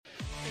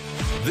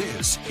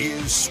This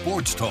is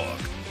Sports Talk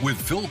with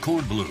Phil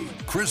Kornblut,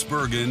 Chris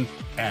Bergen,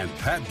 and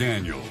Pat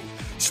Daniel.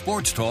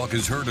 Sports Talk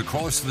is heard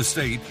across the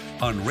state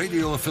on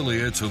radio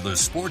affiliates of the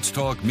Sports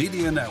Talk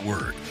Media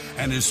Network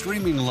and is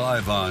streaming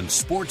live on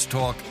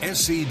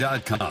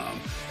sportstalksc.com,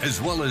 as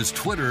well as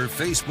Twitter,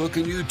 Facebook,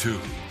 and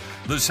YouTube.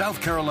 The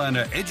South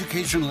Carolina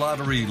Education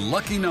Lottery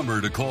lucky number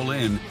to call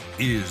in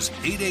is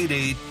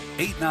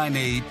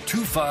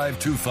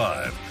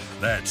 888-898-2525.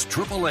 That's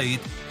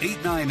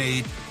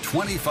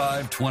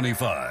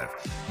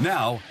 888-898-2525.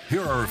 Now,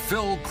 here are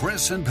Phil,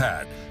 Chris, and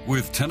Pat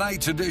with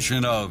tonight's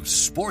edition of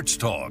Sports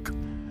Talk. All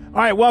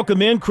right,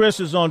 welcome in. Chris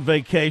is on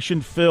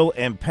vacation. Phil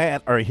and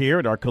Pat are here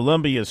at our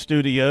Columbia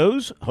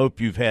studios.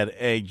 Hope you've had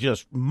a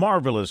just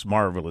marvelous,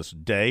 marvelous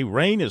day.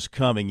 Rain is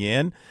coming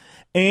in,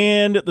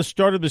 and the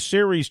start of the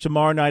series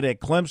tomorrow night at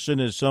Clemson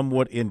is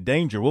somewhat in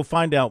danger. We'll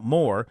find out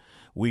more.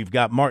 We've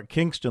got Mark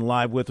Kingston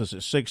live with us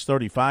at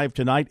 6:35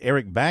 tonight.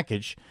 Eric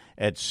Bakich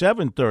at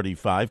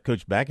 7:35.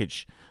 Coach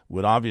Bakich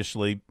would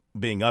obviously,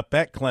 being up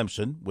at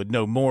Clemson, would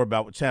know more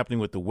about what's happening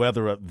with the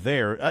weather up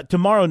there.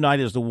 Tomorrow night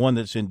is the one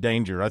that's in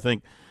danger. I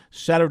think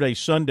Saturday,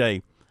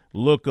 Sunday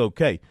look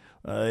okay.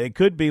 It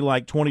could be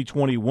like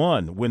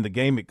 2021 when the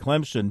game at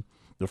Clemson,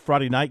 the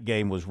Friday night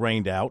game, was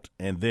rained out,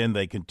 and then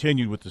they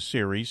continued with the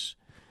series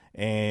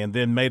and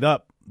then made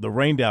up the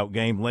rained-out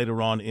game later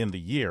on in the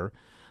year.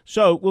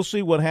 So we'll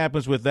see what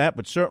happens with that,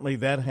 but certainly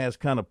that has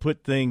kind of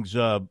put things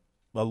a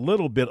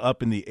little bit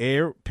up in the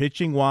air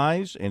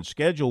pitching-wise and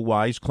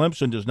schedule-wise.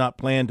 Clemson does not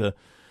plan to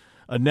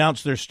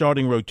announce their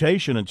starting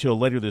rotation until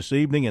later this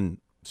evening, and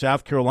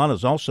South Carolina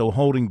is also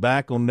holding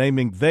back on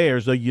naming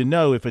theirs. So you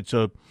know if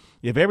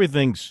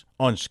everything's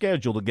on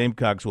schedule, the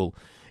Gamecocks will,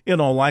 in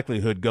all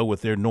likelihood, go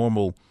with their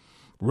normal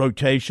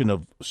rotation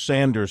of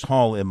Sanders,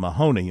 Hall, and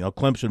Mahoney. You know,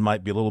 Clemson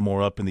might be a little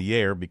more up in the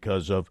air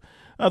because of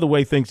the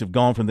way things have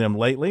gone from them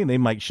lately, and they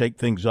might shake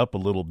things up a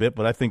little bit.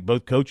 But I think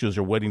both coaches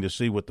are waiting to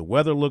see what the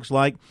weather looks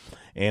like,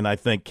 and I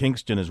think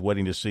Kingston is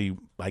waiting to see,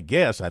 I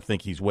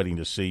think he's waiting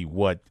to see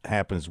what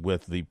happens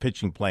with the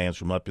pitching plans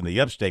from up in the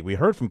upstate. We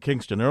heard from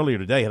Kingston earlier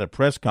today, had a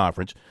press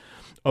conference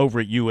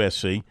over at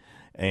USC,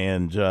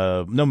 and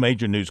no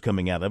major news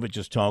coming out of it,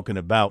 just talking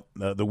about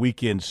the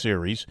weekend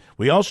series.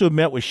 We also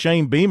met with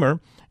Shane Beamer,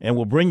 and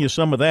we'll bring you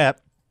some of that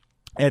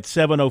at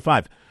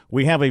 7:05.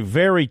 We have a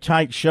very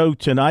tight show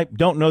tonight.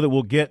 Don't know that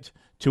we'll get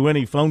to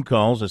any phone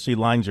calls. I see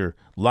lines are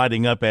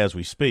lighting up as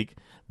we speak.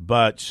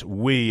 But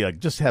we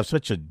just have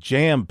such a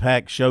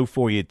jam-packed show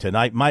for you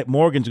tonight. Mike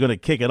Morgan's going to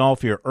kick it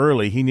off here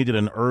early. He needed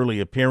an early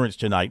appearance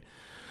tonight.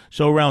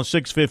 So around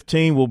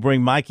 6:15, we'll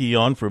bring Mikey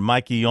on for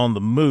Mikey on the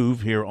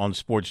Move here on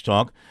Sports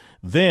Talk.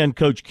 Then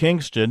Coach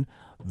Kingston.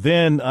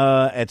 Then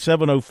at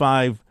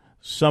 7:05,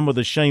 some of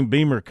the Shane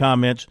Beamer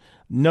comments.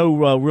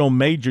 No real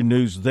major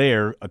news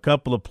there. A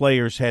couple of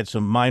players had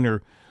some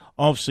minor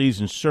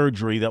off-season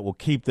surgery that will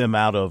keep them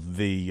out of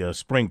the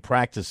spring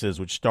practices,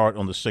 which start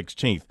on the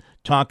 16th.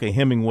 Tonka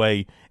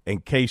Hemingway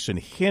and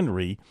Kason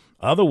Henry.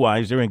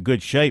 Otherwise, they're in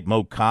good shape.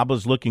 Mo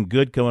Kaba's looking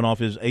good coming off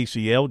his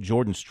ACL.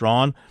 Jordan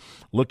Strawn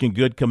looking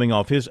good coming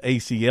off his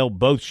ACL.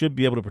 Both should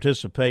be able to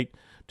participate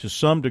to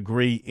some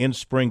degree in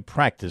spring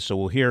practice. So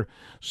we'll hear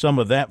some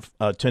of that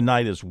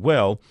tonight as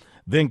well.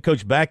 Then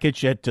Coach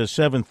Bakich at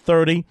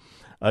 7:30.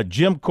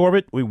 Jim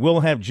Corbett, we will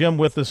have Jim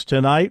with us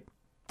tonight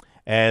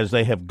as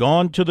they have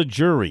gone to the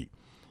jury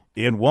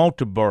in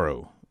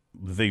Walterboro.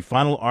 The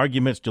final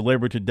arguments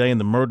delivered today in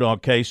the Murdaugh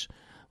case.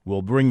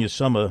 We'll bring you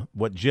some of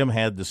what Jim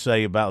had to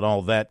say about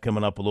all that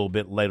coming up a little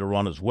bit later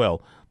on as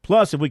well.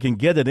 Plus, if we can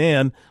get it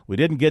in, we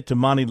didn't get to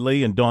Monty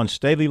Lee and Dawn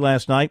Staley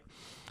last night.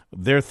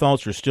 Their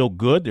thoughts are still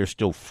good. They're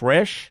still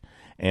fresh,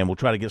 and we'll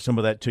try to get some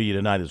of that to you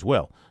tonight as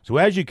well. So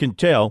as you can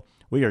tell,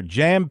 we are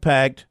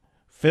jam-packed,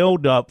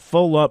 filled up,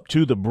 full up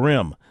to the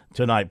brim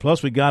tonight.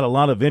 Plus, we got a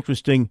lot of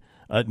interesting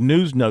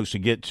news notes to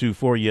get to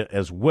for you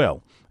as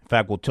well. In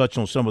fact, we'll touch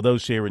on some of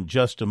those here in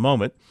just a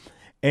moment.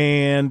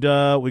 And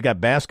we got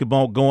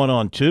basketball going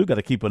on, too. Got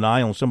to keep an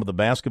eye on some of the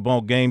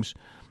basketball games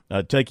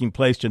taking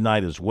place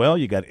tonight as well.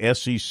 You got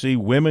SEC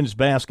women's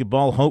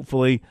basketball.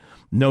 Hopefully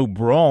no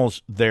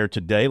brawls there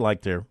today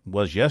like there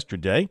was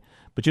yesterday.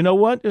 But you know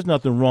what? There's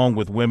nothing wrong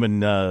with women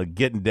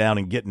getting down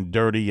and getting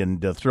dirty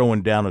and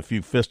throwing down a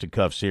few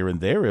fisticuffs here and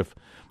there if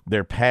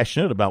they're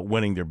passionate about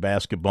winning their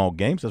basketball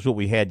games. That's what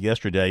we had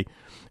yesterday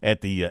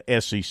at the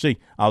SEC.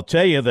 I'll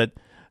tell you that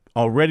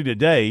already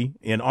today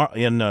in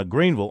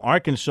Greenville,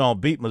 Arkansas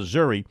beat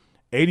Missouri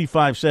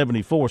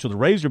 85-74. So the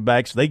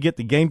Razorbacks, they get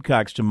the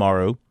Gamecocks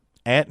tomorrow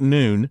at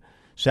noon.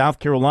 South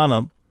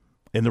Carolina,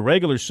 in the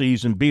regular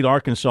season, beat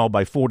Arkansas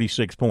by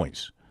 46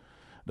 points.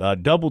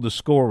 Doubled the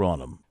score on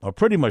them, or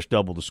pretty much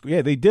doubled the score.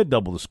 Yeah, they did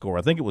double the score.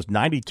 I think it was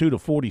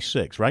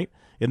 92-46, right?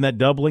 Isn't that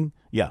doubling?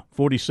 Yeah,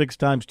 46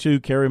 times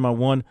 2, carry my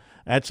 1.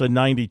 That's a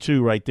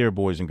 92 right there,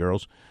 boys and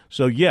girls.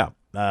 So, yeah,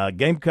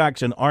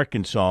 Gamecocks in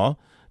Arkansas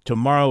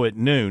tomorrow at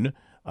noon.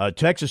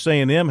 Texas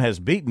A&M has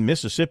beaten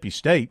Mississippi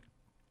State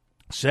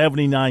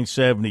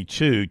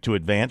 79-72 to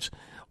advance.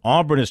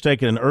 Auburn has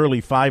taken an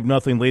early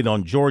 5-0 lead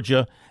on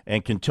Georgia,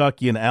 and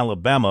Kentucky and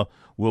Alabama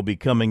will be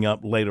coming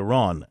up later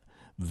on.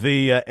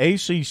 The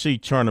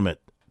ACC tournament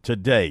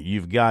today,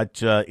 you've got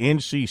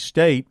NC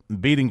State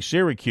beating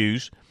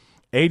Syracuse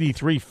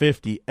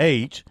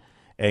 83-58,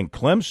 and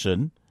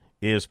Clemson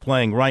is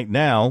playing right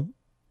now.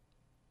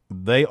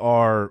 They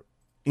are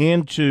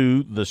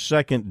into the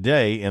second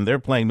day, and they're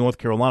playing North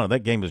Carolina. That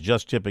game is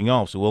just tipping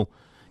off, so we'll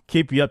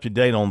keep you up to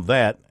date on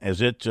that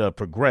as it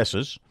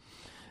progresses.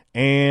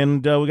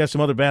 And we got some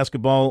other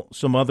basketball,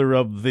 some other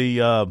of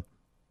the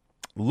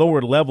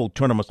lower-level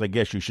tournaments, I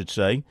guess you should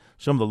say.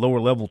 Some of the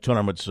lower-level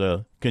tournaments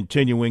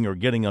continuing or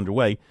getting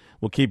underway.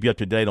 We'll keep you up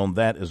to date on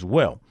that as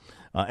well.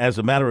 As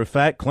a matter of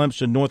fact,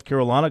 Clemson, North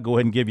Carolina, go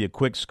ahead and give you a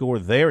quick score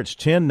there. It's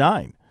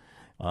 10-9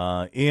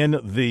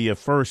 in the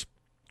first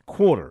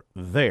quarter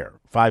there.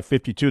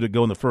 5:52 to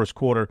go in the first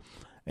quarter,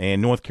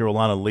 and North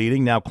Carolina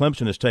leading. Now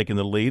Clemson has taken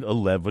the lead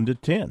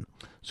 11-10.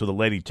 So the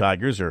Lady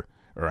Tigers are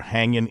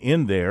hanging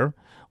in there.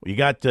 You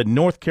got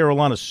North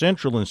Carolina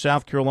Central and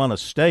South Carolina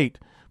State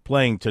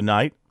playing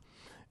tonight.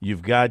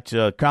 You've got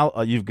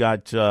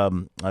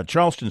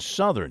Charleston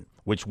Southern,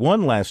 which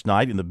won last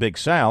night in the Big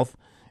South,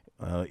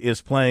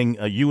 is playing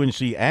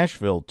UNC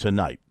Asheville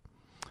tonight.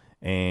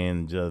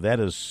 And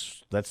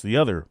that's the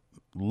other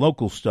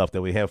local stuff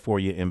that we have for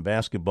you in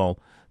basketball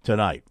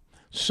tonight.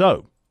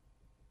 So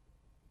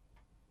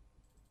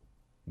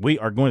we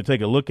are going to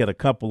take a look at a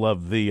couple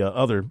of the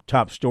other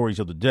top stories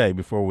of the day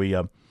before we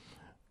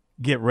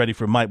get ready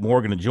for Mike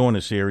Morgan to join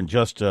us here in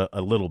just a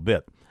little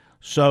bit.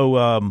 So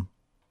a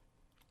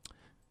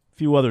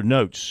few other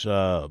notes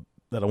that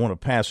I want to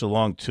pass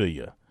along to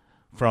you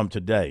from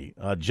today.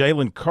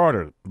 Jalen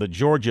Carter, the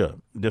Georgia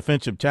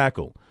defensive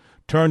tackle,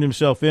 turned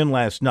himself in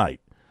last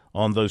night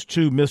on those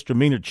two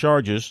misdemeanor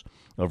charges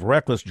of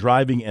reckless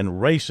driving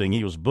and racing.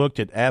 He was booked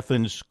at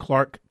Athens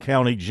Clarke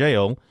County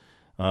Jail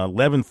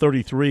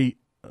 11:33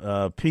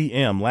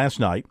 p.m. last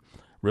night.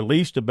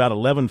 Released about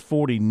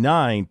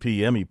 11:49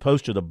 p.m. He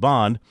posted a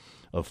bond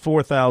of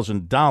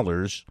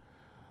 $4,000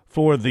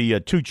 for the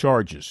two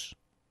charges.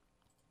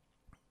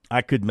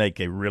 I could make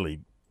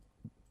I'm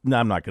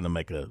not going to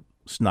make a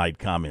snide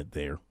comment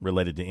there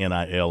related to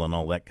NIL and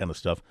all that kind of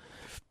stuff.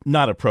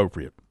 Not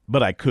appropriate,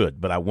 but I could,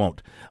 but I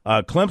won't.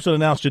 Clemson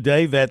announced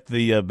today that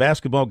the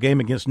basketball game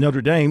against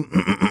Notre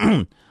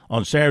Dame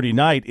on Saturday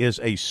night is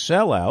a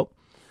sellout.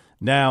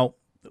 Now,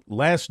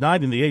 last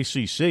night in the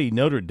ACC,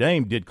 Notre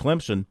Dame did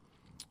Clemson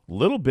a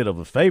little bit of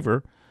a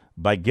favor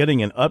by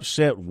getting an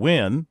upset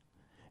win,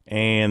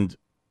 and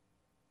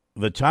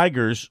the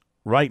Tigers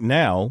right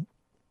now,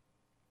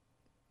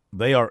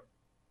 they are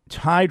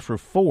tied for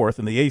fourth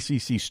in the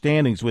ACC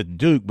standings with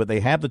Duke, but they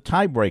have the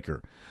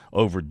tiebreaker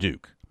over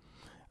Duke.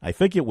 I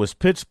think it was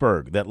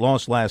Pittsburgh that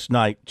lost last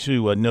night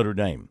to Notre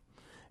Dame.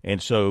 And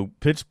so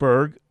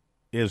Pittsburgh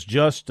is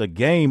just a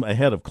game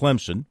ahead of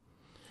Clemson.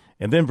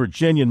 And then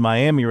Virginia and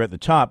Miami are at the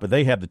top, but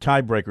they have the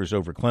tiebreakers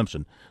over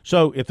Clemson.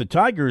 So if the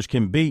Tigers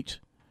can beat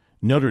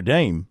Notre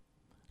Dame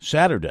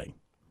Saturday,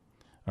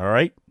 all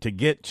right, to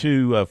get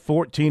to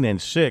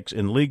 14-6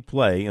 in league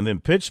play, and then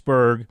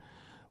Pittsburgh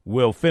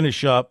will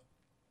finish up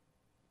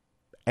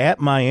at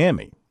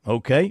Miami.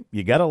 Okay,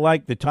 you gotta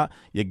like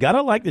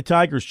the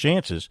Tigers'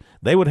 chances.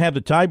 They would have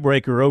the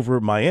tiebreaker over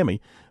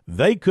Miami.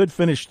 They could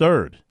finish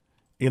third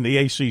in the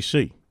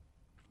ACC,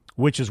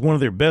 which is one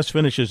of their best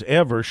finishes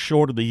ever,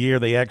 short of the year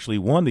they actually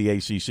won the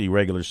ACC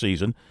regular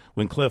season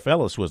when Cliff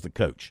Ellis was the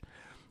coach.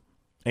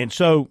 And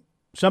so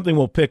something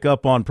we'll pick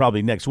up on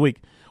probably next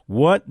week.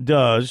 What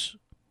does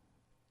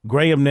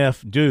Graham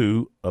Neff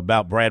do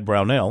about Brad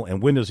Brownell,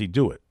 and when does he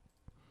do it?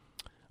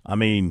 I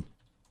mean,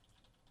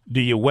 do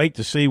you wait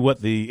to see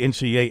what the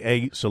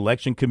NCAA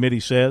selection committee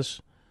says?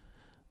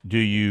 Do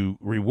you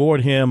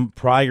reward him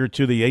prior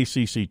to the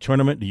ACC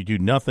tournament? Do you do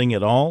nothing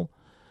at all?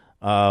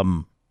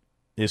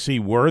 Is he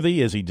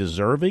worthy? Is he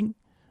deserving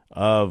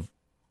of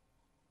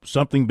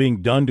something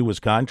being done to his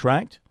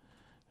contract?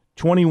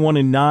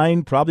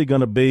 21-9, probably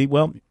going to be,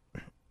 well,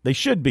 they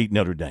should beat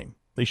Notre Dame.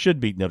 They should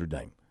beat Notre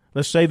Dame.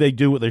 Let's say they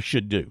do what they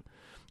should do.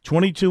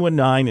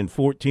 22-9 and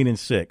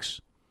 14-6.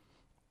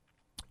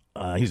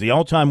 He's the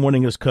all-time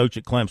winningest coach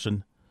at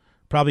Clemson.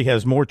 Probably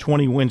has more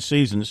 20-win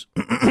seasons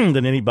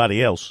than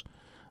anybody else.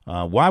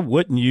 Why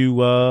wouldn't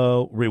you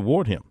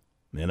reward him,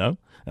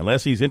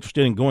 unless he's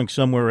interested in going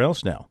somewhere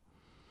else now?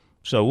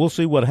 So we'll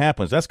see what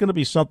happens. That's going to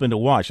be something to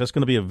watch. That's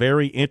going to be a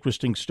very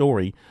interesting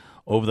story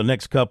over the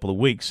next couple of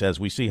weeks as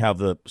we see how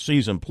the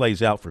season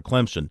plays out for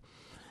Clemson.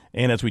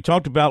 And as we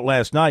talked about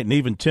last night, and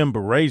even Tim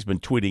Beret's been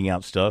tweeting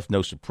out stuff,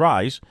 no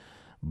surprise,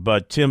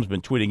 but Tim's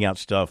been tweeting out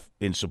stuff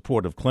in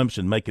support of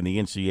Clemson making the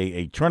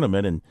NCAA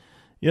tournament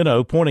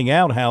and, pointing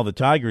out how the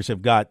Tigers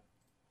have got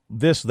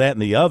this, that,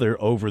 and the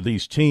other over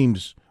these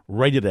teams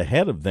rated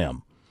ahead of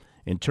them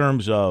in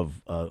terms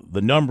of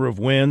the number of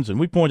wins. And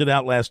we pointed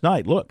out last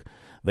night, look,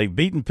 they've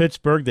beaten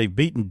Pittsburgh, they've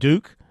beaten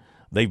Duke,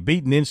 they've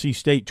beaten NC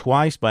State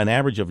twice by an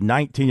average of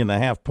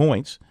 19.5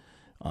 points.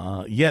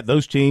 Yet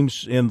those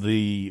teams in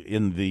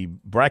the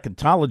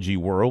bracketology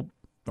world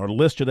are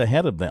listed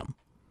ahead of them.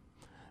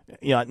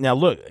 Yeah. Now,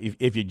 look,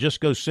 if you just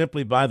go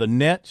simply by the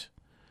net,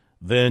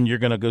 then you're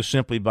going to go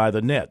simply by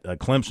the net.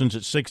 Clemson's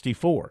at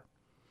 64,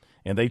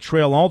 and they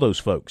trail all those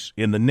folks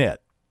in the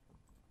net.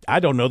 I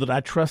don't know that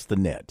I trust the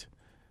net.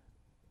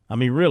 I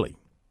mean, really,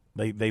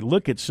 they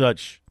look at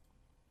such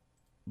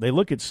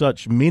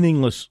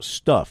meaningless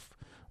stuff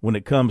when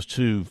it comes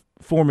to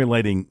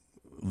formulating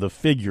the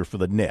figure for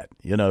the net.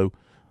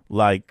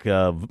 Like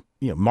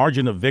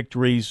margin of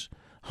victories,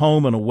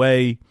 home and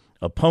away,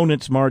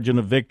 opponents' margin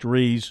of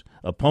victories,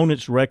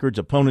 opponents' records,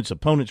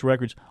 opponents'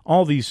 records.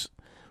 All these.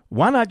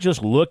 Why not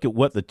just look at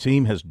what the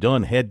team has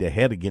done head to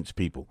head against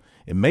people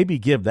and maybe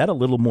give that a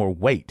little more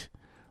weight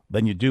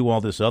than you do all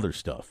this other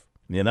stuff?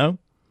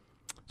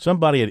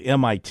 Somebody at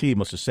MIT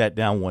must have sat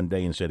down one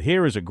day and said,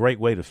 here is a great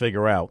way to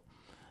figure out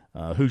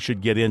who should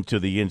get into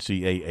the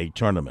NCAA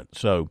tournament.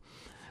 So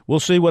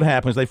we'll see what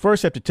happens. They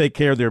first have to take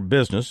care of their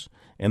business,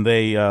 and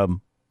they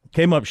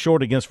came up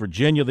short against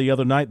Virginia the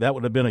other night. That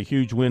would have been a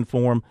huge win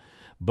for them.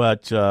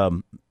 But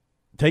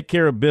take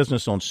care of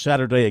business on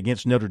Saturday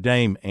against Notre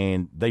Dame,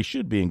 and they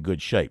should be in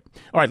good shape.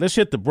 All right, let's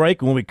hit the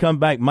break. When we come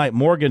back, Mike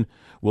Morgan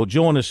will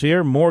join us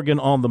here. Morgan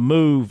on the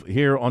move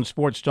here on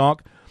Sports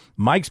Talk.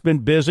 Mike's been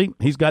busy.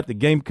 He's got the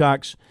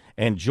Gamecocks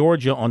and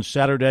Georgia on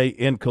Saturday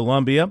in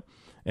Columbia.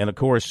 And, of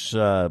course,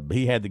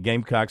 he had the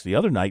Gamecocks the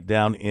other night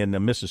down in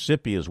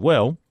Mississippi as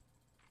well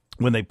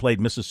when they played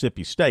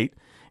Mississippi State.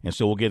 And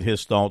so we'll get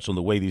his thoughts on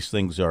the way these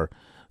things are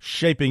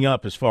shaping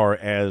up as far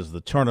as the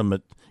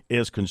tournament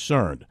is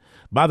concerned.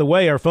 By the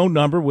way, our phone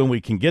number when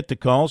we can get the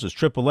calls is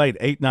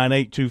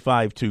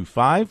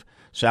 888-898-2525,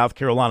 South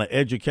Carolina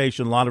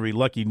Education Lottery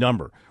lucky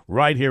number,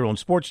 right here on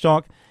Sports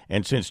Talk.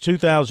 And since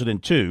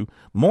 2002,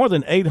 more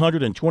than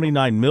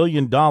 $829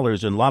 million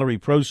in lottery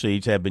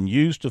proceeds have been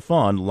used to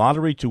fund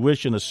lottery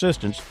tuition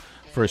assistance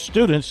for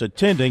students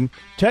attending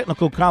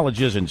technical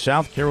colleges in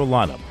South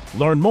Carolina.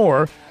 Learn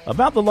more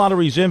about the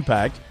lottery's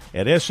impact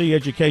at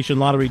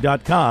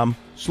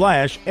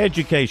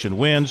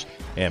sceducationlottery.com/educationwins.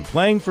 And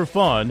playing for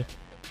fun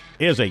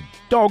is a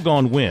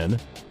doggone win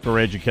for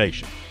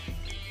education.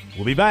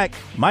 We'll be back.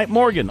 Mike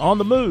Morgan on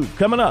the move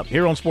coming up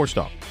here on Sports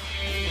Talk.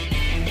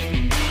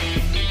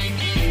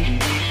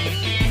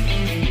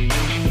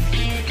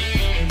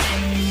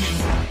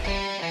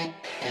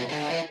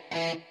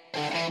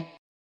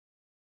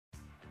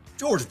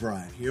 George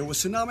Bryant here with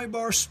Tsunami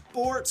Bar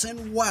Sports,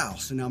 and wow,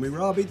 Tsunami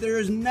Robbie, there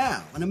is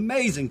now an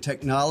amazing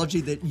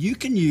technology that you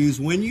can use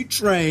when you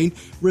train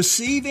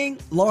receiving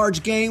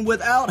large game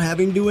without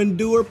having to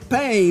endure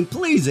pain.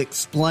 Please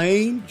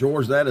explain.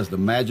 George, that is the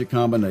magic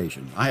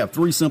combination. I have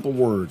 3 simple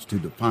words to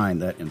define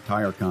that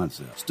entire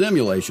concept.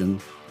 Stimulation,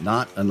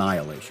 not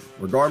annihilation.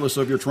 Regardless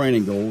of your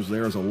training goals,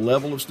 there is a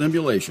level of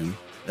stimulation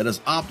that is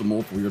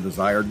optimal for your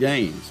desired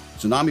gains.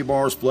 Tsunami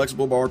Bar's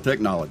flexible bar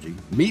technology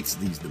meets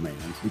these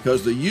demands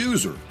because the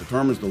user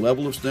determines the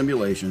level of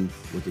stimulation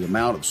with the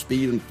amount of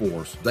speed and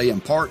force they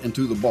impart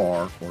into the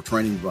bar or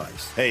training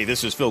device. Hey,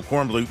 this is Phil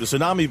Kornblut. The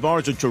Tsunami Bar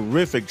is a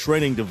terrific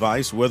training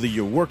device, whether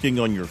you're working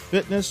on your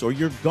fitness or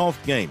your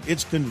golf game.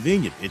 It's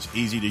convenient, it's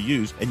easy to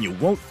use, and you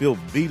won't feel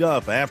beat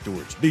up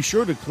afterwards. Be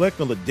sure to click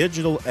on the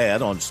digital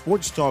ad on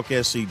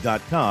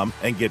sportstalksc.com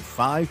and get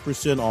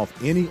 5%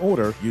 off any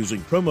order using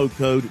promo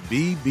code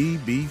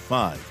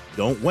BBB5.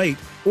 Don't wait.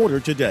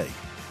 Order today.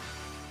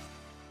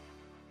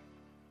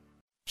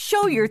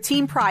 Show your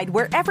team pride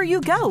wherever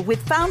you go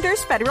with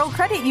Founders Federal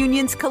Credit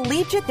Union's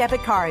collegiate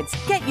debit cards.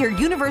 Get your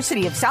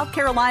University of South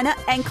Carolina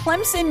and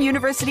Clemson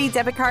University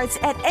debit cards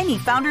at any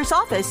Founders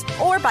office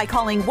or by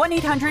calling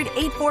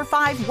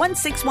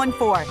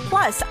 1-800-845-1614.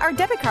 Plus, our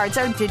debit cards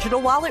are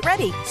digital wallet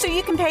ready, so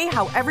you can pay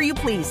however you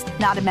please.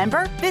 Not a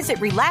member? Visit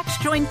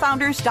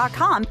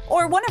RelaxJoinFounders.com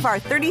or one of our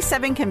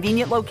 37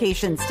 convenient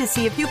locations to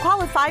see if you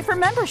qualify for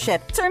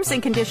membership. Terms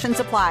and conditions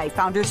apply.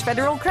 Founders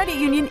Federal Credit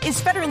Union is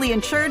federally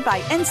insured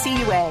by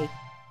NCUA.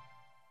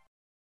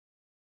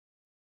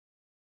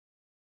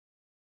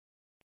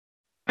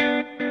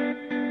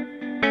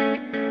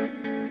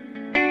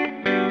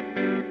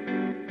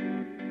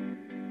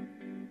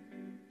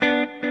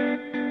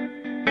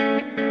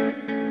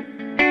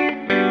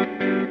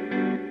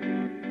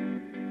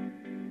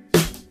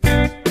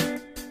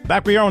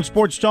 Back we are on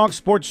Sports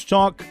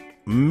Talk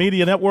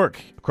Media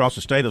Network across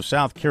the state of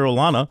South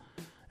Carolina.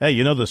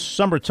 Hey, the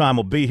summertime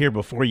will be here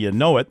before you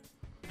know it.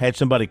 Had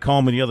somebody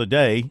call me the other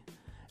day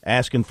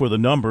asking for the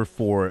number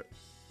for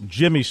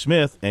Jimmy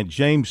Smith and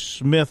James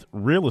Smith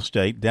Real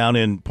Estate down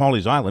in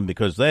Pawleys Island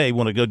because they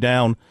want to go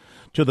down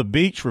to the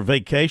beach for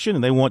vacation,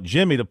 and they want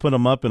Jimmy to put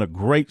them up in a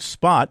great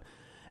spot.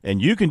 And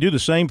you can do the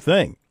same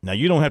thing. Now,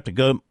 you don't have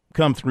to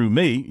come through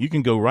me. You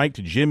can go right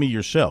to Jimmy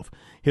yourself.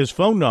 His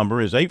phone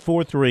number is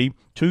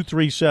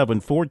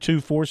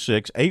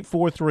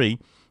 843-237-4246,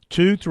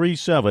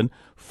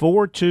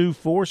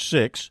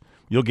 843-237-4246.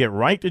 You'll get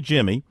right to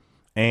Jimmy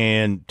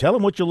and tell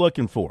him what you're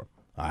looking for.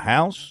 A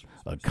house,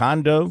 a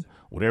condo,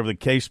 whatever the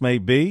case may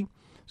be,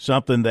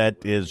 something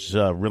that is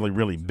really,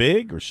 really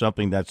big or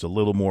something that's a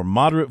little more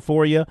moderate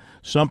for you,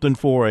 something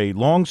for a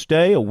long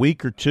stay, a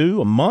week or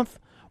two, a month,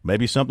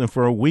 maybe something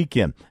for a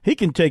weekend. He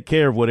can take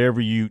care of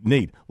whatever you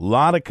need. A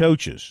lot of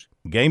coaches,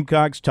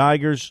 Gamecocks,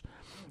 Tigers,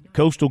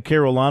 Coastal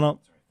Carolina,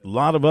 a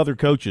lot of other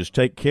coaches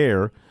take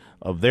care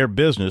of their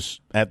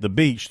business at the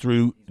beach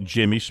through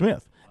Jimmy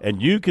Smith.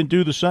 And you can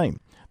do the same.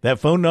 That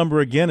phone number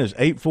again is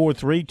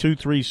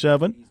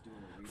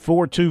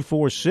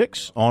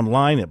 843-237-4246,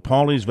 online at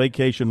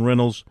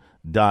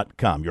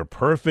pauliesvacationrentals.com. Your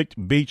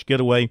perfect beach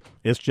getaway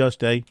is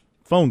just a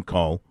phone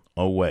call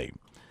away.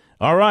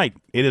 All right,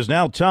 it is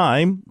now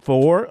time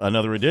for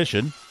another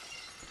edition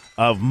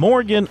of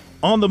Morgan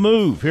on the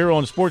Move here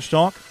on Sports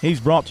Talk. He's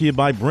brought to you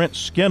by Brent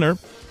Skinner.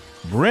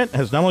 Brent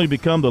has not only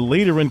become the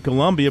leader in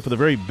Columbia for the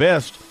very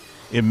best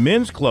in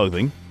men's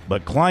clothing,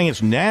 but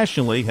clients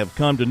nationally have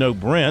come to know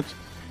Brent,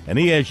 and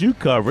he has you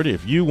covered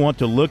if you want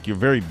to look your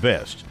very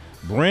best.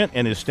 Brent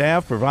and his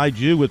staff provide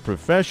you with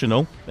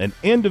professional and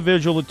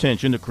individual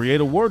attention to create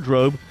a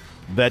wardrobe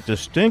that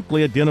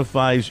distinctly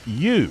identifies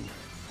you,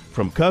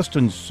 from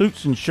custom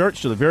suits and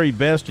shirts to the very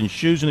best in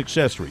shoes and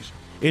accessories.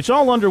 It's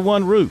all under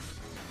one roof.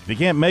 If you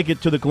can't make it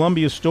to the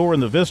Columbia store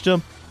in the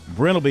Vista,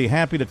 Brent will be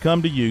happy to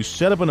come to you.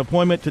 Set up an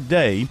appointment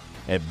today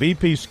at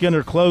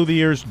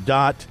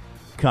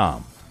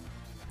bpskinnerclothiers.com.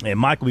 And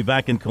Mike will be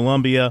back in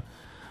Columbia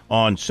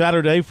on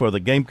Saturday for the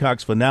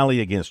Gamecocks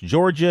finale against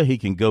Georgia. He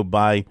can go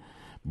by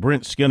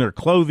Brent Skinner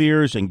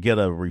Clothiers and get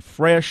a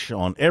refresh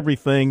on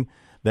everything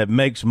that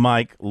makes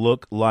Mike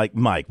look like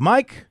Mike.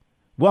 Mike,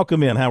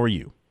 welcome in. How are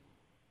you?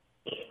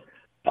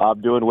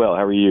 I'm doing well.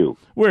 How are you?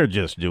 We're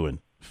just doing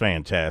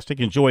fantastic.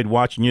 Enjoyed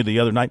watching you the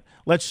other night.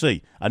 Let's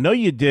see. I know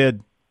you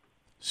did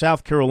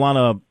South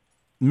Carolina,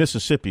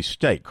 Mississippi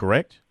State,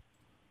 correct?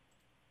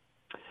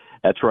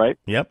 That's right.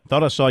 Yep.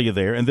 Thought I saw you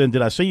there. And then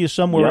did I see you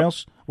somewhere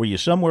else? Were you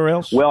somewhere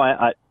else? Well,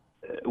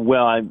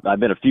 I've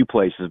been a few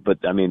places, but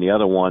I mean the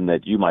other one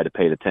that you might have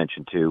paid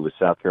attention to was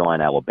South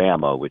Carolina,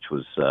 Alabama, which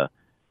was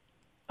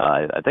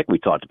I think we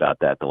talked about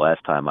that the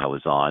last time I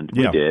was on.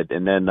 We did,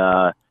 and then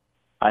I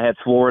had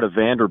Florida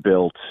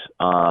Vanderbilt,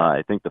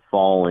 I think the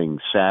following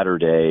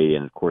Saturday,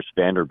 and, of course,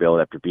 Vanderbilt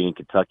after beating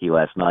Kentucky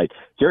last night.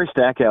 Jerry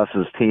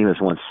Stackhouse's team has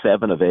won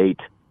 7 of 8.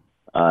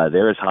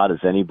 They're as hot as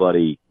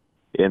anybody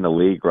in the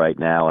league right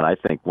now, and I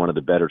think one of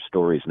the better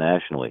stories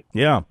nationally.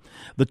 Yeah.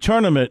 The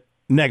tournament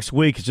next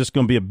week is just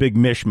going to be a big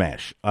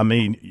mishmash. I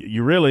mean,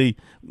 you really,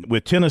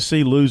 with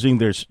Tennessee losing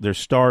their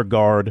star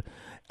guard,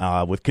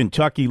 with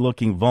Kentucky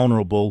looking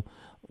vulnerable,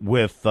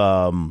 with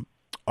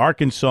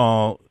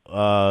Arkansas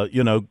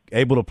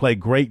able to play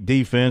great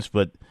defense,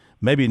 but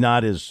maybe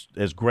not as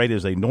great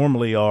as they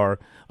normally are.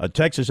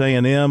 Texas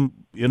A&M,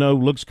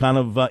 looks kind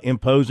of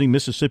imposing.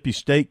 Mississippi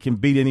State can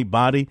beat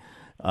anybody.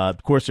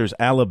 Of course, there's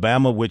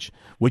Alabama, which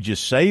would you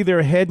say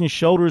they're head and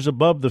shoulders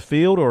above the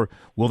field, or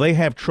will they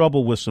have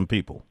trouble with some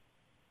people?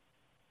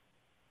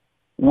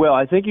 Well,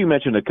 I think you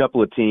mentioned a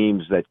couple of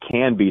teams that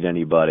can beat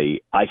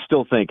anybody. I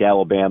still think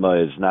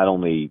Alabama is not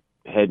only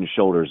head and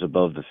shoulders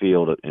above the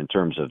field in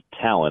terms of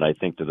talent. I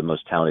think they're the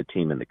most talented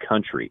team in the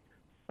country.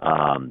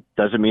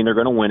 Doesn't mean they're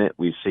going to win it.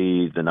 We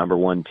see the number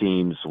one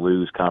teams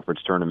lose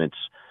conference tournaments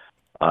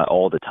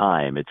all the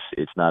time.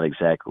 It's not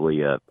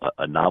exactly a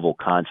novel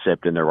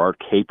concept, and there are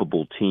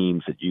capable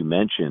teams that you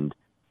mentioned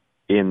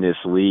in this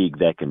league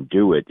that can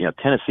do it.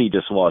 Tennessee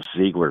just lost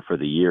Ziegler for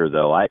the year,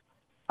 though. I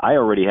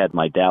already had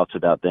my doubts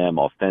about them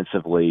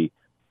offensively,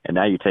 and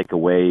now you take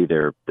away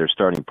their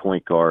starting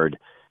point guard.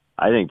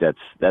 I think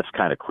that's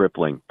kind of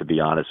crippling, to be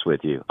honest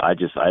with you. I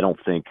don't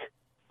think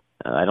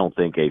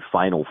a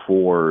Final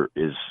Four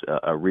is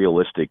a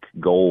realistic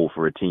goal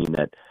for a team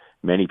that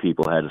many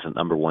people had as a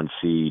number one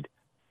seed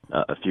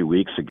a few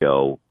weeks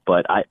ago.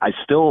 But I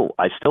still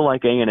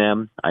like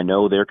A&M. I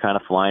know they're kind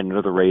of flying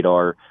under the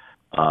radar.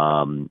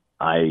 I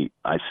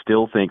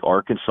still think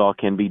Arkansas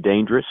can be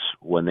dangerous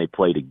when they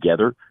play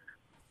together.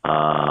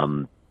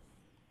 And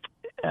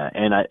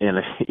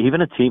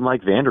even a team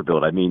like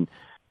Vanderbilt. I mean,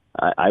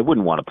 I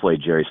wouldn't want to play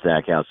Jerry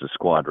Stackhouse's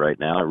squad right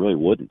now. I really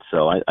wouldn't.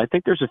 So I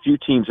think there's a few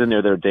teams in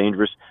there that are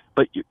dangerous.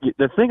 But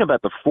the thing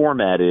about the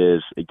format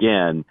is,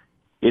 again,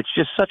 it's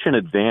just such an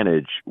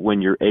advantage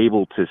when you're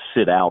able to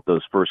sit out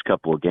those first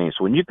couple of games.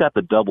 When you've got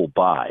the double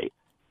bye,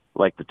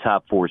 like the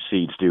top 4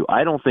 seeds do,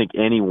 I don't think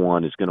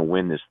anyone is going to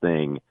win this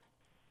thing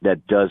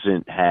that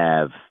doesn't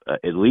have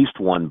at least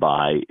one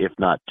bye, if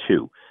not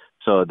 2.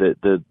 So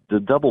the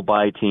double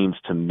bye teams,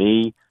 to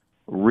me,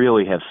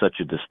 really have such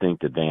a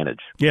distinct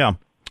advantage. Yeah.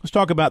 Let's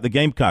talk about the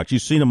Gamecocks.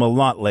 You've seen them a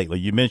lot lately.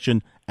 You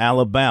mentioned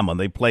Alabama.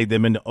 They played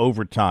them into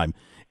overtime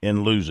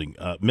in losing.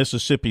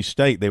 Mississippi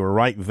State, they were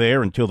right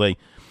there until they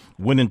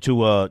went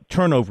into a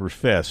turnover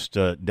fest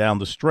down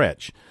the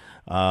stretch.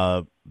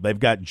 They've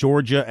got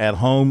Georgia at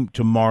home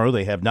tomorrow.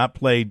 They have not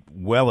played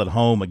well at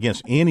home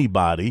against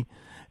anybody,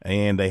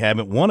 and they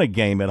haven't won a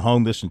game at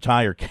home this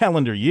entire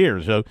calendar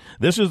year. So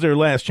this is their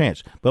last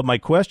chance. But my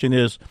question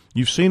is,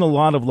 you've seen a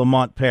lot of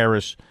Lamont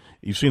Paris.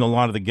 You've seen a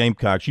lot of the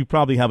Gamecocks. You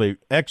probably have an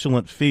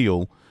excellent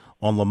feel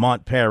on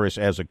Lamont Paris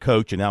as a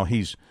coach and how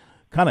he's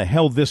kind of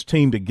held this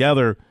team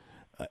together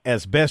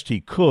as best he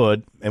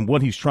could and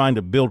what he's trying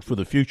to build for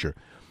the future.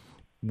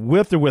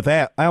 With or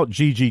without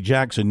G.G.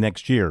 Jackson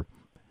next year,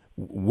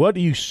 what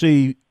do you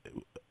see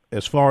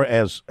as far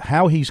as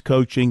how he's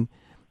coaching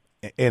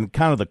and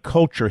kind of the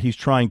culture he's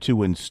trying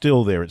to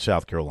instill there at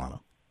South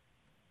Carolina?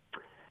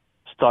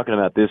 talking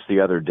about this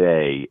the other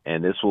day,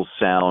 and this will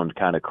sound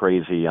kind of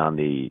crazy on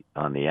the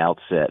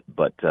outset,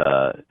 but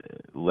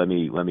let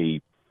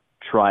me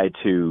try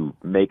to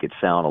make it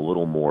sound a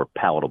little more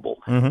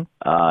palatable.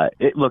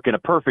 Mm-hmm. Look, in a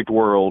perfect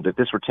world, if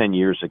this were 10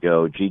 years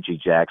ago,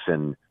 G.G.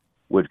 Jackson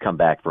would come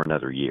back for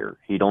another year.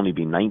 He'd only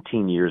be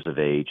 19 years of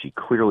age. He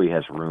clearly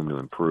has room to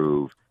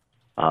improve.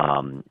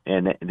 And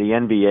the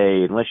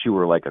NBA, unless you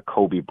were like a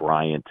Kobe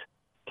Bryant,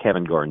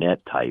 Kevin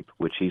Garnett type,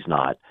 which he's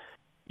not,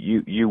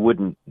 you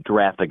wouldn't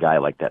draft a guy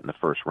like that in the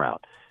first round.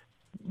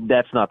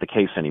 That's not the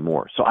case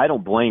anymore. So I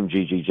don't blame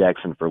G.G.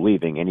 Jackson for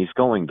leaving, and he's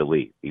going to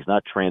leave. He's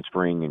not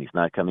transferring, and he's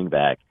not coming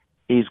back.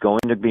 He's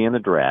going to be in the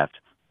draft,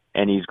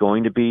 and he's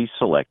going to be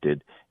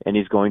selected, and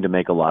he's going to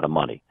make a lot of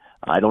money.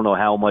 I don't know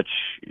how much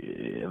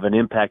of an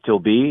impact he'll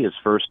be his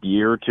first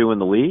year or two in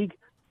the league,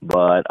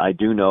 but I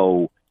do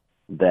know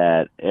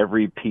that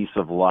every piece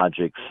of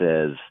logic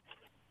says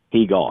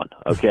he gone.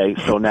 Okay,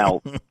 so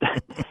now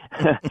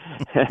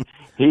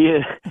he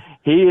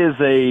is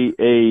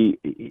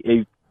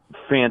a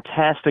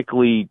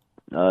fantastically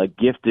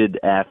gifted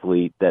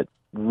athlete that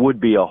would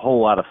be a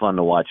whole lot of fun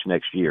to watch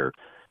next year.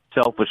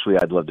 Selfishly,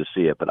 I'd love to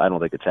see it, but I don't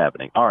think it's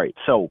happening. All right,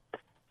 so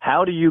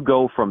how do you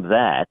go from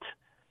that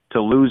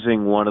to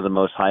losing one of the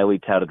most highly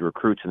touted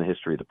recruits in the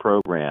history of the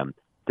program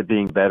to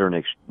being better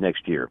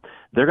next year?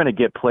 They're going to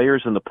get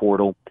players in the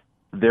portal.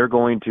 They're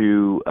going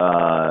to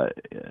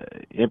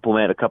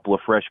implement a couple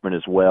of freshmen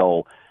as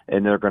well,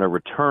 and they're going to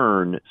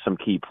return some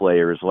key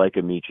players like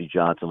a Michi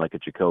Johnson, like a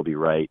Jacoby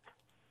Wright.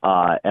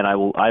 And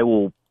I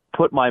will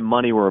put my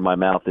money where my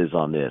mouth is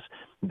on this.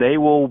 They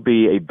will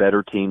be a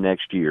better team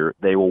next year.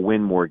 They will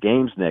win more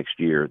games next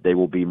year. They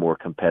will be more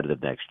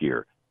competitive next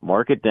year.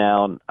 Mark it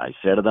down. I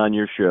said it on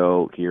your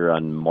show here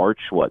on March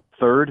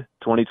 3rd,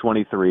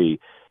 2023.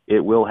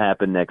 It will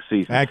happen next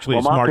season. Actually,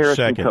 it's March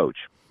 2nd. Coach.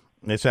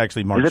 It's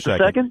actually March 2nd. Is it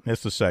the 2nd?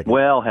 It's the 2nd.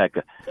 Well, heck,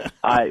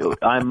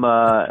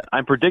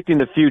 I'm predicting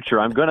the future.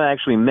 I'm going to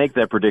actually make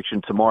that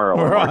prediction tomorrow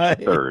on March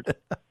 3rd.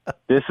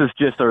 This is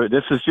just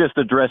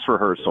a dress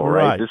rehearsal,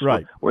 right?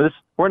 Right.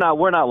 We're not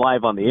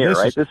live on the air,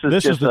 right?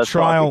 This is the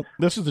trial.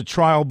 This is the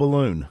trial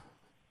balloon.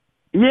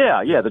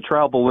 Yeah, the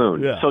trial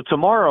balloon. Yeah. So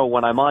tomorrow,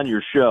 when I'm on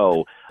your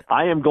show,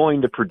 I am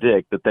going to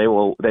predict that they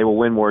will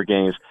win more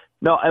games.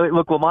 No, I mean,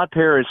 look, Lamont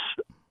Paris.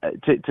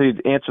 To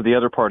answer the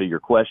other part of your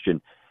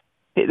question,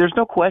 there's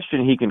no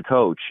question he can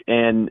coach,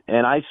 and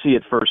I see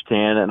it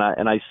firsthand,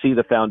 and I see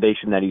the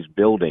foundation that he's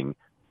building.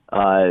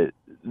 This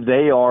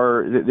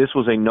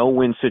was a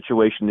no-win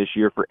situation this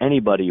year for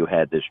anybody who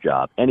had this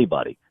job,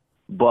 anybody.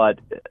 But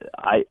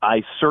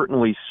I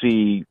certainly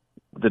see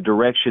the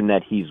direction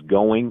that he's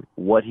going,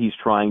 what he's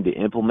trying to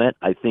implement.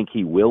 I think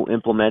he will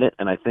implement it,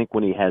 and I think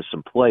when he has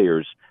some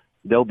players,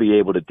 they'll be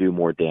able to do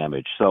more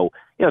damage. So,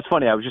 it's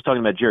funny. I was just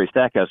talking about Jerry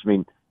Stackhouse. I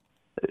mean,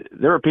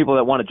 there are people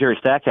that wanted Jerry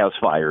Stackhouse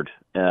fired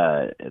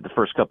the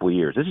first couple of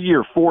years. This is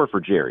year 4 for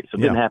Jerry, so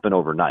it didn't happen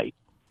overnight.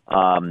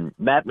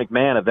 Matt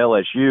McMahon of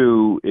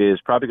LSU is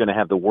probably going to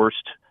have the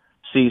worst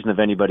season of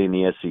anybody in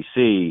the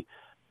SEC.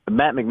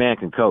 Matt McMahon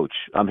can coach.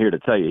 I'm here to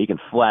tell you, he can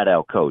flat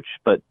out coach.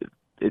 But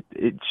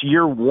it's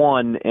year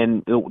 1,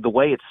 and the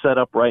way it's set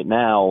up right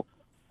now,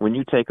 when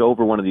you take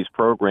over one of these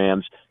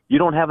programs, you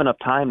don't have enough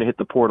time to hit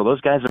the portal.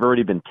 Those guys have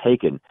already been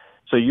taken,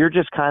 so you're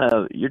just kind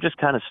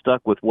of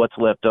stuck with what's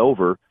left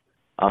over.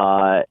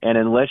 And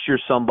unless you're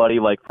somebody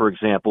like, for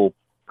example,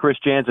 Chris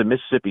Jans at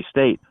Mississippi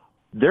State,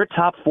 their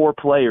top 4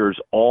 players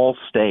all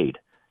stayed.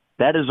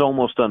 That is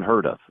almost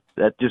unheard of.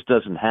 That just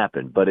doesn't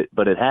happen. But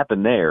it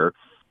happened there.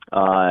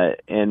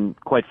 And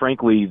quite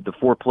frankly, the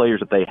 4 players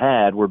that they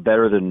had were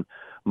better than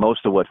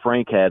most of what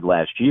Frank had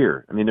last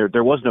year. I mean,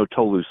 there was no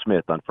Tolu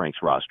Smith on Frank's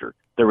roster.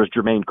 There was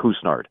Jermaine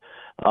Couisnard.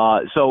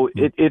 So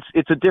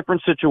it's a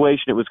different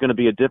situation. It was going to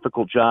be a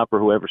difficult job for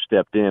whoever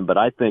stepped in, but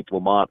I think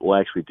Lamont will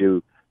actually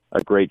do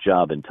a great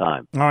job in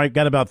time. All right,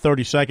 got about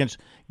 30 seconds.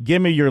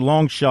 Give me your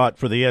long shot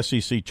for the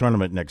SEC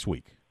tournament next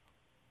week.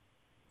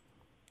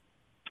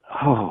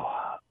 Oh,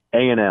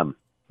 A&M.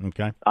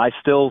 Okay. I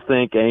still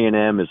think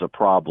A&M is a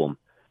problem.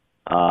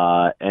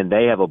 And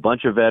they have a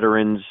bunch of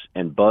veterans,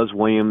 and Buzz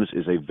Williams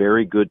is a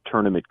very good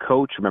tournament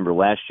coach. Remember,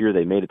 last year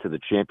they made it to the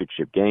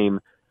championship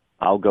game.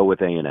 I'll go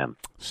with A&M.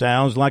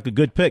 Sounds like a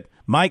good pick.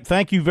 Mike,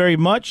 thank you very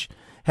much.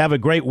 Have a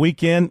great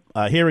weekend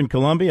here in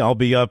Columbia. I'll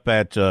be up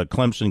at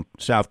Clemson,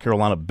 South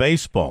Carolina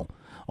baseball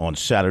on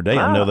Saturday.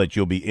 I know that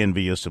you'll be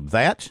envious of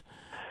that.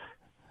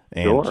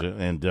 And, sure.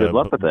 And good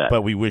luck with that.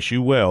 But we wish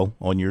you well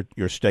on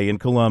your stay in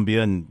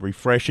Columbia and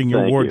refreshing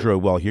your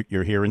wardrobe while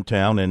you're here in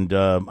town. And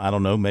I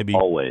don't know, maybe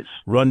always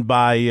run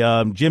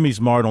by Jimmy's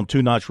Mart on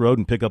Two Notch Road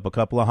and pick up a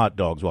couple of hot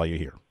dogs while you're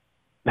here.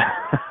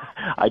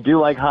 I do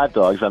like hot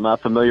dogs. I'm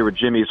not familiar with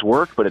Jimmy's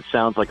work, but it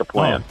sounds like a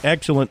plan. Oh,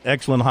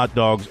 excellent hot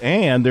dogs.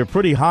 And they're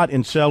pretty hot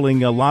in selling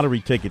lottery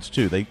tickets,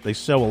 too. They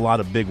sell a lot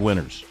of big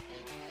winners.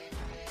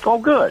 Oh,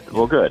 good.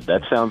 Well, good.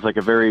 That sounds like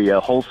a very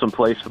wholesome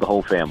place for the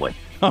whole family.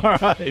 All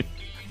right.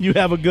 You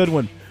have a good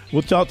one.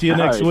 We'll talk to you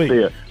next week.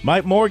 See ya.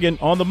 Mike Morgan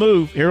on the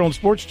move here on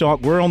Sports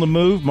Talk. We're on the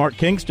move. Mark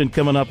Kingston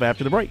coming up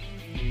after the break.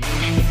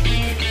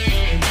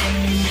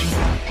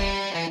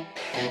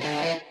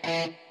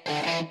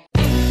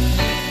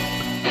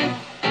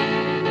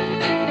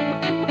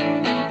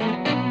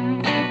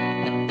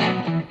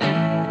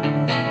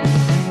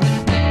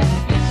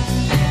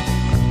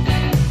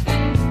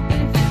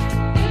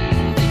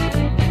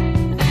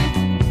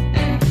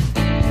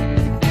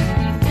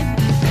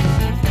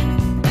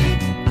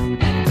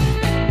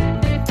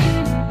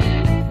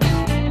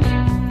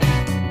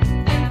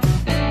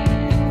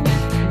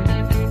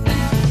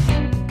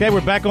 Okay,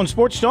 we're back on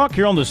Sports Talk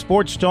here on the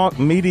Sports Talk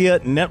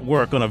Media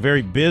Network on a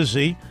very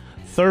busy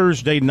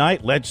Thursday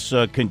night. Let's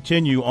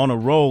continue on a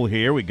roll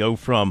here. We go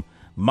from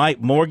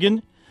Mike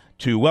Morgan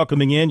to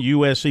welcoming in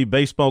USC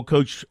baseball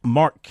coach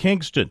Mark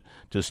Kingston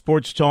to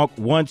Sports Talk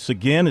once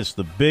again. It's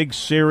the big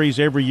series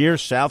every year,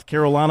 South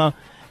Carolina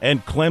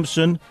and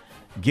Clemson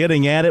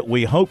getting at it.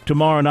 We hope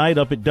tomorrow night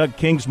up at Doug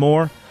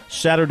Kingsmore,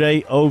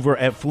 Saturday over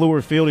at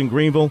Fluor Field in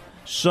Greenville,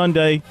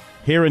 Sunday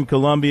here in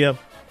Columbia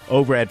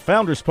over at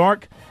Founders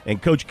Park. And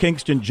Coach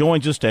Kingston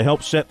joins us to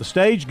help set the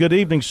stage. Good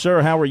evening,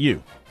 sir. How are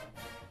you?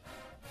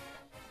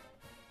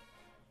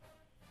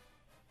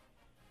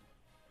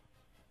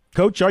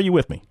 Coach, are you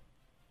with me?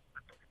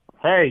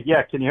 Hey,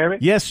 yeah, can you hear me?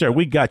 Yes, sir.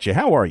 We got you.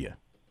 How are you?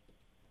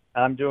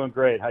 I'm doing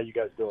great. How you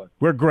guys doing?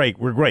 We're great.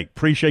 We're great.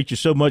 Appreciate you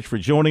so much for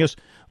joining us.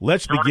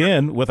 Let's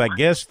begin with, I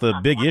guess, the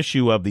big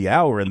issue of the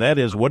hour, and that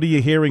is, what are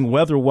you hearing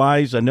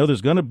weather-wise? I know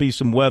there's going to be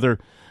some weather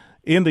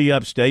in the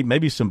upstate,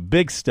 maybe some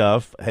big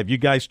stuff. Have you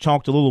guys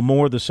talked a little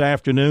more this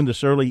afternoon,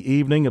 this early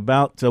evening,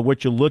 about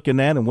what you're looking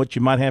at and what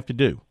you might have to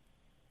do?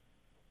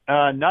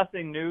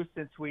 Nothing new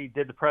since we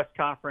did the press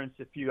conference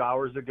a few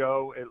hours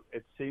ago.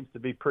 It seems to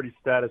be pretty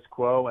status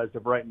quo. As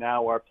of right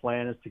now, our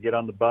plan is to get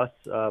on the bus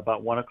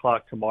about 1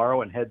 o'clock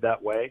tomorrow and head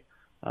that way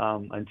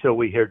until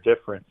we hear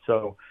different.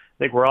 So I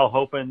think we're all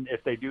hoping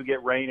if they do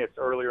get rain, it's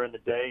earlier in the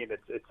day and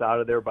it's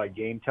out of there by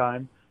game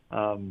time.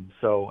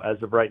 So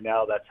as of right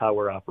now, that's how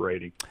we're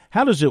operating.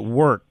 How does it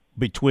work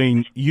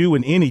between you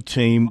and any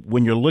team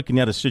when you're looking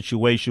at a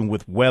situation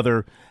with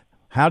weather?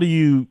 How do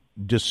you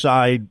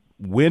decide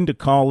when to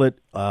call it,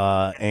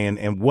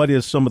 and what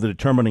is some of the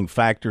determining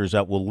factors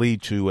that will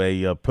lead to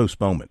a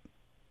postponement?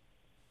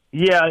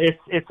 Yeah,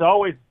 it's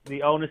always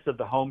the onus of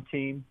the home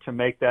team to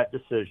make that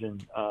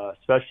decision,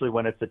 especially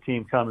when it's a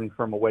team coming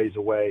from a ways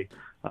away.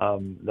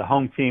 The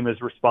home team is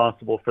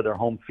responsible for their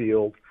home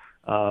field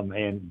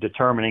and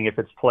determining if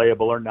it's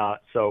playable or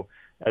not. So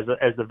as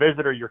the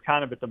visitor, you're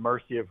kind of at the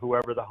mercy of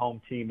whoever the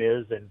home team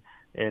is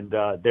and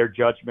their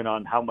judgment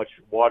on how much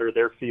water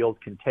their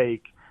field can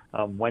take.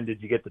 When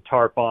did you get the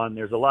tarp on?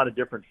 There's a lot of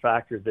different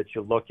factors that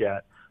you look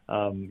at.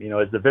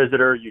 As the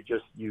visitor,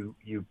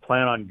 you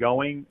plan on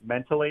going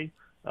mentally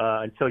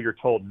until you're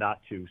told not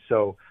to.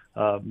 So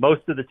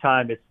most of the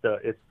time,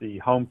 it's the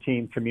home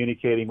team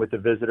communicating with the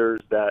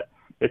visitors that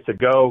it's a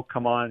go,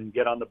 come on and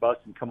get on the bus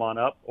and come on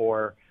up,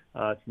 or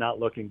it's not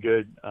looking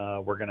good.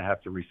 We're going to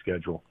have to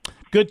reschedule.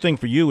 Good thing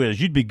for you is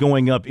you'd be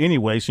going up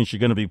anyway, since you're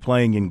going to be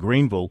playing in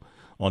Greenville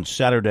on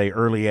Saturday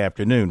early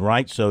afternoon,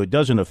 right? So it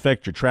doesn't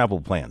affect your travel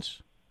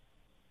plans.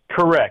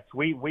 Correct.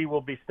 We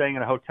will be staying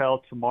in a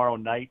hotel tomorrow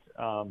night.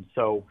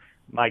 So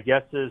my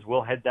guess is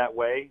we'll head that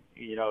way,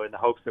 in the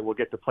hopes that we'll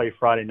get to play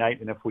Friday night.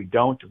 And if we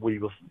don't,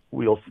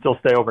 we'll still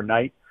stay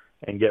overnight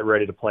and get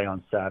ready to play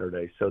on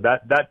Saturday. So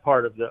that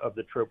part of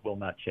the trip will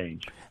not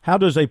change. How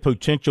does a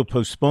potential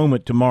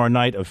postponement tomorrow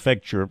night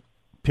affect your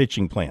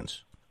pitching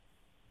plans?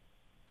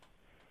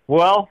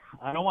 Well,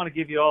 I don't want to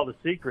give you all the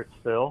secrets,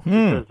 Phil,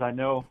 because I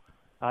know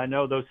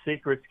those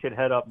secrets could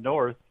head up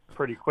north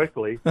pretty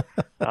quickly.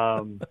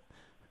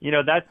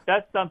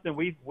 That's something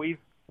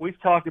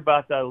we've talked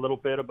about that a little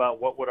bit, about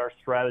what would our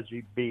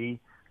strategy be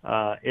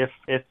if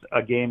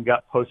a game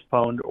got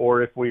postponed,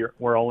 or if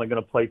we're only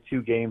going to play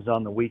 2 games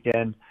on the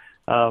weekend.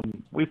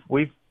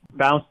 We've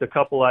bounced a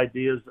couple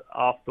ideas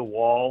off the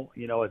wall,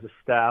 as a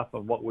staff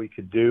on what we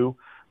could do,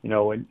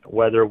 and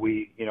whether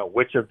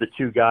which of the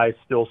 2 guys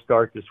still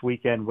start this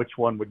weekend, which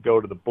one would go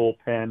to the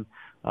bullpen.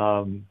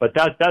 But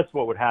that's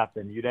what would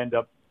happen. You'd end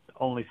up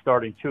only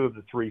starting 2 of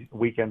the 3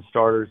 weekend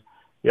starters.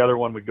 The other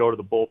one would go to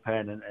the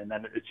bullpen, and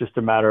then it's just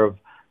a matter of,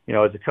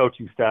 as a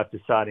coaching staff,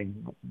 deciding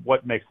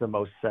what makes the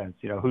most sense,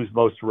 who's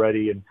most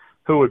ready and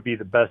who would be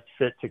the best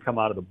fit to come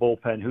out of the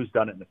bullpen, who's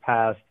done it in the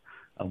past,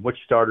 which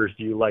starters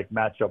do you like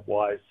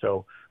matchup-wise.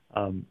 So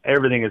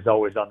everything is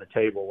always on the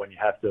table when you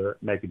have to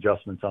make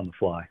adjustments on the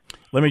fly.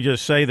 Let me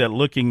just say that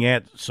looking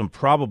at some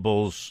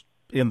probables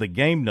in the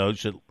game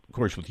notes, of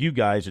course, with you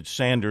guys, it's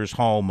Sanders,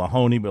 Hall,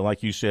 Mahoney, but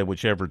like you said,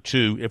 whichever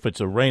 2, if it's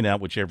a rainout,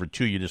 whichever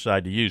 2 you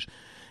decide to use.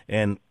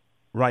 And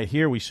right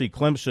here we see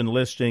Clemson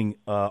listing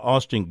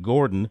Austin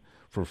Gordon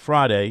for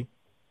Friday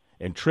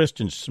and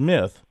Tristan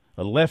Smith,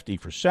 a lefty,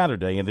 for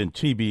Saturday, and then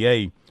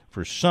TBA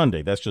for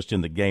Sunday. That's just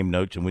in the game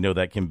notes, and we know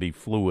that can be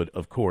fluid,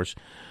 of course.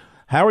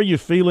 How are you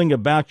feeling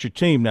about your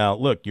team now?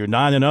 Look, you're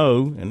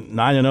 9-0, and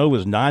 9-0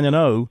 is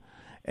 9-0,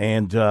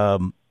 and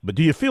but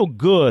do you feel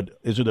good?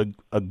 Is it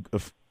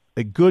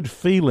a good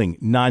feeling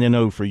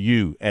 9-0 for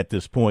you at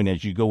this point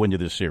as you go into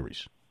this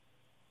series?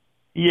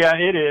 Yeah,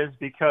 it is,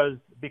 because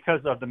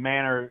of the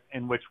manner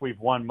in which we've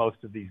won most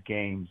of these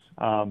games.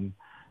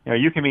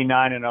 You can be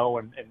 9-0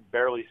 and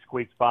barely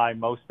squeak by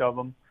most of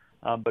them.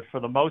 But for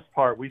the most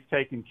part, we've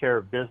taken care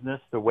of business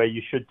the way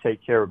you should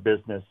take care of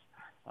business.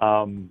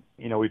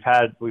 We've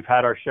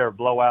had our share of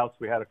blowouts.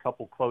 We had a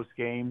couple close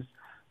games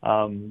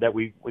that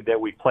we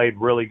played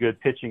really good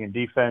pitching and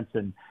defense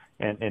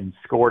and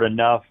scored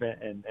enough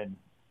and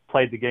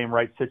played the game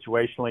right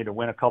situationally to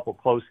win a couple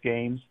close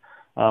games.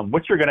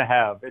 which you're going to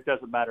have. It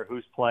doesn't matter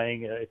who's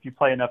playing. If you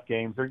play enough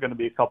games, there are going to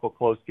be a couple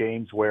close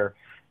games where,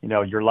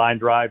 your line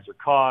drives are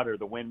caught or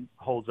the wind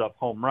holds up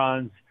home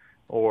runs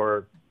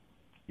or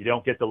you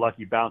don't get the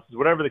lucky bounces,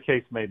 whatever the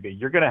case may be.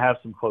 You're going to have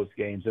some close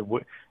games,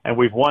 and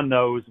we've won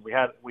those. We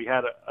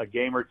had a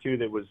game or two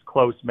that was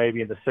close,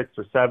 maybe in the 6th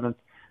or 7th,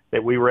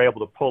 that we were able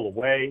to pull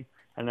away.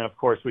 And then, of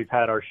course, we've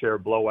had our share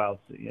of blowouts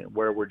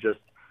where we're just,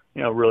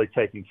 really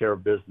taking care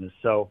of business.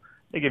 So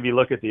I think if you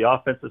look at the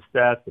offensive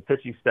stats, the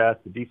pitching stats,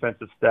 the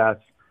defensive stats,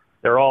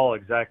 they're all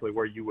exactly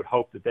where you would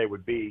hope that they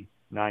would be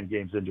 9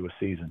 games into a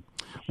season.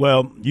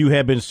 Well, you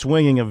have been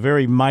swinging a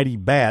very mighty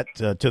bat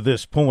to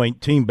this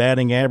point. Team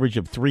batting average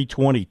of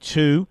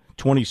 .322,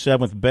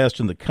 27th best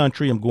in the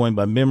country. I'm going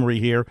by memory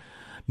here.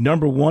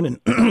 Number one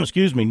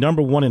in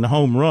number one in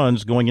home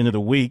runs going into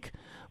the week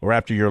or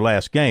after your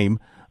last game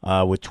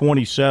with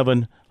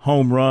 27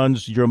 home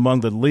runs. You're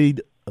among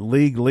the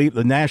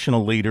the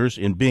national leaders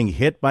in being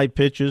hit by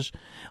pitches,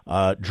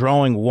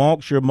 drawing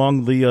walks. You're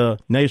among the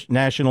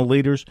national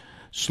leaders.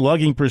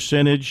 Slugging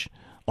percentage,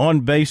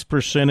 on base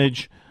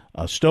percentage.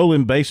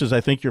 Stolen bases,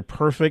 I think you're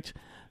perfect.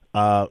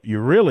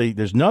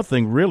 There's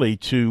nothing really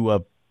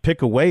to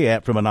pick away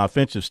at from an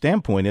offensive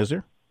standpoint, is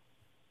there?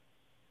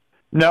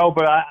 No,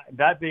 but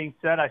that being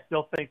said, I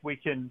still think we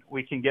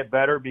can get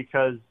better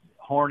because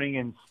Horning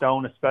and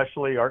Stone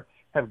especially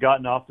have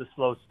gotten off to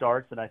slow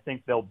starts, and I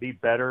think they'll be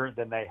better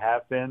than they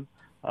have been.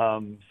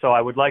 So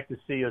I would like to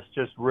see us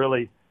just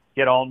really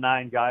get all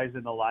 9 guys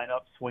in the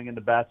lineup swinging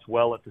the bats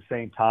well at the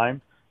same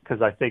time,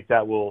 because I think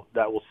that will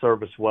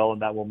serve us well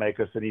and that will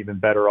make us an even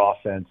better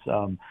offense.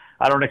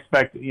 I don't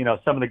expect,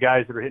 some of the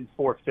guys that are hitting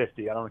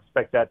 .450, I don't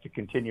expect that to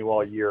continue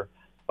all year,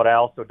 but I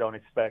also don't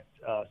expect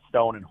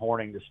Stone and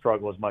Horning to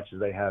struggle as much as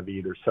they have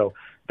either. So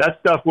that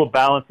stuff will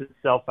balance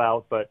itself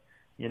out, but,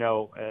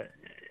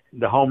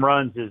 the home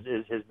runs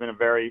has been a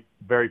very,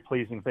 very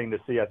pleasing thing to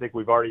see. I think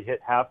we've already hit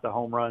half the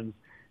home runs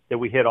that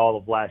we hit all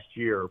of last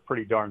year,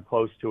 pretty darn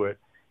close to it.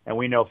 And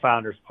we know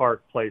Founders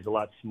Park plays a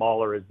lot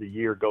smaller as the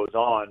year goes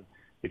on,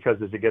 because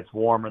as it gets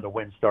warmer, the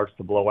wind starts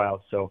to blow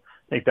out. So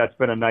I think that's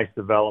been a nice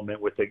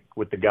development with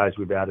the guys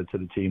we've added to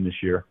the team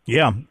this year.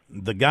 Yeah,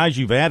 the guys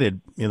you've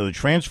added, the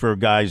transfer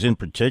guys in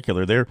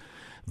particular,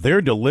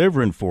 they're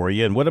delivering for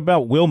you. And what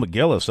about Will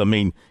McGillis? I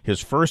mean, his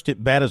first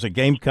at bat as a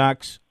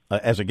Gamecock,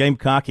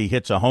 he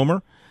hits a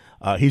homer.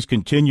 He's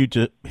continued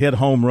to hit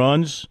home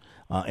runs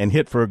and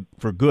hit for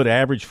good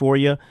average for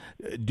you.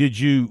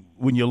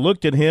 When you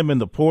looked at him in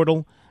the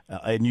portal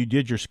and you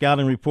did your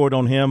scouting report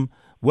on him,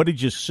 what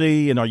did you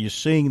see, and are you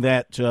seeing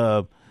that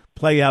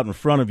play out in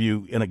front of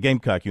you in a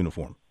Gamecock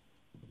uniform?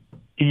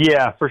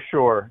 Yeah, for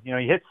sure. He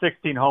hit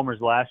 16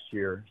 homers last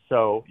year,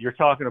 so you're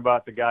talking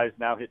about the guys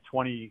now hit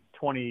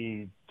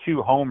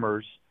 22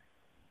 homers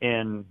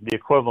in the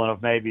equivalent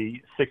of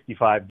maybe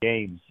 65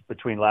 games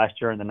between last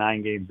year and the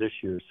 9 games this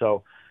year.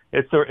 So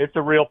it's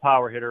a real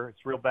power hitter.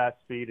 It's real bat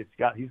speed.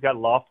 He's got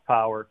loft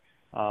power.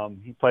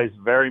 He plays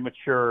very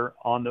mature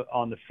on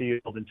the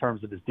field in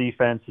terms of his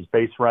defense, his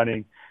base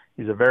running.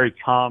 He's a very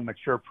calm,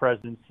 mature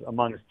presence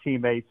among his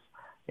teammates,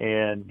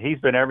 and he's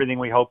been everything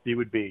we hoped he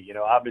would be.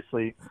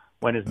 Obviously,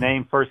 when his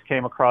name first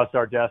came across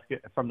our desk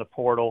from the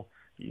portal,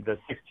 the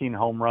 16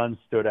 home runs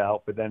stood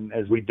out. But then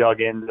as we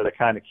dug into the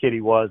kind of kid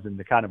he was and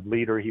the kind of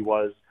leader he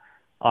was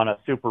on a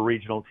super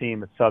regional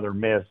team at Southern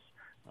Miss,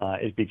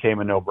 it became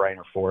a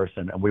no-brainer for us,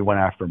 and we went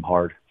after him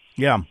hard.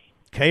 Yeah,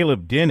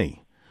 Caleb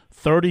Denny,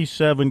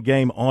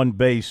 37-game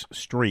on-base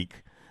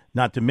streak.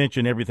 Not to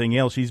mention everything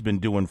else he's been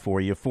doing for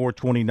you.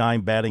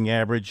 .429 batting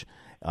average,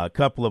 a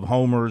couple of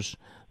homers,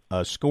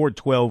 scored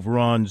 12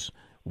 runs.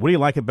 What do you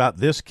like about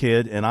this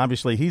kid? And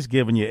obviously he's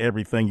given you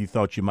everything you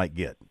thought you might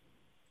get.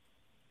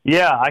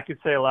 Yeah, I could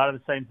say a lot of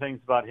the same things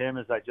about him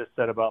as I just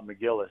said about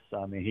McGillis.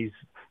 I mean,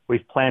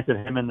 we've planted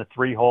him in the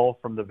 3-hole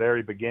from the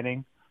very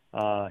beginning.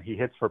 He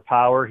hits for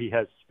power. He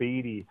has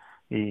speed.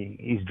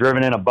 He's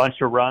driven in a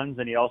bunch of runs,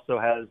 and he also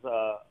has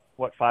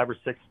 5 or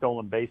 6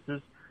 stolen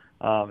bases.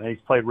 And he's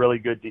played really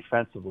good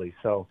defensively.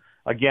 So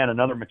again,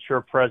 another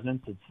mature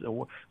presence.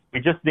 We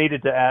just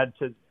needed to add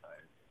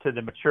to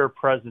the mature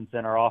presence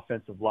in our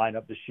offensive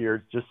lineup this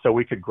year, just so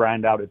we could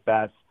grind out at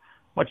bats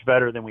much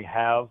better than we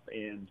have.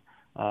 And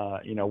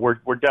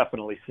we're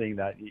definitely seeing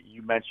that.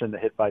 You mentioned the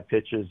hit by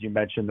pitches. You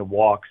mentioned the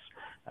walks.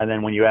 And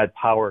then when you add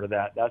power to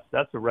that,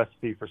 that's a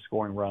recipe for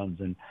scoring runs.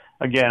 And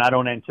again, I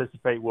don't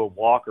anticipate we'll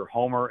walk or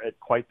homer at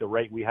quite the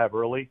rate we have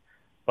early,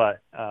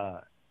 but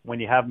when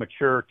you have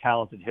mature,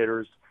 talented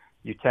hitters,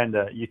 you tend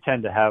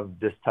to have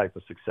this type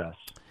of success.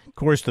 Of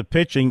course, the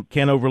pitching,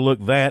 can't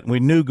overlook that. We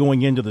knew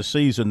going into the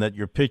season that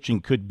your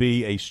pitching could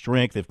be a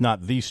strength, if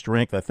not the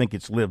strength. I think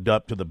it's lived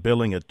up to the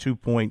billing, a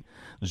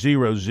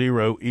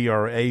 2.00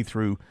 ERA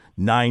through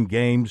 9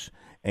 games.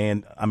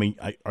 And, I mean,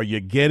 are you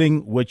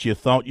getting what you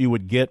thought you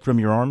would get from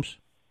your arms?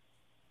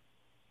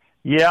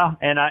 Yeah,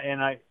 and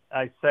I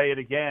say it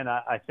again.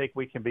 I think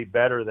we can be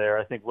better there.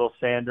 I think Will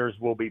Sanders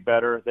will be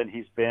better than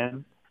he's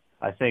been.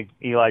 I think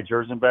Eli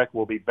Jerzenbeck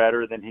will be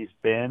better than he's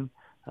been.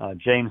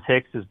 James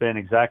Hicks has been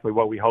exactly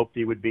what we hoped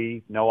he would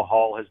be. Noah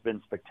Hall has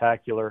been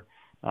spectacular.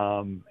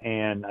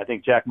 And I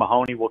think Jack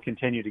Mahoney will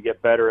continue to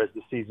get better as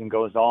the season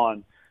goes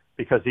on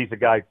because he's a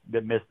guy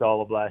that missed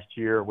all of last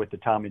year with the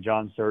Tommy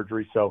John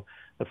surgery. So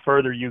the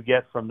further you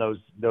get from those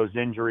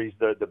injuries,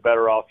 the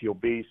better off you'll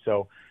be.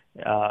 So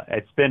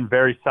it's been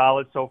very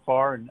solid so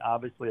far, and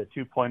obviously a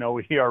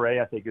 2.0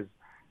 ERA I think is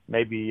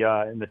maybe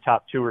in the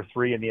top 2 or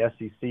 3 in the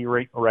SEC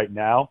right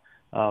now.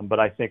 But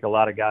I think a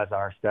lot of guys on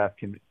our staff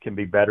can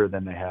be better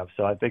than they have.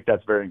 So I think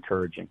that's very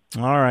encouraging.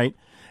 All right.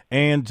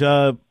 And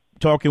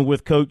talking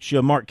with Coach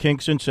Mark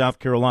Kingston, South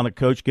Carolina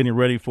coach, getting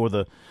ready for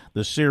the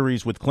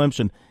series with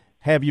Clemson.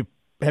 Have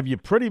you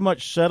pretty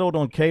much settled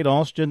on Cade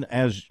Austin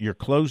as your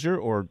closer,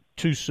 or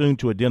too soon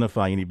to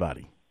identify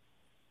anybody?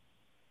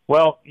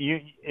 Well,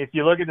 if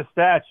you look at the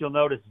stats, you'll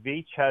notice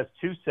Veach has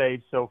 2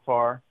 saves so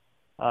far.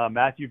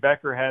 Matthew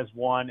Becker has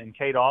 1, and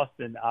Cade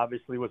Austin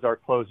obviously was our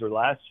closer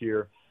last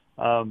year.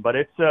 But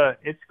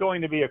it's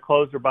going to be a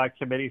closer by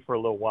committee for a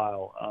little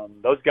while.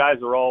 Those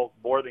guys are all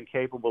more than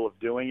capable of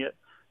doing it.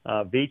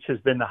 Veach has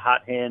been the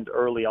hot hand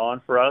early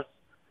on for us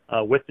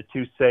with the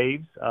 2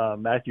 saves.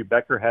 Matthew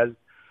Becker has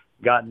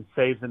gotten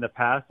saves in the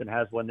past and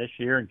has one this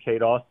year, and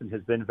Cade Austin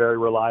has been very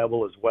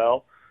reliable as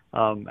well.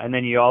 And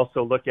then you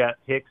also look at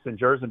Hicks and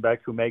Jerzenbeck,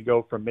 who may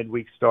go from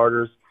midweek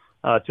starters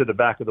to the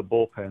back of the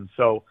bullpen.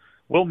 So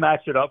we'll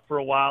match it up for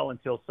a while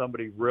until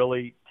somebody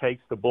really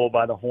takes the bull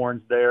by the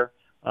horns there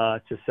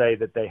to say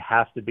that they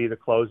have to be the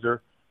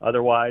closer.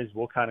 Otherwise,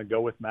 we'll kind of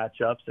go with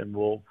matchups, and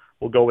we'll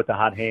go with the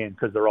hot hand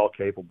because they're all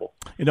capable.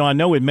 You know, I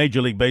know in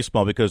Major League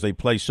Baseball, because they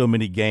play so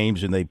many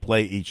games and they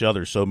play each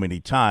other so many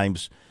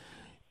times,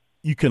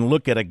 you can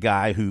look at a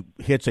guy who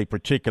hits a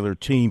particular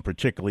team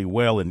particularly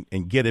well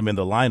and get him in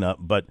the lineup.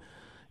 But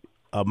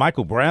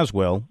Michael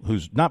Braswell,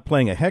 who's not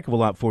playing a heck of a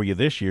lot for you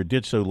this year,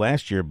 did so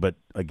last year, but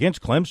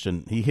against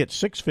Clemson, he hit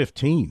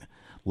 .615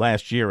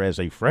 last year as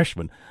a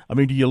freshman. I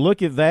mean, do you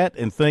look at that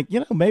and think,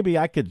 maybe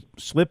I could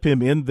slip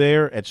him in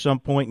there at some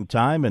point in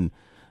time and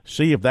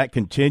see if that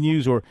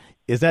continues, or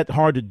is that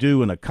hard to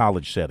do in a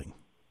college setting?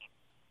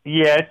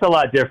 Yeah, it's a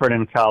lot different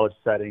in a college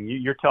setting.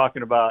 You're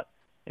talking about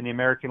in the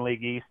American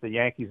League East, the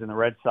Yankees and the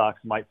Red Sox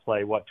might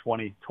play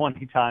 20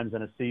 times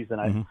in a season.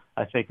 Mm-hmm.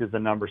 I think is the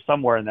number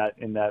somewhere in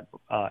that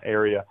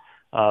area.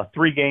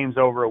 3 games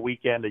over a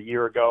weekend a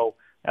year ago.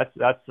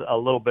 That's a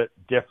little bit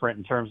different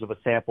in terms of a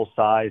sample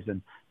size.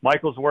 And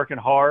Michael's working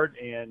hard,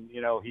 and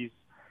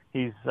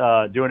he's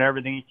doing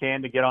everything he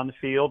can to get on the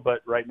field.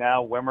 But right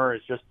now, Wimmer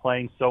is just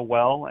playing so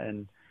well,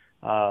 and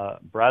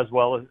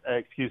McGillis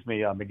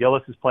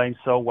is playing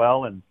so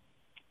well, and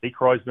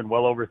Decroy's been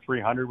well over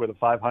 300 with a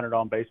 500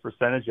 on base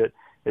percentage.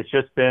 It's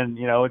just been,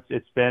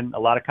 it's been a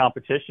lot of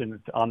competition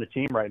on the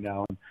team right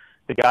now. And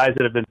the guys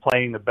that have been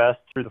playing the best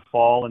through the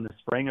fall and the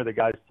spring are the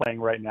guys playing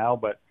right now.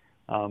 But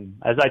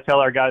as I tell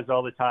our guys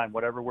all the time,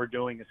 whatever we're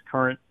doing is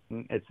current.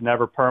 It's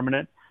never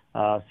permanent.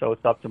 So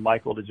it's up to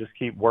Michael to just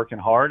keep working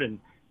hard, and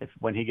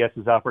when he gets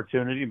his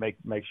opportunity,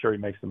 make sure he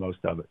makes the most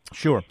of it.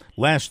 Sure.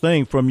 Last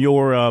thing from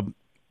your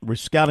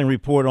scouting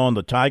report on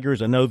the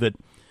Tigers, I know that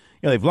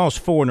they've lost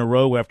 4 in a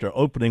row after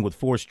opening with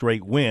 4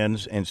 straight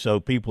wins, and so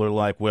people are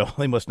like, well,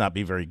 they must not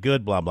be very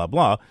good, blah, blah,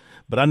 blah.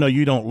 But I know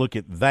you don't look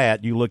at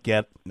that. You look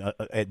at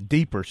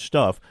deeper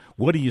stuff.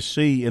 What do you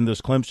see in this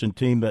Clemson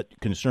team that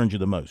concerns you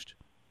the most?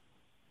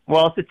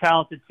 Well, it's a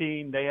talented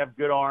team. They have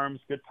good arms,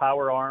 good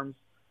power arms.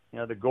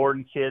 The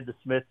Gordon kid, the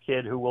Smith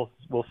kid, who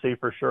we'll see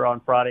for sure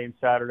on Friday and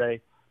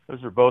Saturday.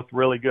 Those are both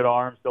really good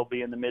arms. They'll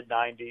be in the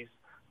mid-90s.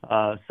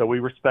 So we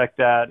respect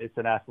that. It's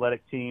an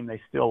athletic team.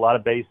 They steal a lot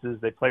of bases.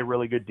 They play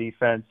really good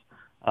defense.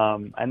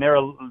 And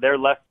they're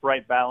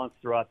left-right balanced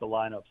throughout the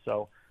lineup.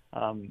 So,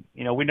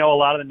 we know a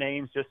lot of the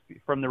names just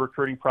from the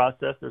recruiting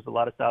process. There's a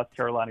lot of South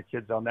Carolina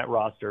kids on that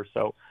roster.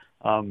 So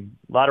a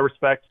lot of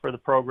respect for the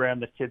program,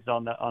 the kids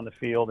on the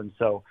field. And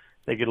so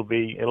I think it'll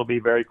be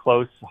very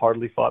close,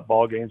 hardly fought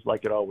ball games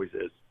like it always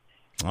is.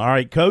 All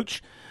right,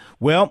 Coach.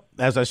 Well,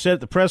 as I said at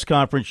the press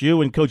conference,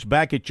 you and Coach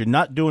Backett, you're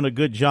not doing a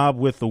good job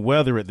with the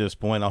weather at this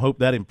point. I hope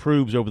that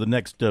improves over the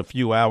next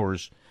few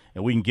hours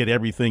and we can get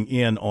everything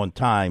in on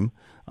time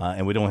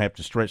and we don't have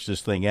to stretch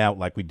this thing out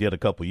like we did a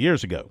couple of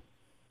years ago.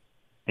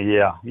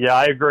 Yeah,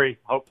 I agree.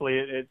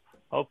 Hopefully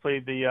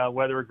the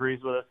weather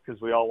agrees with us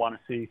because we all want to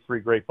see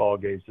 3 great ball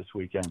games this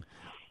weekend.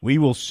 We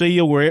will see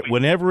you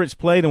whenever it's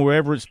played, and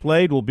wherever it's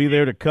played, we'll be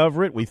there to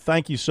cover it. We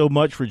thank you so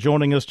much for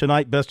joining us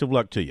tonight. Best of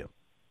luck to you.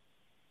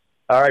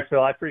 All right, Phil.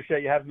 I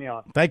appreciate you having me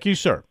on. Thank you,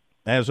 sir.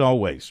 As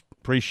always,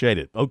 appreciate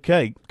it.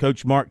 Okay,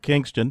 Coach Mark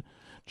Kingston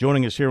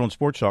joining us here on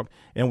Sports Talk,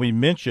 and we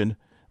mentioned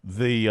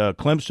the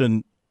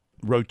Clemson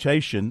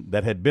rotation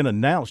that had been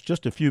announced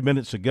just a few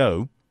minutes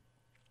ago,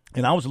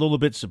 and I was a little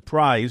bit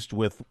surprised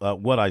with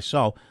what I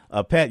saw.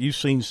 Pat, you've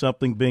seen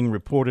something being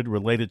reported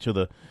related to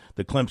the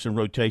Clemson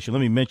rotation.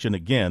 Let me mention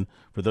again,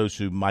 for those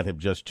who might have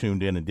just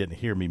tuned in and didn't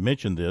hear me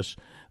mention this,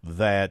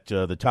 that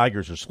the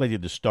Tigers are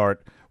slated to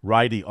start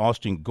righty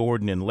Austin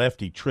Gordon and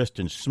lefty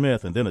Tristan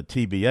Smith, and then a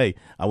TBA.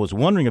 I was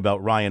wondering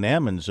about Ryan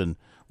Ammons and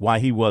why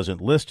he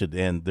wasn't listed,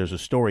 and there's a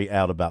story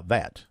out about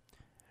that.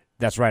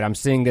 That's right. I'm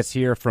seeing this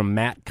here from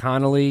Matt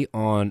Connolly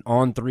on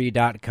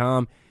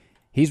On3.com.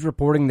 he's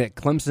reporting that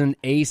Clemson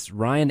ace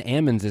Ryan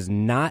Ammons is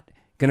not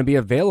going to be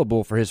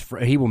available for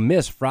he will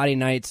miss Friday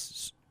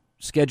night's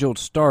scheduled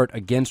start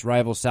against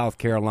rival South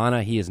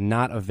Carolina. He is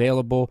not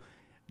available.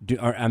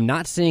 I'm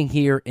not seeing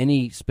here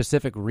any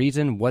specific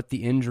reason what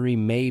the injury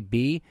may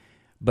be,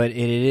 but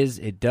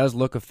it does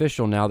look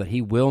official now that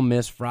he will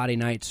miss Friday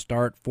night's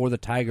start for the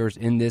Tigers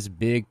in this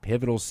big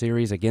pivotal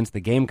series against the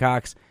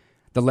Gamecocks.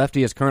 The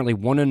lefty is currently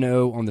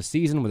 1-0 on the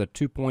season with a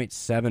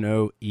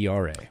 2.70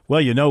 ERA.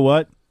 Well, you know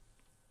what?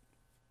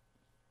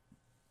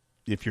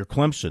 If you're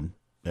Clemson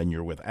and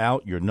you're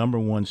without your number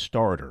one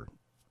starter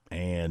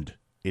and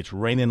it's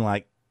raining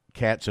like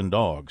cats and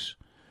dogs.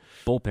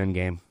 Bullpen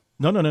game.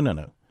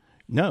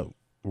 No,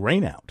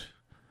 rain out.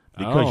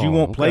 Because you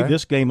won't play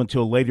this game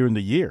until later in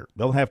the year.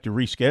 They'll have to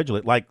reschedule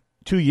it. Like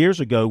 2 years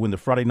ago when the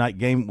Friday night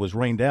game was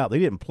rained out, they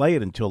didn't play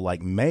it until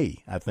like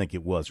May, I think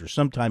it was, or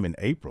sometime in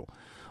April.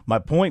 My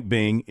point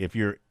being, if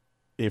you're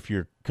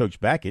Coach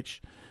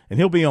Bakich, and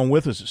he'll be on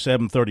with us at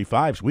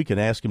 7:35, so we can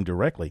ask him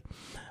directly,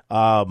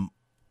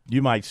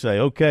 you might say,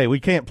 okay, we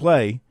can't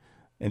play,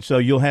 and so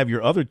you'll have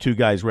your other two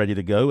guys ready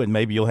to go, and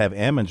maybe you'll have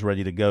Ammons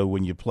ready to go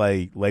when you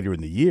play later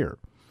in the year.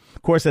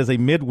 Of course, as a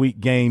midweek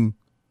game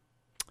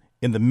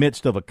in the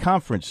midst of a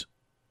conference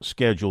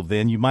schedule,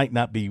 then you might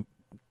not be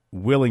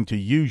willing to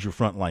use your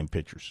frontline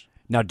pitchers.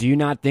 Now, do you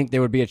not think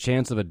there would be a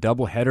chance of a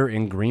doubleheader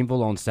in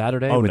Greenville on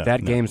Saturday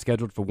that game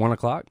scheduled for 1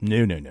 o'clock?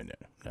 No. No,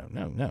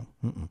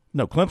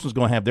 Clemson's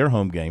going to have their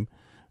home game.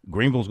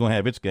 Greenville's going to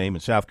have its game,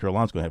 and South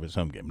Carolina's going to have its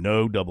home game.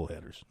 No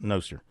doubleheaders. No,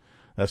 sir.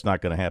 That's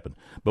not going to happen.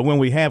 But when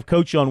we have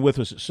Coach on with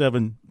us at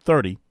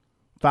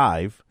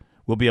 7:35,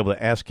 we'll be able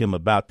to ask him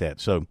about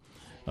that. So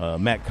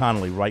Matt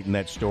Connolly writing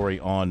that story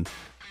on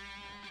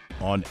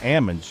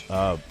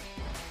Ammons.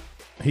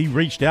 He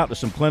reached out to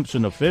some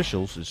Clemson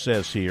officials, it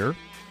says here,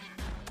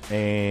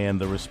 and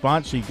the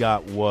response he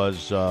got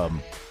was a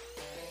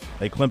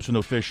Clemson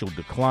official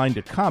declined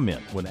to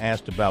comment when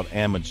asked about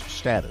Ammons'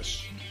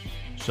 status.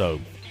 So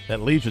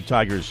that leaves the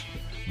Tigers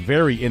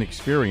very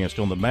inexperienced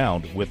on the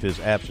mound with his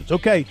absence.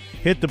 Okay,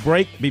 hit the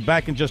break. Be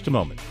back in just a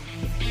moment.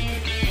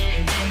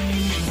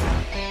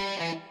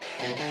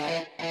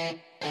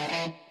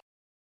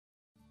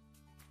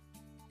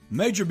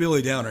 Major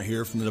Billy Downer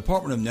here from the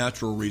Department of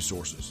Natural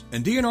Resources,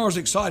 and DNR is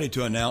excited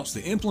to announce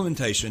the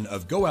implementation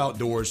of Go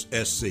Outdoors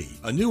SC,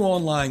 a new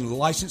online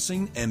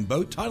licensing and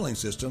boat titling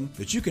system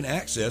that you can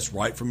access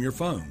right from your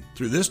phone.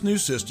 Through this new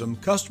system,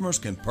 customers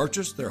can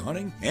purchase their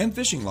hunting and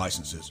fishing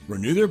licenses,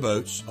 renew their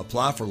boats,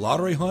 apply for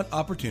lottery hunt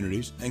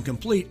opportunities, and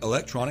complete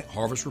electronic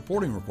harvest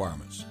reporting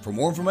requirements. For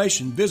more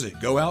information, visit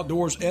Go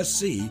Outdoors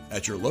SC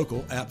at your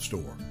local app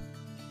store.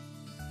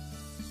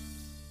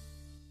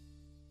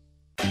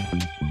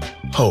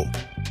 Hope,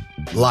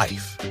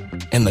 life,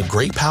 and the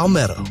Great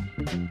Palmetto.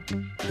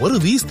 What do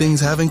these things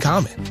have in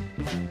common?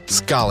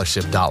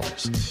 Scholarship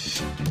dollars.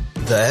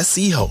 The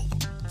SC Hope,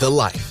 the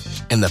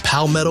Life, and the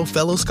Palmetto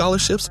Fellow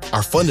Scholarships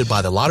are funded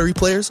by the lottery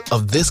players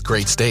of this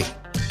great state.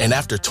 And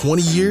after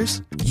 20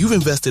 years, you've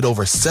invested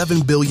over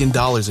 $7 billion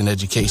in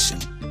education.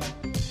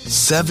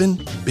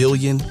 $7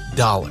 billion.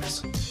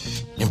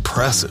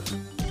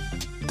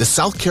 Impressive. The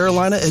South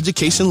Carolina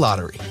Education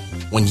Lottery.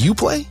 When you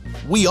play,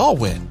 we all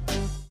win.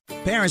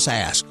 Parents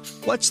ask,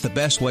 what's the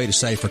best way to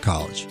save for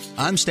college?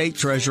 I'm State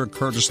Treasurer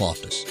Curtis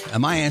Loftus, and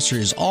my answer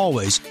is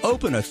always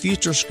open a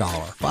Future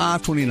Scholar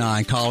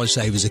 529 college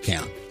savings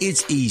account.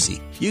 It's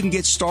easy. You can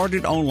get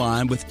started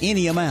online with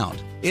any amount.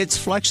 It's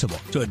flexible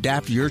to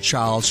adapt to your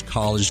child's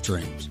college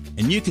dreams.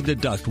 And you can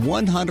deduct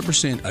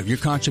 100% of your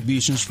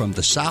contributions from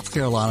the South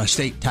Carolina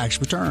state tax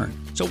return.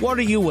 So what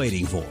are you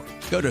waiting for?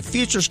 Go to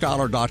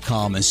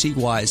FutureScholar.com and see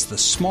why it's the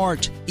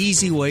smart,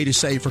 easy way to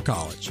save for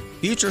college.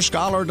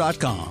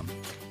 FutureScholar.com.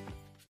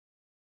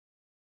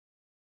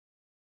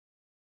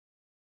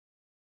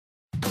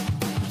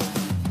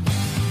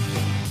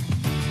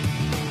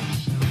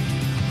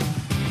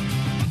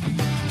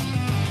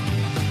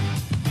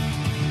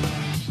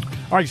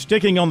 All right,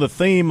 sticking on the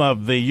theme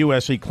of the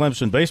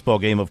USC-Clemson baseball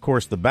game, of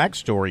course, the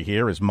backstory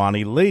here is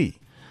Monty Lee,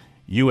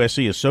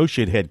 USC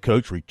associate head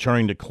coach,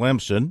 returning to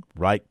Clemson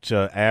right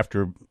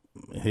after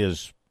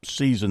his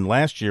season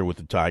last year with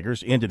the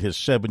Tigers, ended his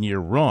 7-year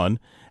run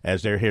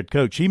as their head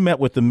coach. He met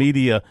with the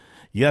media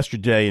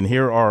yesterday, and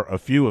here are a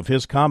few of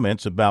his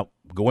comments about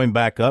going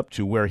back up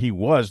to where he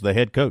was the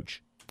head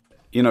coach.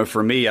 You know,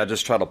 for me, I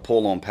just try to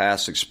pull on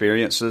past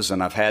experiences,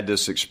 and I've had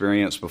this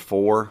experience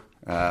before.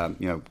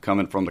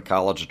 Coming from the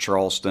College of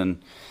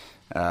Charleston,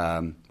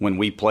 when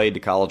we played the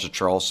College of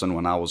Charleston,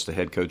 when I was the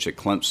head coach at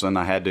Clemson,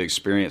 I had to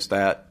experience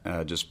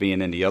that, just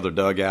being in the other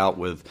dugout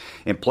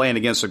and playing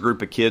against a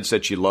group of kids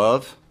that you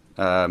love,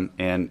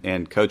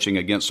 and coaching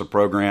against a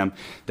program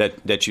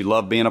that you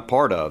love being a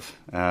part of.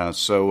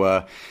 So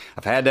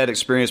I've had that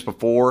experience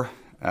before.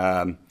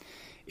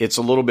 It's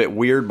a little bit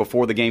weird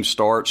before the game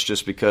starts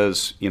just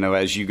because,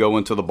 as you go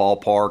into the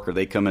ballpark or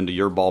they come into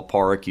your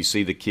ballpark, you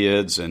see the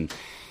kids and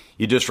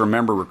you just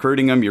remember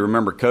recruiting them, you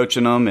remember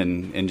coaching them,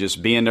 and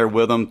just being there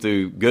with them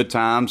through good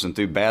times and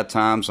through bad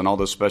times and all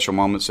those special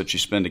moments that you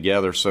spend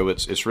together. So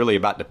it's really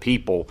about the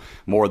people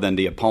more than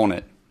the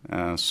opponent.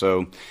 But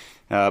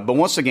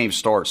once the game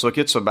starts, look,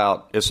 it's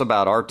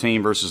about our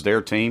team versus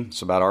their team.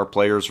 It's about our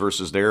players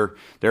versus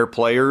their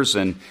players,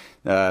 and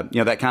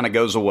that kind of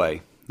goes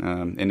away,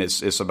 and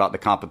it's about the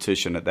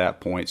competition at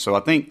that point. So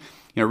I think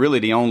really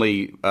the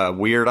only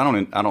weird. I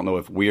don't know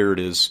if weird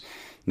is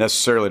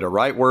necessarily the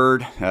right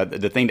word.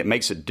 The thing that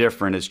makes it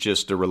different is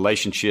just the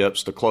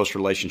relationships, the close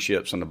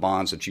relationships, and the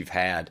bonds that you've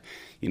had,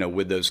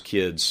 with those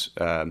kids,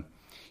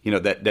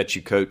 that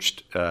you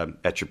coached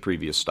at your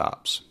previous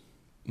stops.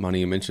 Monty,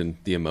 you mentioned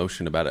the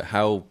emotion about it.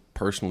 How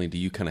personally do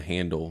you kind of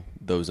handle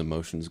those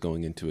emotions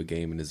going into a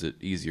game, and is it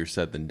easier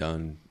said than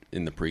done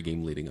in the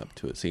pregame leading up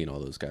to it, seeing all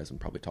those guys and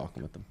probably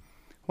talking with them?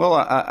 Well,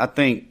 I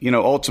think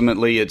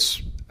ultimately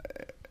it's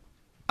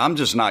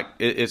not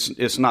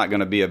going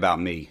to be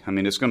about me. I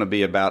mean, it's going to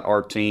be about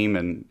our team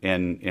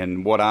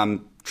and what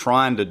I'm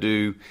trying to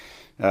do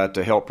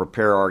to help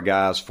prepare our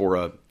guys for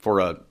a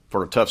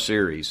tough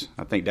series.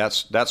 I think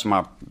that's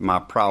my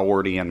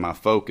priority and my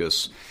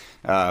focus.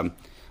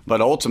 But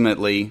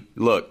ultimately,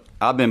 look,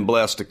 I've been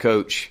blessed to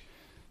coach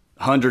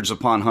hundreds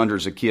upon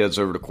hundreds of kids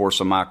over the course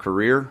of my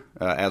career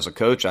as a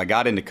coach. I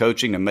got into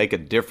coaching to make a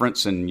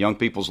difference in young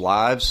people's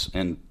lives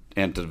and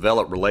to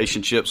develop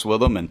relationships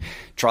with them and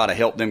try to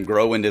help them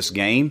grow in this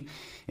game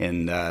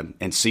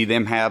and see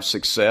them have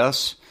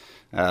success.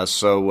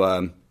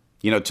 To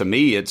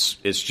me, it's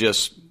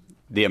just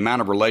the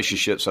amount of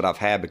relationships that I've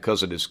had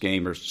because of this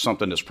game are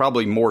something that's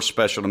probably more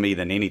special to me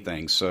than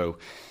anything. So,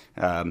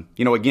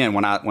 again,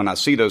 when I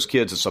see those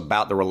kids, it's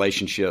about the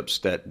relationships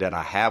that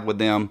I have with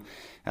them,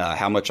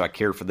 how much I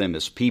care for them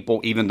as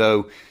people, even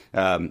though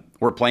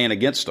we're playing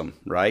against them,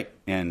 right?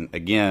 And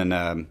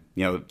again,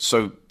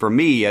 so for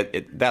me,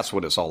 that's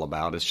what it's all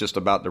about. It's just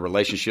about the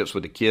relationships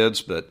with the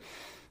kids. But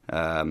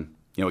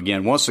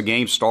again, once the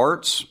game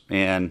starts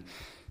and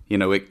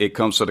it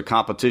comes to the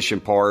competition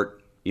part,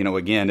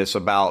 again, it's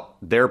about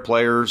their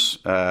players,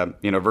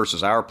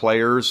 versus our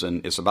players,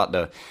 and it's about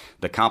the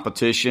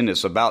competition.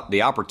 It's about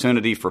the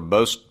opportunity for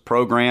both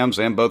programs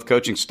and both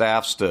coaching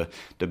staffs to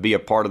be a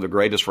part of the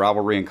greatest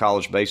rivalry in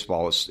college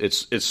baseball.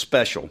 It's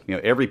special.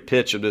 Every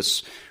pitch of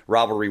this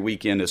rivalry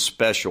weekend is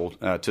special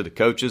to the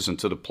coaches and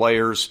to the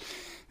players,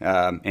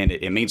 and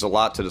it means a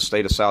lot to the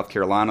state of South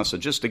Carolina. So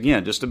just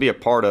to be a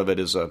part of it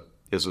is a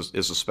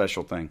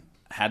special thing.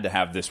 Had to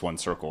have this one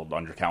circled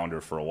on your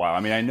calendar for a while.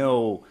 I mean, I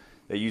know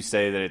that you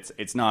say that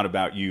it's not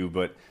about you,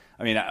 but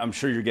I mean, I'm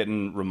sure you're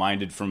getting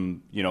reminded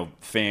from,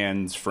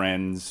 fans,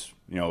 friends,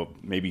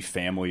 maybe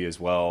family as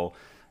well.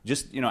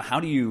 Just, how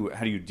do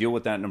you deal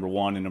with that, number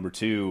one, and number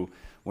two,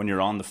 when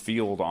you're on the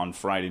field on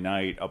Friday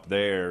night up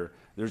there,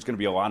 there's going to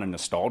be a lot of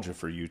nostalgia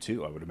for you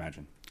too, I would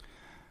imagine.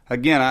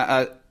 Again,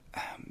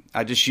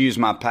 I just use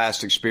my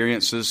past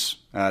experiences.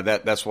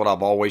 That's what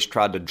I've always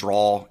tried to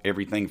draw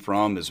everything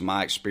from, is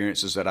my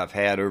experiences that I've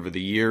had over the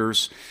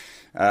years.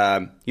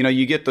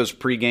 You get those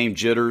pregame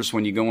jitters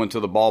when you go into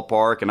the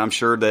ballpark, and I'm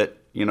sure that,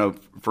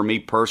 for me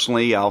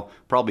personally, I'll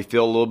probably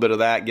feel a little bit of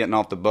that getting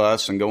off the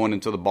bus and going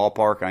into the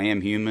ballpark. I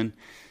am human.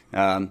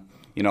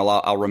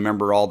 I'll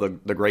remember all the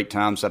great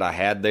times that I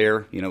had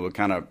there. It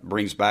kind of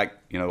brings back,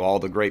 all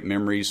the great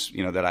memories,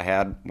 that I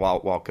had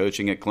while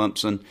coaching at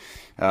Clemson.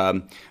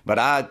 But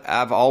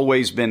I've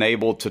always been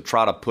able to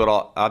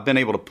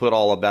put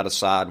all of that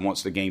aside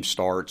once the game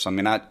starts. I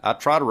mean, I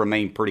try to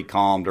remain pretty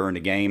calm during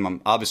the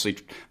game. Obviously,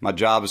 my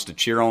job is to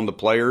cheer on the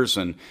players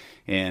and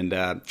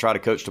try to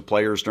coach the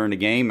players during the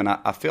game. And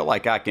I feel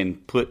like I can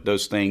put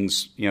those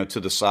things, to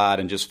the side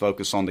and just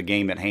focus on the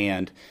game at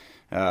hand.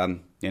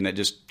 And it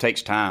just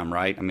takes time,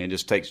 right? I mean, it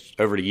just takes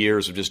over the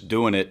years of just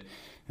doing it.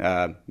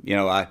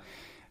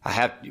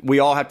 We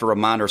all have to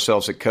remind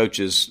ourselves that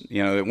coaches,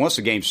 that once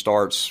the game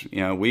starts,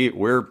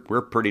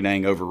 we're pretty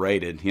dang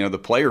overrated. The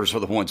players are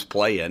the ones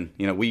playing.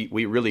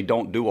 We really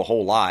don't do a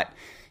whole lot,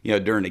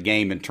 during the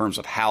game in terms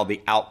of how the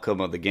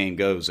outcome of the game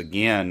goes.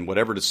 Again,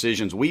 whatever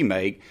decisions we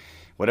make,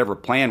 whatever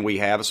plan we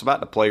have, it's about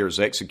the players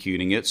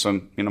executing it.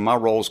 So, my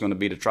role is going to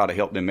be to try to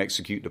help them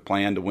execute the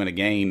plan to win a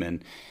game.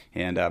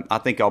 And I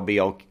think I'll be,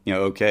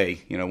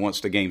 okay.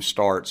 Once the game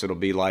starts, it'll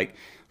be like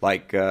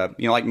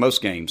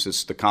most games,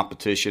 it's the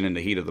competition and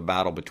the heat of the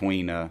battle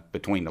between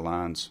the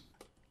lines.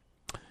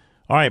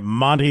 All right,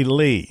 Monty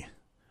Lee.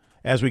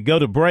 As we go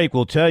to break,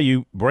 we'll tell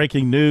you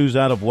breaking news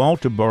out of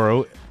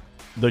Walterboro.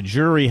 The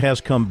jury has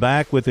come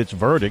back with its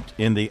verdict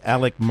in the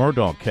Alec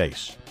Murdaugh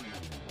case.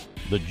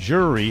 The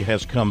jury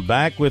has come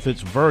back with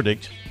its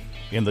verdict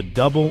in the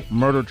double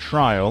murder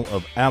trial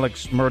of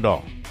Alex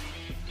Murdaugh.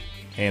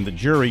 And the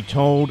jury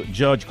told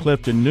Judge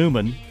Clifton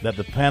Newman that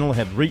the panel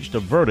had reached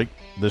a verdict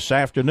this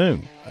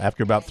afternoon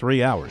after about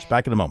 3 hours.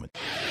 Back in a moment.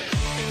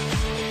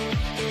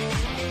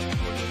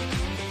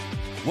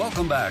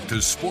 Welcome back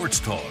to Sports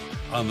Talk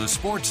on the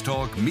Sports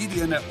Talk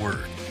Media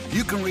Network.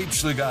 You can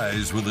reach the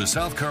guys with the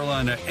South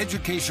Carolina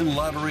Education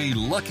Lottery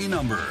lucky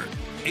number,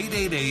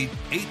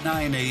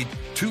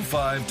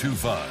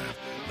 888-898-2525.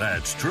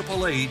 That's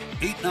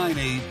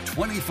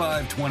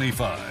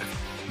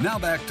 888-898-2525. Now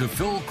back to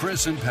Phil,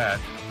 Chris, and Pat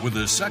with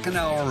the second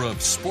hour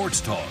of Sports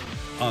Talk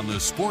on the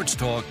Sports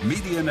Talk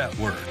Media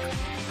Network.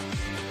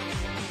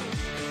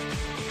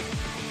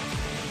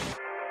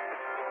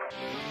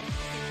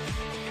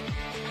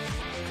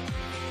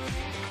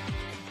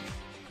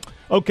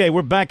 Okay,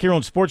 we're back here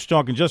on Sports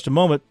Talk in just a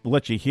moment. We'll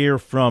let you hear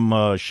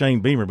from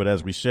Shane Beamer, but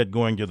as we said,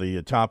 going to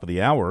the top of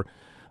the hour,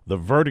 the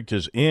verdict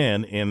is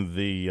in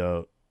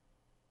the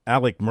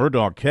Alec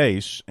Murdaugh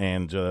case,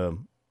 and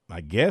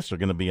I guess they're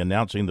going to be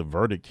announcing the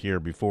verdict here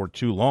before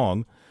too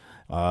long,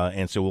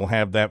 and so we'll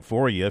have that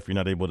for you if you're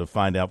not able to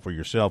find out for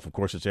yourself. Of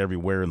course, it's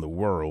everywhere in the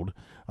world.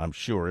 I'm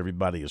sure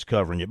everybody is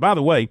covering it. By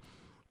the way,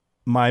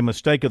 my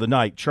mistake of the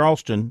night,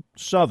 Charleston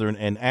Southern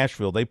and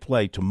Asheville, they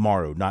play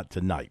tomorrow, not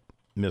tonight.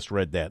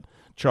 Misread that.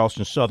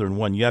 Charleston Southern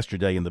won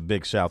yesterday in the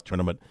Big South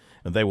tournament,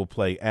 and they will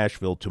play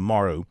Asheville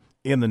tomorrow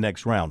in the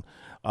next round.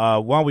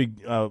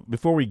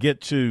 Before we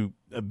get to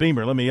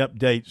Beamer, let me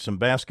update some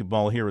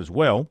basketball here as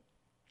well,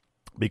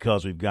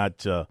 because we've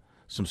got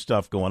some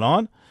stuff going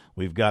on.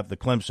 We've got the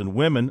Clemson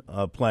women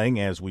playing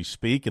as we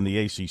speak in the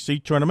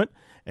ACC tournament,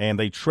 and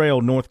they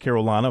trail North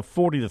Carolina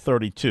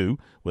 40-32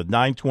 with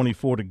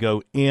 9:24 to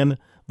go in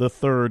the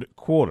third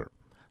quarter.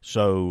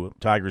 So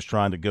Tigers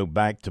trying to go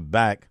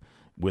back-to-back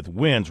with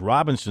wins.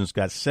 Robinson's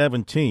got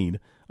 17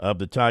 of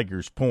the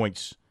Tigers'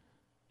 points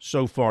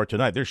so far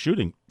tonight. They're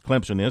shooting,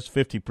 Clemson is,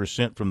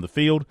 50% from the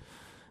field,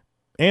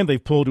 and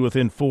they've pulled to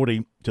within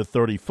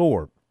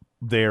 40-34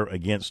 there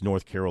against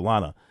North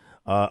Carolina.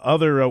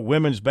 Other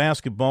women's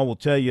basketball we'll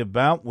tell you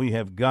about. We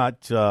have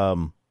got,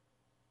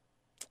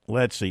 ACC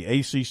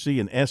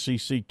and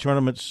SEC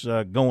tournaments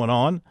going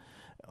on.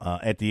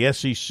 At the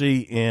SEC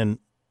in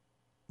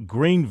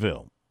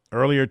Greenville.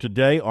 Earlier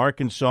today,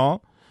 Arkansas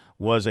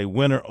was a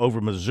winner over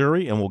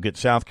Missouri, and we'll get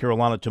South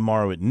Carolina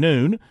tomorrow at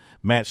noon.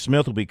 Matt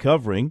Smith will be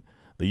covering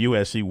the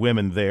USC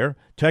women there.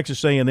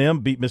 Texas A&M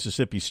beat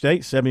Mississippi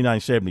State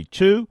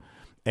 79-72,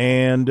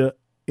 and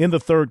in the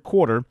third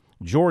quarter,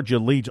 Georgia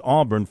leads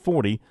Auburn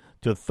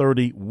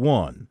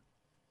 40-31.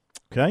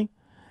 Okay,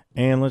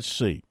 and let's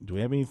see. Do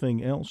we have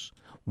anything else?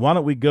 Why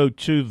don't we go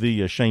to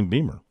the Shane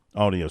Beamer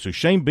audio? So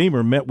Shane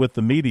Beamer met with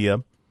the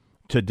media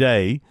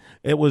today.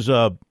 It was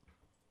a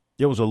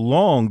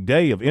long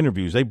day of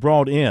interviews. They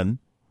brought in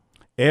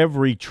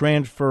every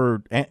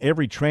transferred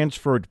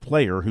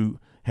player who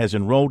has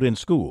enrolled in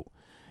school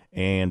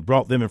and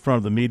brought them in front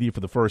of the media for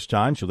the first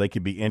time so they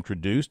could be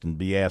introduced and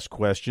be asked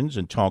questions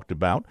and talked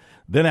about.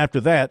 Then after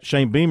that,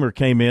 Shane Beamer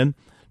came in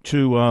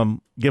to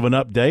give an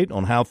update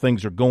on how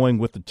things are going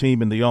with the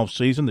team in the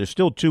offseason. They're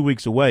still 2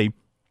 weeks away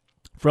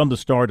from the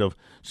start of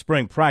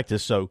spring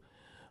practice, so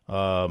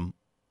we'll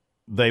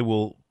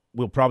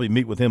probably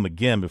meet with him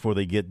again before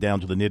they get down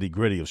to the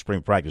nitty-gritty of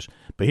spring practice.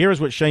 But here's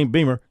what Shane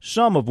Beamer,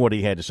 some of what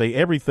he had to say.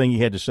 Everything he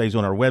had to say is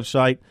on our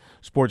website,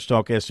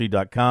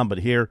 sportstalksc.com, but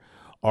here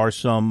are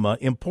some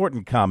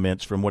important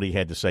comments from what he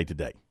had to say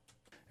today.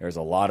 There's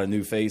a lot of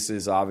new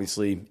faces,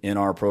 obviously, in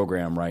our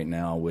program right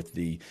now with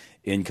the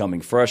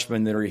incoming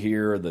freshmen that are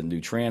here, the new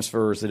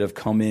transfers that have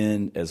come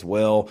in as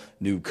well,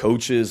 new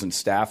coaches and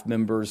staff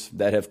members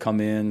that have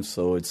come in.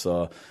 So it's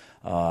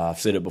I've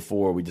said it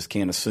before, we just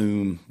can't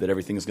assume that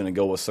everything is going to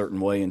go a certain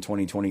way in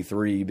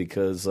 2023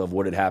 because of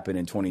what had happened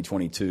in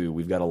 2022.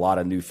 We've got a lot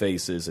of new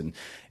faces, and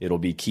it'll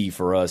be key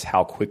for us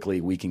how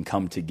quickly we can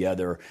come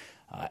together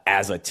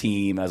as a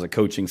team, as a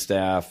coaching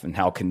staff, and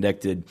how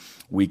connected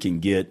we can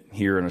get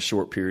here in a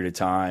short period of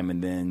time,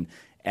 and then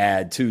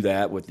add to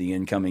that with the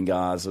incoming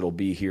guys that'll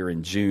be here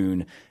in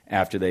June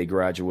after they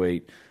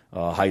graduate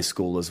high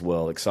school as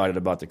well. Excited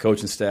about the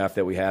coaching staff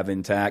that we have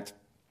intact.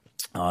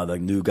 The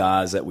new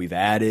guys that we've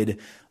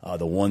added,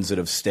 the ones that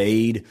have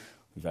stayed.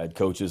 We've had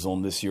coaches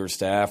on this year's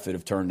staff that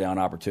have turned down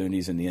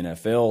opportunities in the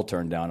NFL,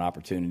 turned down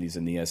opportunities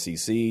in the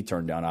SEC,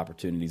 turned down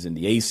opportunities in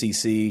the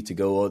ACC to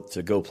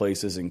go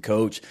places and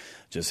coach.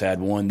 Just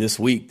had one this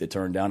week that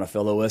turned down a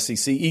fellow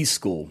SEC East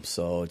school.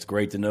 So it's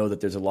great to know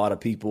that there's a lot of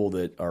people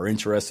that are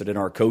interested in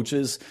our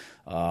coaches.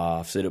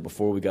 I've said it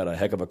before, we got a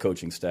heck of a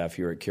coaching staff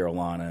here at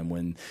Carolina, and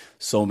when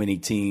so many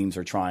teams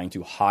are trying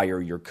to hire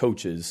your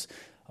coaches,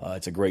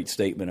 it's a great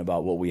statement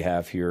about what we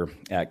have here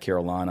at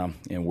Carolina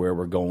and where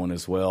we're going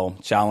as well.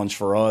 Challenge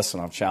for us,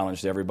 and I've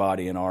challenged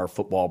everybody in our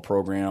football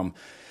program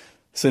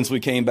since we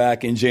came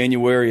back in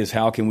January, is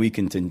how can we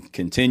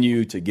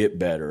continue to get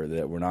better,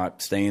 that we're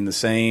not staying the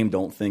same.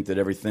 Don't think that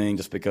everything,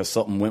 just because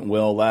something went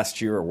well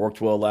last year or worked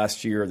well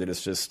last year, that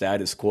it's just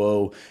status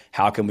quo.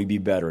 How can we be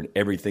better in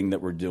everything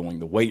that we're doing?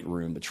 The weight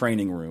room, the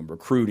training room,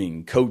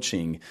 recruiting,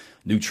 coaching,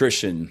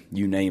 nutrition,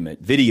 you name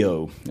it,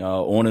 video,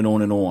 on and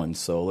on and on.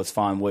 So let's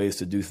find ways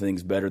to do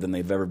things better than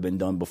they've ever been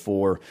done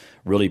before.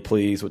 Really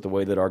pleased with the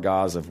way that our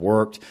guys have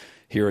worked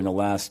here in the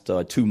last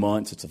 2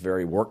 months. It's a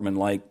very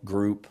workman-like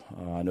group.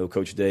 I know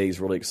Coach Day is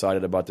really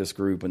excited about this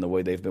group and the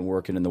way they've been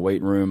working in the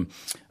weight room,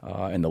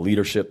 and the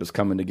leadership is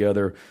coming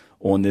together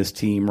on this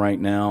team right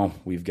now.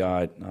 We've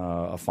got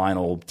a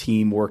final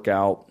team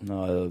workout,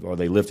 or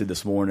they lifted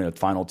this morning, a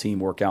final team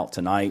workout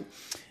tonight.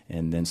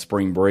 and then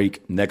spring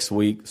break next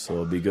week. So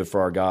it'll be good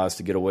for our guys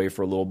to get away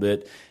for a little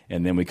bit.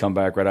 And then we come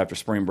back right after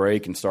spring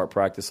break and start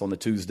practice on the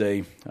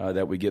Tuesday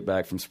that we get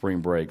back from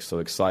spring break. So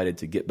excited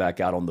to get back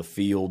out on the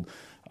field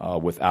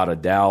without a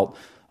doubt.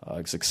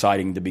 It's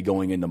exciting to be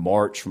going into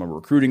March from a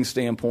recruiting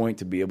standpoint,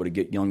 to be able to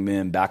get young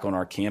men back on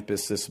our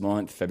campus this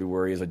month.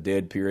 February is a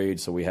dead period,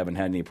 so we haven't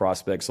had any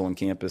prospects on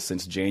campus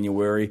since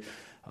January.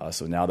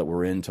 So now that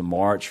we're into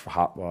March,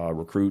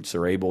 recruits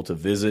are able to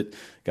visit.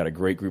 Got a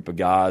great group of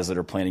guys that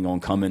are planning on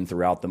coming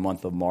throughout the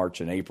month of March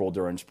and April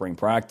during spring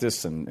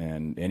practice,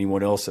 and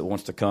anyone else that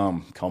wants to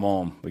come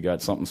on. We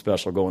got something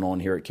special going on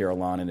here at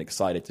Carolina, and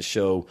excited to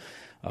show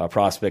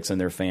prospects and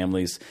their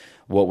families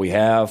what we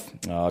have.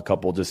 A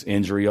couple just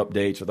injury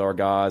updates with our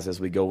guys as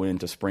we go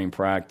into spring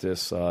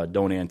practice.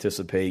 Don't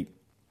anticipate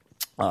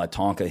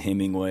Tonka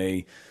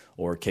Hemingway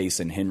or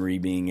Kason Henry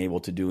being able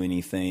to do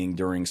anything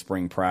during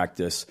spring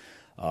practice.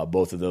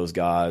 Both of those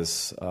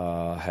guys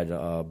had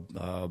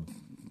a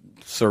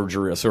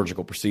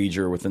surgical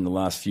procedure within the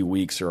last few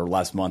weeks or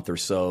last month or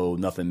so,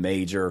 nothing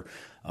major,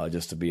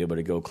 just to be able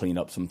to go clean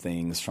up some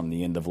things from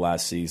the end of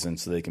last season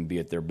so they can be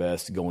at their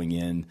best going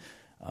in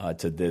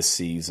to this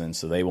season.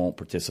 So they won't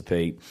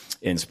participate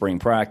in spring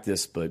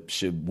practice, but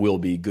will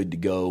be good to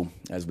go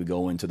as we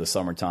go into the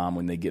summertime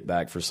when they get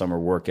back for summer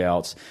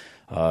workouts.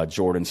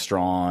 Jordan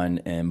Strawn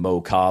and Mo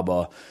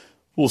Kaba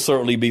will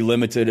certainly be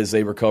limited as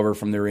they recover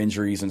from their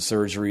injuries and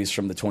surgeries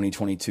from the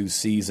 2022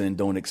 season.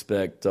 Don't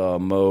expect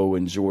Mo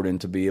and Jordan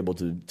to be able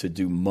to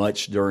do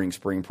much during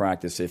spring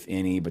practice, if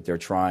any, but they're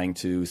trying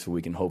to, so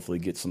we can hopefully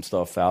get some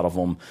stuff out of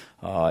them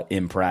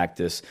in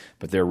practice.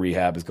 But their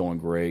rehab is going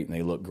great, and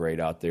they look great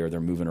out there. They're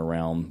moving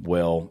around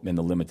well in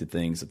the limited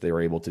things that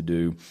they're able to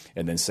do.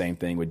 And then same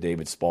thing with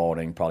David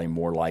Spalding. Probably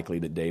more likely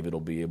that David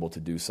will be able to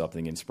do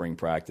something in spring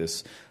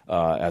practice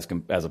as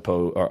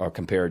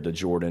compared to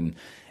Jordan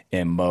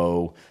and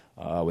Mo.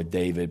 With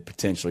David,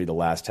 potentially the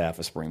last half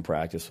of spring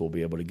practice, we'll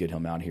be able to get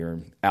him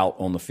out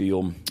on the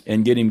field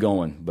and get him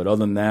going. But other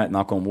than that,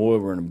 knock on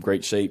wood, we're in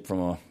great shape from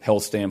a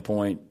health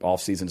standpoint.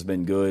 Off-season's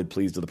been good,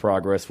 pleased with the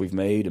progress we've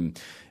made,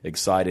 and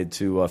excited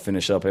to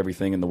finish up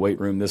everything in the weight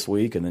room this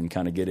week and then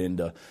kind of get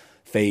into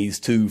phase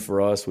 2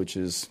 for us, which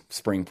is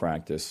spring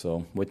practice.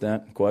 So with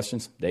that,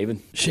 questions? David?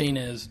 Shane,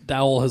 as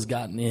Dowell has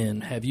gotten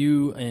in, have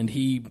you and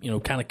he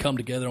kind of come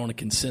together on a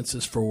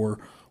consensus for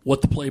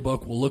what the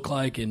playbook will look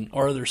like, and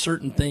are there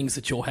certain things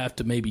that you'll have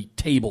to maybe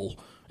table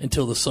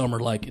until the summer,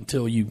 like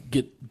until you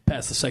get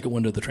past the second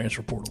window of the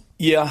transfer portal?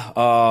 Yeah,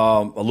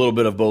 a little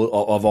bit of both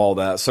of all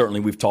that. Certainly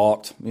we've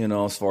talked,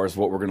 as far as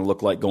what we're going to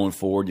look like going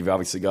forward. You've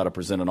obviously got to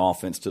present an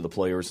offense to the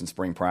players in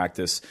spring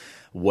practice,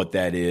 what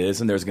that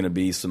is, and there's going to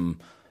be some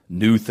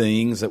new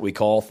things that we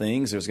call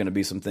things. There's going to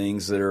be some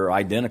things that are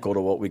identical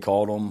to what we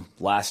called them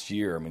last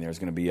year. I mean, there's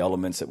going to be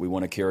elements that we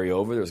want to carry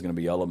over. There's going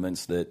to be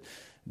elements that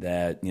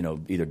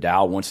either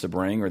Dow wants to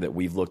bring or that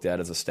we've looked at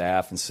as a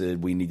staff and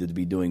said we needed to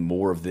be doing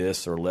more of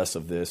this or less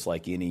of this,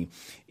 like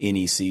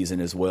any season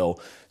as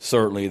well.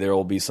 Certainly there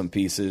will be some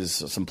pieces,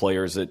 some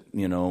players that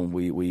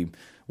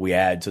we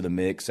add to the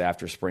mix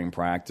after spring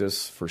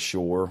practice for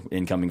sure.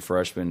 Incoming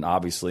freshmen,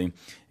 obviously,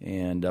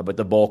 and but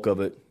the bulk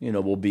of it,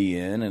 will be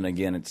in. And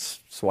again, it's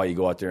why you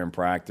go out there and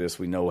practice.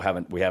 We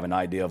have an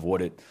idea of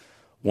what it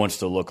wants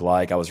to look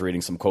like. I was reading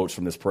some quotes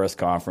from this press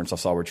conference. I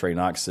saw where Trey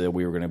Knox said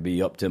we were going to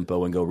be up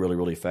tempo and go really,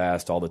 really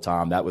fast all the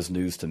time. That was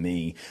news to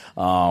me.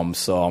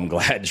 So I'm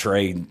glad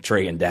Trey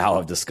and Dow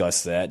have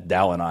discussed that.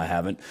 Dow and I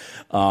haven't.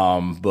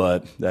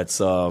 But that's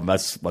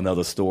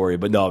another story.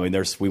 But no, I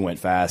mean, we went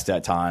fast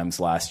at times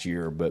last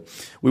year, but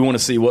we want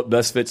to see what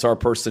best fits our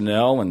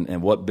personnel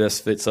and what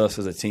best fits us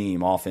as a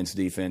team, offense,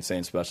 defense,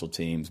 and special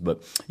teams.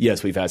 But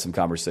yes, we've had some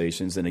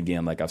conversations. And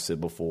again, like I've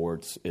said before,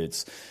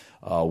 it's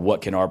what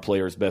can our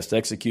players best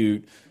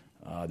execute?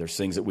 There's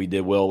things that we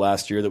did well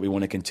last year that we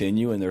want to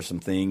continue, and there's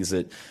some things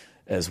that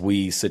as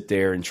we sit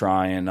there and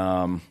try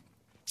and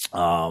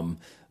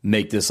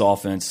make this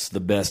offense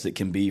the best it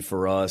can be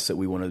for us that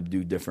we want to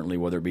do differently,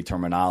 whether it be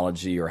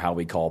terminology or how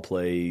we call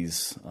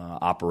plays,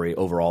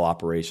 overall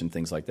operation,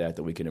 things like that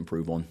we can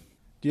improve on.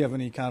 Do you have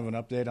any kind of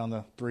an update on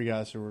the 3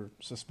 guys who were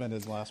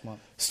suspended last month?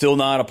 Still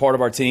not a part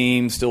of our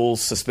team, still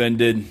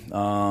suspended. A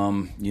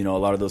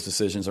lot of those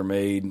decisions are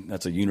made.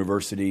 That's a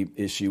university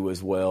issue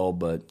as well,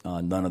 but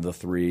none of the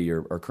 3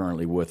 are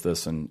currently with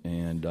us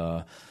and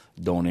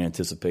don't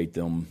anticipate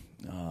them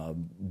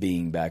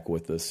being back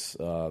with us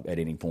at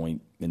any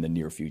point in the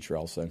near future,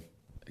 I'll say.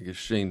 I guess,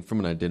 Shane, from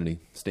an identity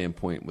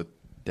standpoint with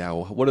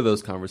Dow, what do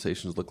those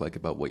conversations look like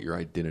about what your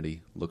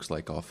identity looks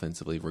like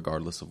offensively,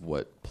 regardless of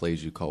what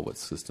plays you call, what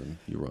system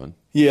you run?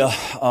 Yeah,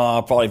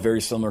 probably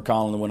very similar,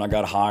 Colin, to when I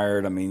got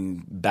hired. I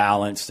mean,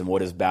 balanced, and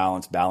what is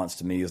balance? Balance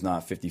to me is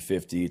not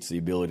 50-50. It's the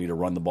ability to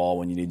run the ball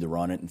when you need to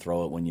run it and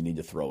throw it when you need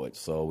to throw it.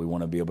 So we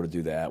want to be able to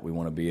do that. We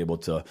want to be able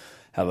to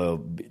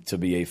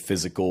be a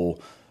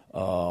physical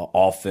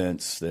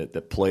offense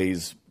that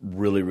plays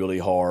really, really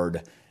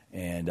hard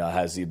and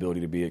has the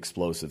ability to be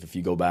explosive. If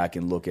you go back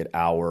and look at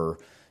our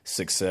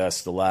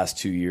success the last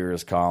 2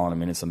 years, Colin. I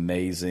mean, it's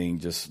amazing.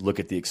 Just look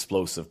at the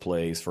explosive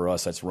plays. For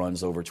us, that's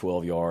runs over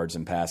 12 yards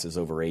and passes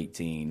over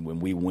 18. When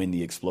we win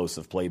the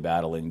explosive play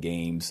battle in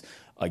games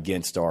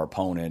against our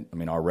opponent, I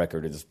mean, our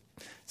record is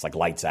it's like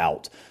lights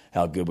out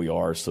how good we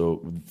are.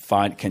 So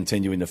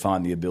continuing to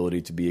find the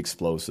ability to be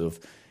explosive.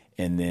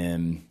 And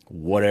then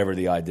whatever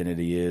the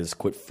identity is,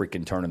 quit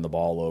freaking turning the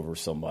ball over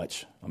so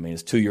much. I mean,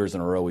 it's 2 years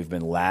in a row we've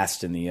been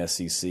last in the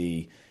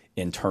SEC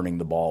in turning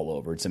the ball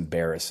over. It's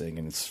embarrassing.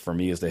 And for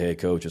me as the head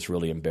coach, it's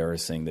really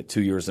embarrassing that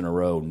 2 years in a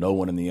row, no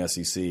one in the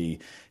SEC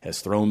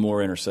has thrown more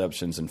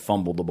interceptions and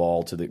fumbled the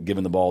ball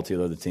given the ball to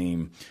the other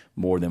team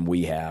more than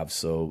we have.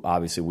 So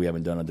obviously we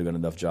haven't done a good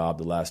enough job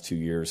the last 2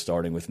 years,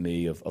 starting with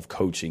me, of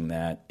coaching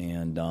that.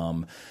 And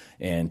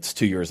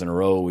 2 years in a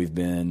row we've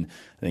been,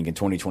 I think in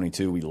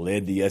 2022, we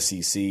led the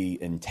SEC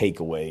in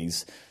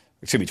takeaways.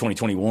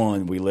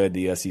 2021, we led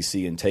the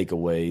SEC in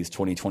takeaways.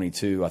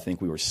 2022, I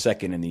think we were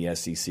second in the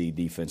SEC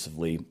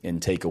defensively in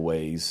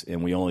takeaways,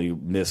 and we only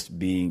missed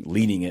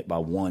leading it by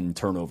one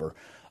turnover,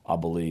 I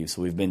believe.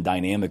 So we've been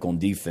dynamic on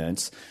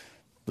defense.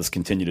 Let's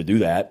continue to do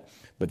that.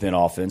 But then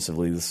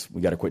offensively, we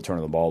got to quit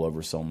turning the ball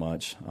over so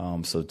much.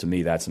 So to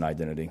me, that's an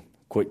identity.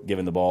 Quit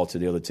giving the ball to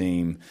the other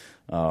team.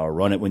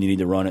 Run it when you need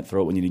to run it,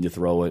 throw it when you need to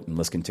throw it, and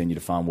let's continue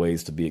to find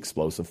ways to be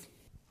explosive.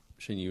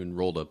 Shane, you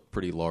enrolled a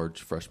pretty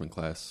large freshman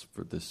class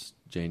for this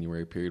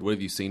January period. What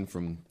have you seen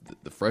from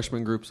the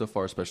freshman group so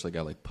far, especially a guy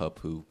like Pup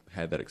who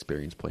had that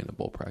experience playing in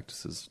bowl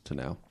practices to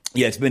now?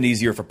 Yeah, it's been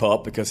easier for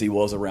Pup because he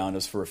was around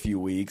us for a few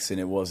weeks, and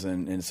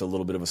it's a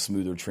little bit of a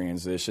smoother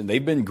transition.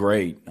 They've been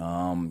great.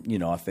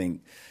 I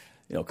think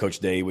Coach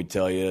Day would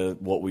tell you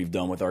what we've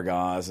done with our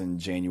guys in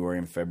January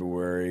and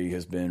February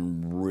has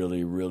been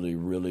really, really,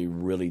 really,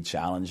 really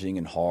challenging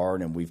and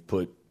hard, and we've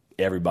put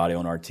everybody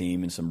on our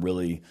team in some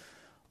really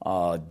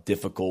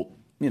difficult,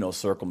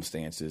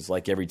 circumstances,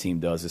 like every team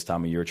does this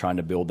time of year, trying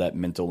to build that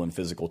mental and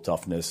physical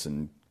toughness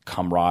and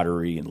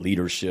camaraderie and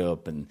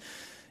leadership and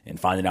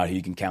finding out who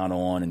you can count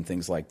on and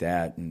things like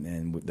that.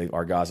 And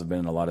our guys have been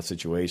in a lot of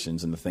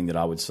situations. And the thing that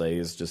I would say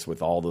is just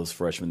with all those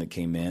freshmen that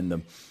came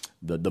in,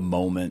 the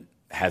moment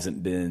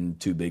hasn't been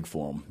too big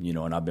for them,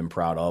 and I've been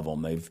proud of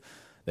them.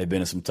 They've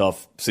been in some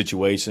tough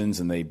situations,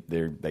 and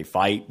they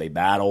fight, they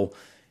battle.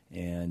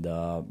 And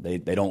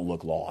they don't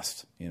look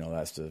lost,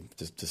 that's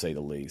to say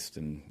the least.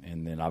 And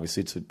then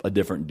obviously it's a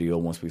different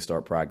deal once we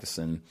start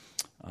practicing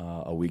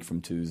a week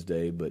from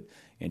Tuesday, but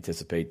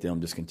anticipate them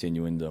just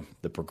continuing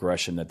the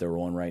progression that they're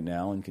on right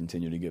now and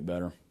continue to get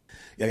better.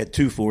 I got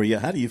two for you.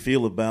 How do you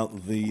feel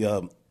about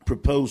the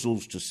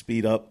proposals to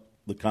speed up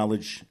the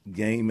college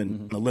game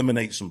and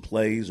eliminate some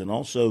plays, and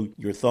also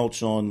your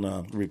thoughts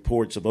on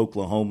reports of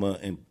Oklahoma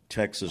and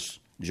Texas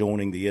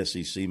joining the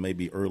SEC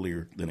maybe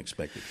earlier than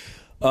expected?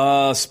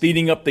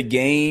 Speeding up the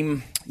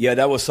game, yeah,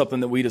 that was something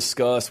that we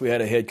discussed. We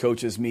had a head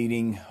coaches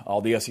meeting, all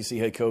the SEC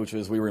head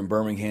coaches. We were in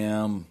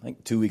Birmingham, I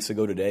think 2 weeks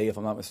ago today, if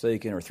I'm not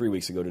mistaken, or 3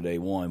 weeks ago today,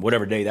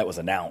 whatever day that was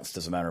announced,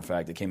 as a matter of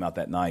fact. It came out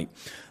that night,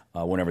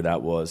 whenever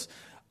that was.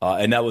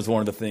 And that was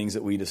one of the things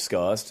that we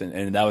discussed,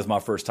 and that was my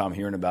first time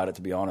hearing about it,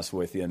 to be honest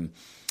with you.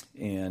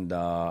 And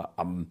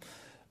I'm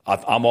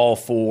all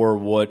for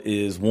what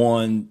is,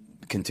 one,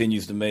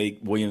 continues to make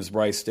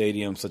Williams-Brice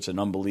Stadium such an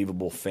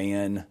unbelievable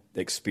fan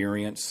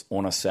experience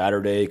on a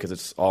Saturday, because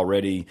it's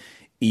already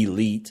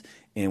elite,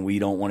 and we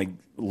don't want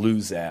to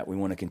lose that. We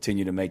want to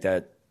continue to make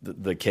that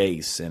the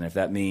case. And if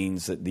that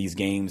means that these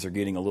games are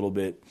getting a little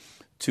bit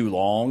too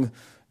long,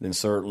 then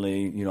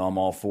certainly, I'm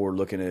all for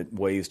looking at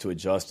ways to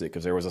adjust it,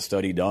 because there was a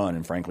study done,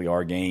 and frankly,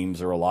 our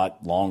games are a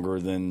lot longer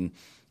than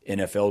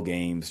NFL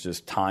games,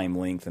 just time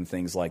length and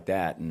things like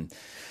that. And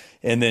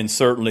then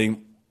certainly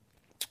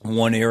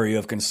one area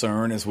of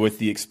concern is with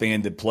the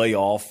expanded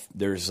playoff.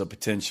 There's a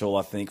potential,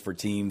 I think, for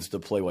teams to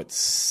play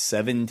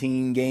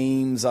 17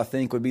 games. I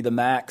think would be the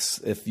max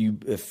if you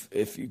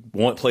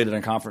played in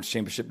a conference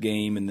championship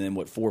game, and then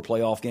 4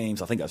 playoff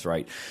games. I think that's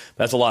right.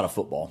 That's a lot of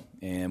football.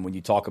 And when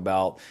you talk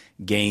about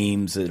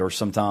games that are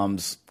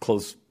sometimes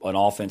close, an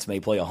offense may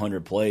play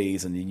 100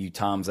 plays, and then you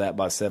times that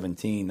by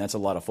 17. That's a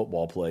lot of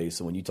football plays.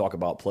 So when you talk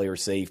about player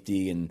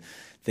safety and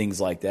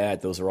things like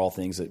that, those are all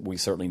things that we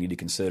certainly need to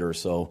consider.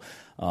 So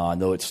I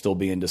know it's still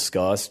being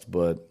discussed,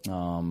 but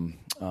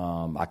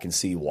I can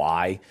see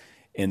why.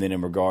 And then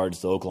in regards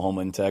to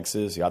Oklahoma and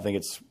Texas, I think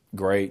it's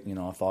great.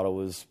 I thought it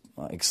was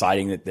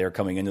exciting that they're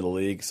coming into the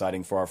league,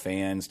 exciting for our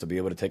fans to be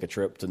able to take a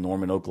trip to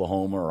Norman,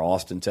 Oklahoma, or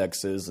Austin,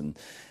 Texas, and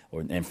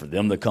for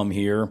them to come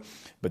here.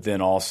 But then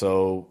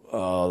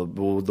also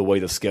the way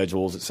the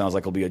schedules, it sounds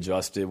like will be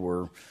adjusted.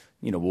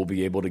 We'll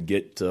be able to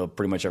get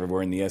pretty much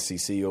everywhere in the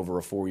SEC over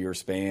a 4-year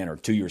span, or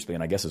 2-year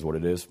span, I guess is what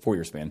it is,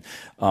 4-year span,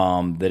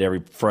 that every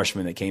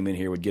freshman that came in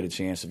here would get a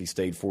chance, if he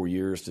stayed 4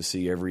 years, to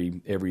see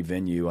every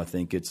venue. I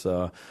think it's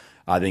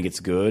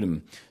good,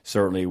 and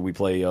certainly we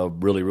play a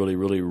really, really,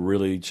 really,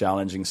 really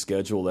challenging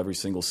schedule every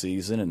single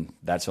season, and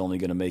that's only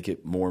going to make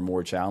it more and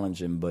more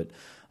challenging. But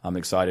I'm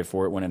excited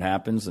for it when it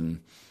happens,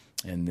 and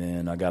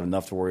then I got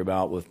enough to worry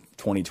about with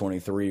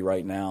 2023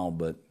 right now,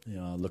 but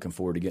looking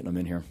forward to getting them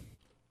in here.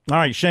 All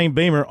right, Shane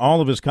Beamer,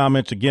 all of his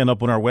comments again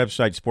up on our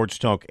website,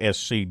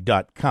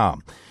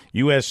 sportstalksc.com.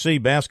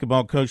 USC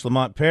basketball coach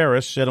Lamont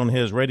Paris said on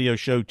his radio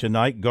show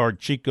tonight guard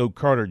Chico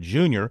Carter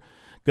Jr.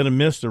 going to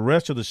miss the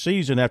rest of the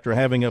season after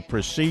having a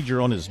procedure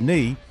on his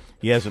knee.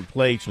 He hasn't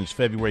played since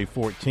February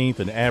 14th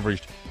and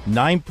averaged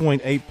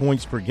 9.8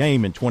 points per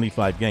game in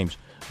 25 games.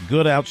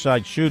 Good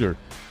outside shooter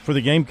for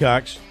the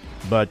Gamecocks,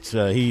 but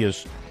he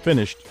is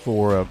finished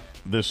for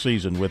this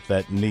season with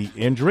that knee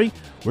injury.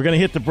 We're going to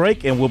hit the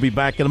break, and we'll be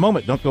back in a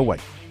moment. Don't go away.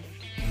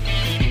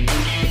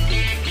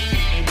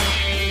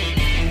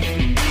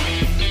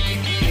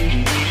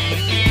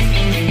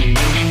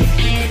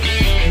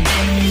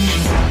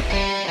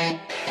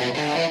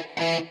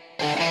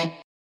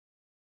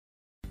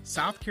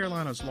 South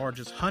Carolina's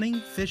largest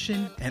hunting,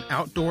 fishing, and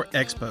outdoor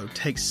expo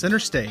takes center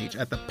stage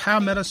at the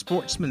Palmetto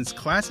Sportsman's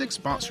Classic,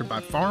 sponsored by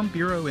Farm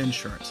Bureau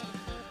Insurance.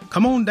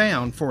 Come on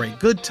down for a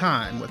good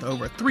time with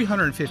over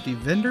 350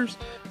 vendors,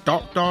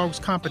 Dark Dogs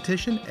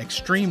competition,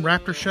 extreme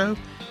raptor show,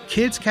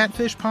 kids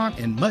catfish pond,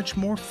 and much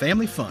more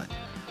family fun.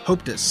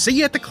 Hope to see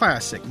you at the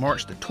Classic,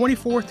 March the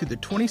 24th through the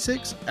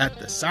 26th at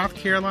the South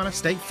Carolina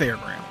State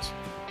Fairgrounds.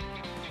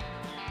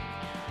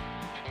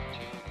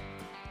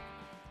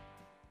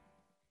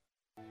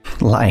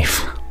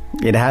 Life.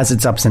 It has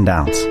its ups and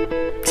downs.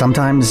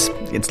 Sometimes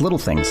it's little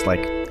things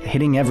like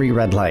hitting every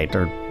red light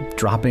or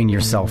dropping your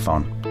cell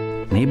phone.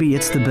 Maybe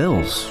it's the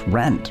bills,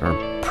 rent,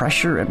 or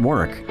pressure at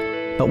work.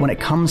 But when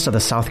it comes to the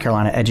South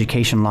Carolina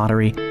Education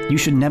Lottery, you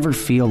should never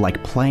feel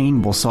like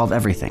playing will solve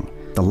everything.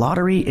 The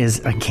lottery is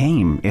a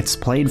game. It's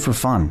played for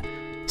fun.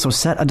 So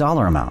set a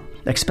dollar amount.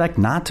 Expect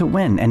not to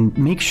win and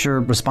make sure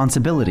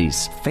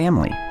responsibilities,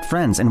 family,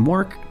 friends, and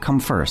work come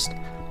first.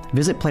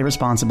 Visit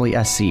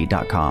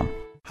playresponsiblysc.com.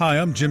 Hi,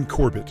 I'm Jim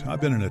Corbett. I've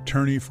been an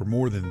attorney for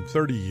more than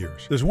 30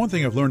 years. There's one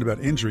thing I've learned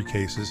about injury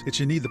cases. It's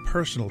you need the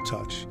personal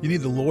touch. You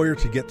need the lawyer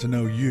to get to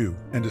know you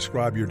and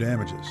describe your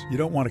damages. You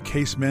don't want a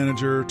case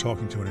manager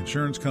talking to an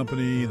insurance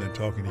company, then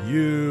talking to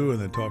you, and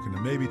then talking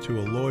to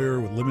a lawyer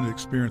with limited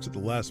experience at the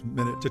last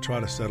minute to try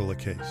to settle a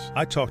case.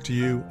 I talk to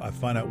you. I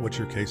find out what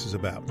your case is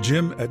about.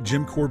 Jim at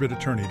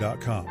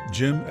JimCorbettAttorney.com.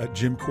 Jim at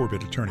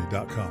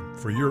JimCorbettAttorney.com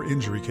for your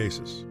injury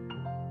cases.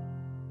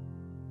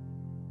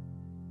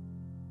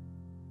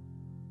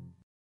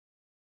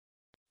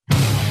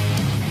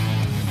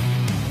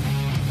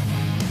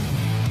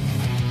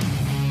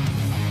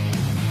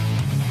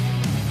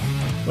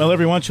 Well,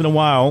 every once in a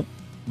while,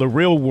 the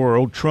real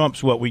world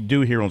trumps what we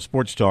do here on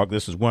Sports Talk.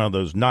 This is one of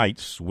those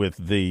nights with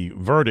the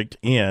verdict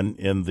in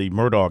the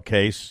Murdaugh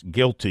case,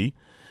 guilty.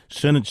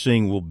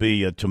 Sentencing will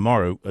be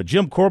tomorrow.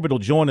 Jim Corbett will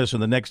join us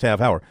in the next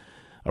half hour.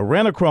 I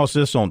ran across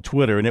this on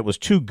Twitter, and it was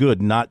too good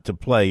not to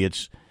play.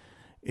 It's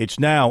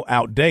now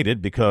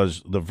outdated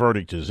because the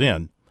verdict is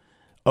in.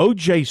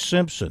 O.J.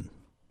 Simpson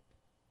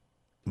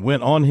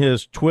went on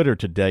his Twitter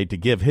today to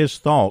give his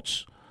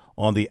thoughts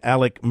on the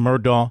Alec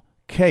Murdaugh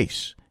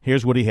case.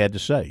 Here's what he had to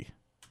say.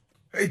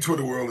 Hey,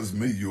 Twitter world, it's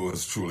me,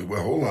 yours truly. Well,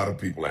 a whole lot of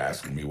people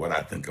asking me what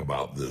I think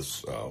about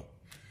this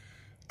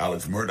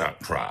Alex Murdaugh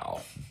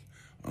trial.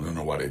 I don't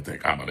know why they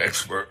think I'm an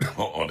expert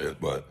on it,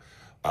 but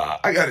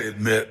I got to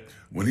admit,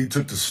 when he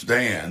took the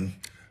stand,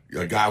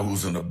 a guy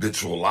who's an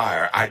habitual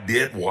liar, I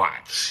did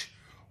watch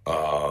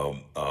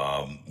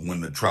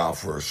when the trial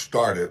first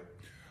started.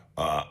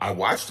 I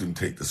watched him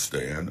take the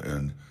stand,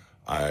 and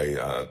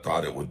I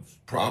thought it was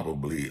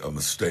probably a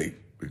mistake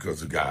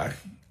because the guy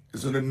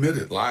is an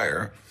admitted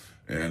liar,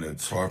 and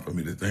it's hard for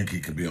me to think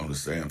he could be on the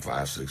stand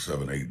 5, 6,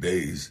 7, 8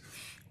 days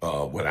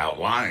without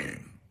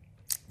lying.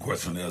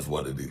 Question is,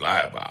 what did he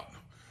lie about?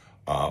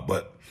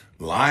 But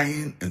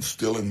lying and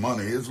stealing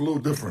money is a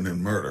little different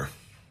than murder.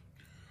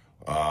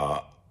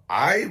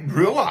 I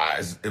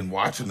realized in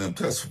watching them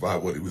testify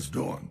what he was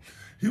doing.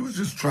 He was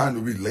just trying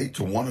to relate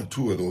to one or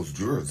two of those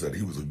jurors that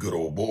he was a good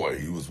old boy.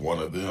 He was one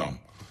of them.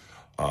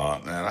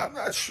 And I'm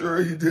not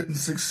sure he didn't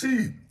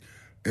succeed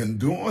in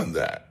doing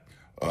that.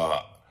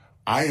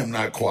 I am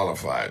not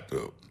qualified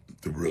to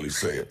really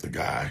say if the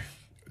guy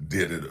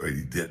did it or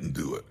he didn't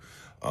do it.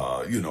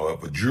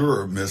 If a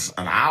juror missed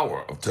an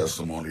hour of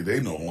testimony, they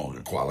no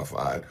longer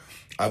qualified.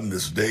 I've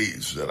missed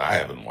days that I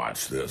haven't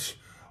watched this.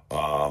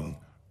 But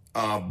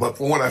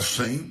from what I've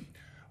seen,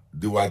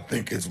 do I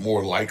think it's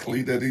more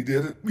likely that he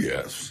did it?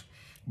 Yes.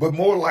 But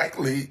more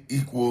likely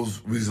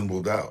equals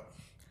reasonable doubt.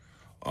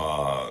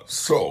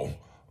 From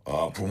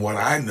what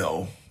I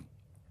know,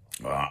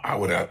 I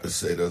would have to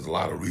say there's a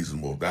lot of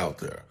reasonable doubt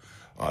there.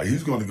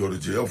 He's going to go to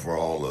jail for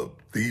all the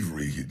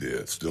thievery he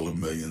did, stealing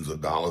millions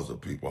of dollars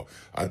of people.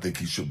 I think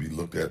he should be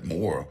looked at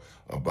more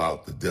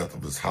about the death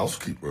of his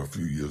housekeeper a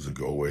few years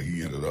ago, where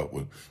he ended up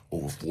with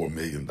over $4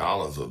 million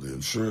of the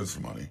insurance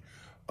money.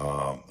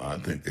 I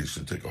think they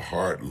should take a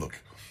hard look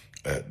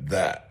at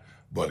that.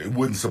 But it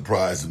wouldn't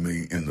surprise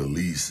me in the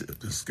least if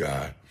this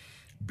guy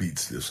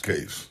beats this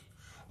case.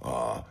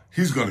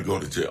 He's going to go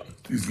to jail.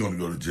 He's going to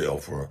go to jail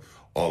for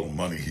all the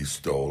money he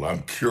stole.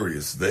 I'm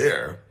curious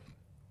there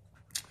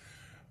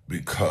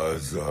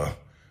because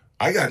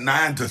I got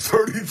 9 to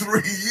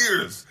 33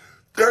 years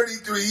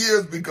 33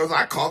 years because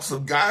I caught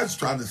some guys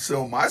trying to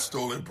sell my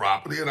stolen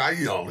property, and I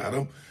yelled at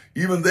them.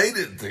 Even they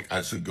didn't think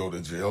I should go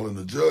to jail, and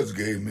the judge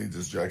gave me,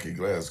 just Jackie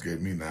Glass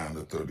gave me 9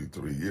 to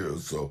 33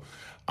 years. So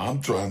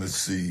I'm trying to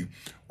see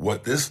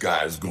what this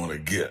guy is going to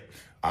get.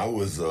 I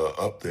was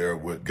up there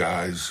with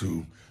guys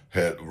who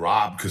had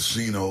robbed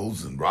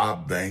casinos and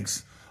robbed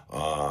banks 2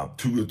 or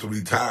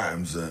 3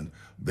 times, and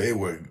they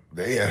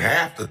had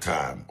half the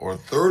time or a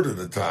third of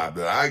the time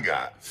that I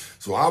got.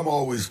 So I'm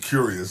always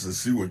curious to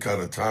see what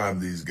kind of time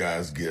these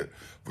guys get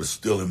for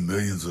stealing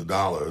millions of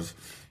dollars.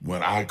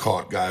 When I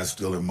caught guys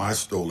stealing my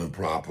stolen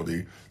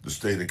property, the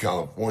state of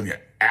California,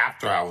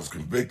 after I was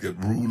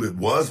convicted, ruled it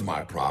was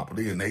my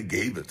property, and they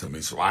gave it to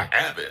me. So I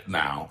have it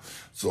now.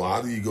 So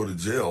how do you go to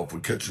jail for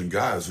catching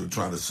guys who are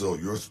trying to sell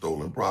your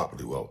stolen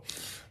property? Well,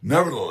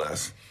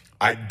 nevertheless,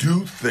 I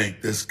do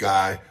think this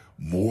guy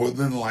more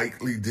than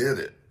likely did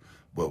it.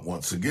 But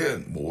once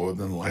again, more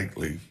than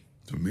likely,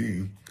 to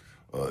me,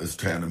 is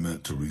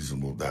tantamount to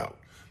reasonable doubt.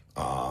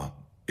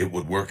 It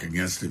would work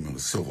against him in a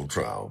civil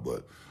trial,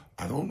 but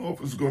I don't know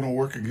if it's going to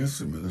work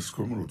against him in this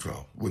criminal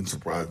trial. Wouldn't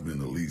surprise me in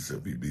the least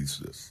if he beats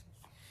this.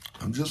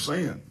 I'm just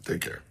saying,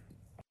 take care.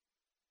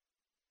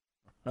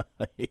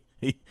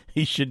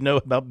 He should know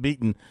about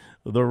beating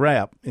the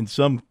rap in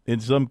some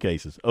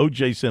cases.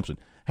 O.J. Simpson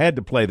had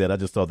to play that. I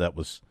just thought that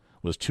was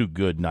too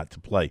good not to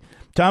play.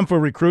 Time for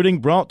recruiting,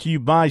 brought to you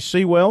by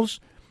Seawells.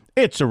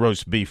 It's a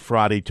roast beef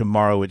Friday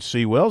tomorrow at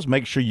Seawells.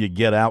 Make sure you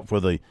get out for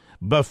the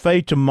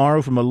buffet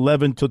tomorrow from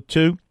 11 to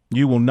 2.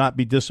 You will not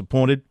be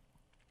disappointed.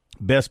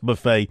 Best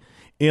buffet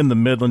in the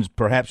Midlands,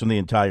 perhaps in the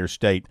entire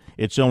state.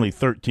 It's only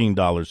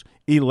 $13,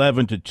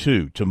 11 to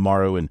 2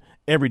 tomorrow and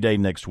every day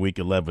next week,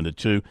 11 to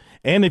 2.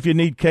 And if you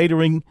need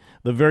catering,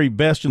 the very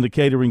best in the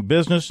catering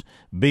business,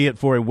 be it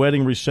for a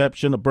wedding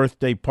reception, a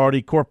birthday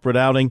party, corporate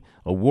outing,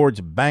 awards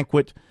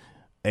banquet,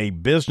 a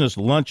business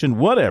luncheon,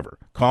 whatever,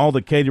 call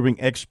the catering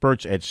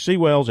experts at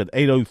Seawells at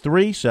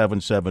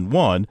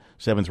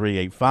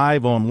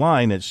 803-771-7385,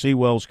 online at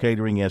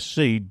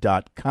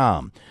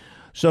SeawellsCateringSC.com.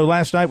 So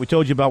last night we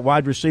told you about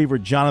wide receiver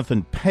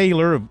Jonathan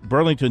Paylor of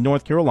Burlington,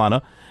 North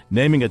Carolina,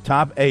 naming a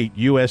top 8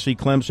 USC,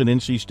 Clemson,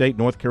 NC State,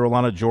 North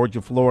Carolina,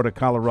 Georgia, Florida,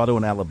 Colorado,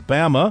 and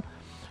Alabama.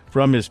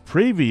 From his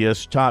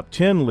previous top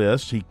 10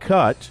 list, he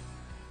cut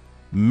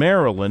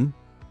Maryland,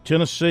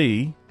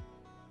 Tennessee,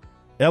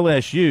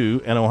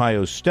 LSU, and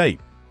Ohio State.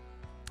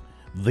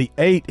 The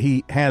 8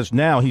 he has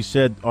now, he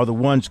said, are the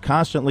ones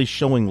constantly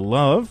showing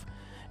love,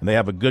 and they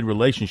have a good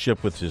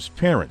relationship with his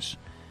parents.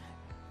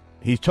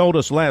 He told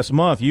us last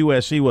month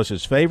USC was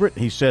his favorite.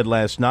 He said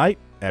last night,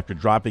 after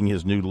dropping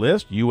his new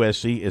list,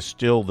 USC is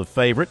still the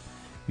favorite.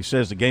 He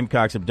says the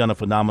Gamecocks have done a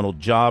phenomenal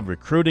job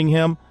recruiting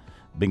him,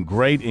 been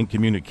great in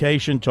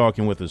communication,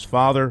 talking with his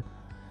father,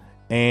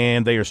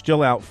 and they are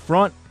still out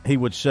front. He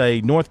would say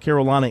North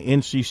Carolina,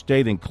 NC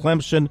State, and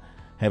Clemson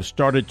have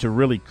started to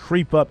really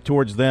creep up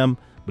towards them,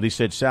 but he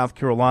said South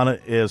Carolina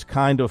is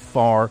kind of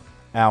far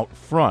out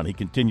front. He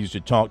continues to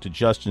talk to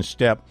Justin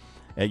Stepp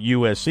at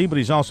USC, but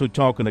he's also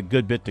talking a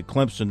good bit to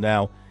Clemson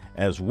now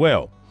as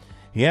well.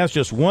 He has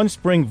just one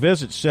spring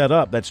visit set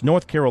up. That's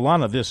North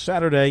Carolina this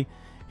Saturday.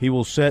 He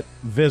will set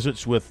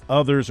visits with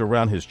others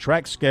around his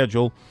track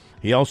schedule.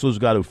 He also has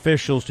got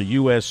officials to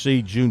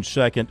USC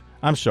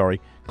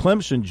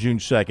Clemson June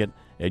 2nd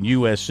and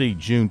USC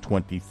June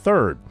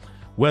 23rd.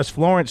 West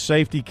Florence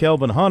safety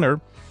Kelvin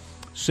Hunter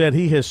said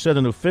he has set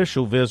an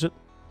unofficial visit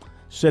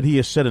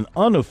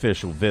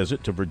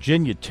to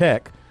Virginia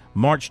Tech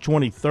March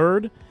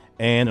 23rd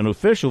and an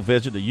official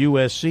visit to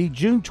USC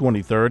June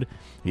 23rd.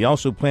 He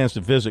also plans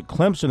to visit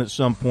Clemson at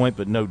some point,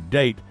 but no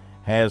date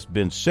has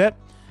been set.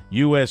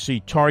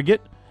 USC target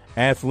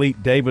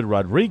athlete David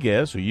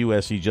Rodriguez, who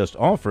USC just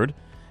offered,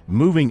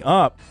 moving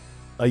up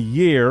a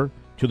year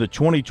to the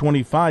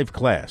 2025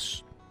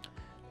 class.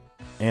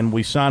 And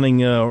we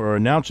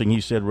announcing,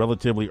 he said,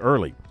 relatively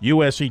early.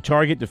 USC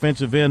target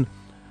defensive end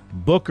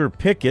Booker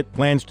Pickett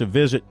plans to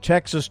visit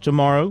Texas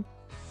tomorrow.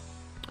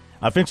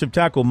 Offensive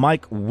tackle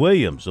Mike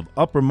Williams of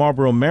Upper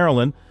Marlboro,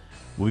 Maryland,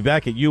 will be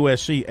back at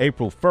USC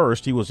April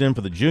 1st. He was in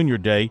for the Junior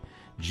Day,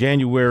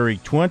 January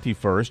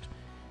 21st.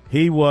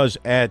 He was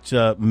at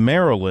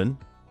Maryland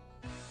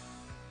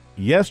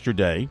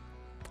yesterday.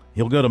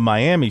 He'll go to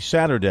Miami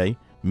Saturday,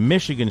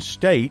 Michigan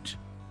State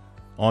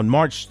on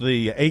March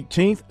the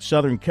 18th,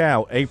 Southern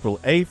Cal April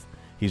 8th.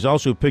 He's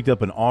also picked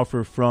up an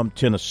offer from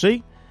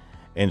Tennessee.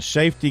 And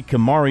safety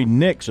Kamari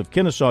Nix of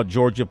Kennesaw,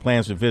 Georgia,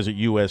 plans to visit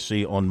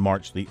USC on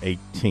March the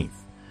 18th.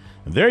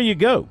 And there you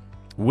go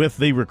with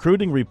the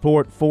recruiting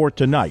report for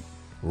tonight,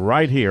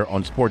 right here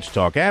on Sports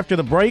Talk. After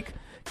the break,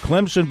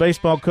 Clemson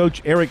baseball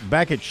coach Erik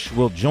Bakich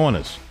will join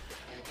us.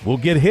 We'll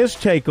get his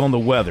take on the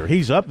weather.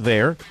 He's up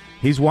there.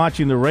 He's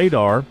watching the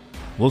radar.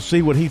 We'll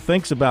see what he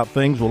thinks about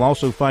things. We'll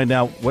also find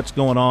out what's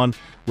going on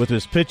with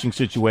his pitching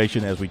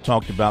situation, as we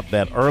talked about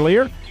that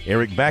earlier.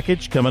 Erik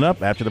Bakich coming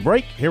up after the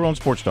break here on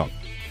Sports Talk.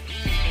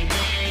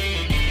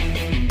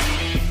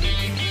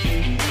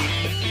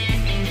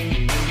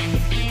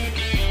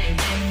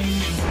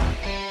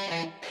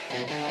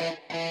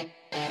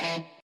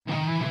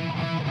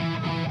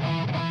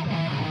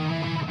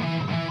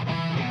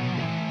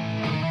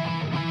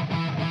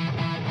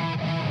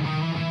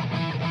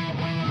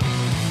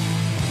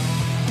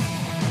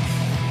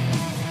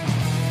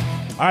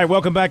 All right,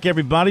 welcome back,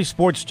 everybody.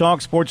 Sports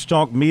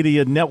Talk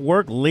Media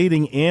Network,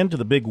 leading into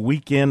the big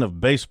weekend of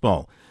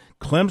baseball.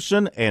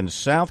 Clemson and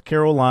South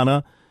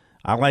Carolina.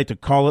 I like to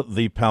call it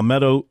the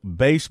Palmetto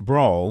Base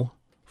Brawl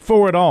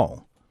for it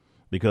all,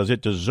 because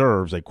it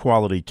deserves a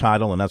quality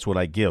title, and that's what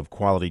I give,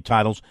 quality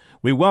titles.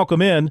 We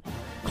welcome in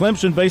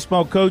Clemson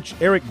baseball coach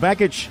Erik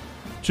Bakich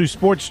to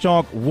Sports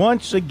Talk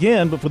once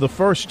again, but for the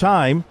first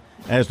time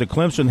as the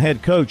Clemson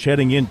head coach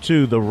heading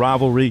into the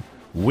rivalry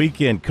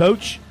weekend.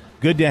 Coach,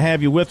 good to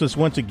have you with us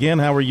once again.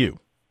 How are you?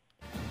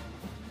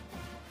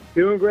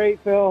 Doing great,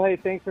 Phil. Hey,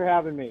 thanks for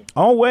having me.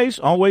 Always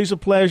a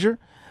pleasure.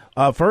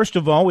 First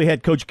of all, we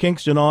had Coach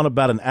Kingston on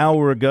about an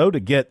hour ago to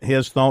get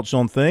his thoughts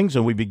on things,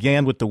 and we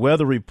began with the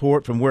weather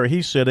report from where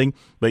he's sitting.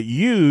 But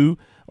you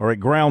are at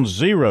ground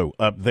zero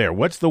up there.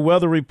 What's the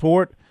weather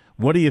report?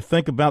 What do you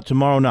think about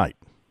tomorrow night?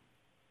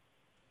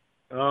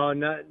 Oh,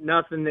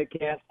 nothing that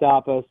can't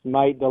stop us.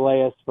 Might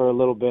delay us for a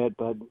little bit,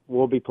 but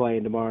we'll be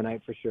playing tomorrow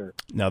night for sure.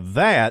 Now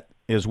that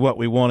is what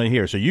we want to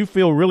hear. So you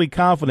feel really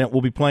confident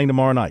we'll be playing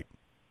tomorrow night?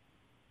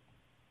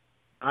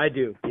 I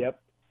do,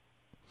 yep.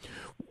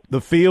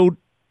 The field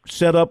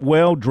set up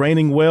well,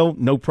 draining well,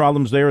 no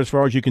problems there as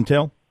far as you can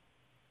tell?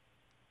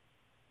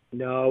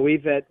 No,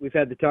 we've had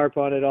the tarp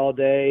on it all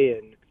day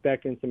and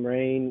expecting some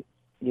rain,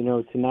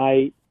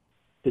 tonight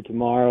to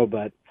tomorrow,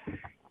 but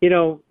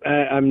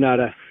I'm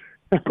not a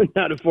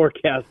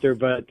forecaster,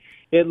 but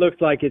it looks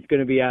like it's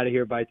going to be out of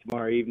here by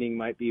tomorrow evening.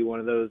 Might be one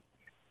of those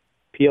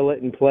peel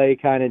it and play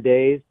kind of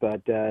days,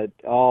 but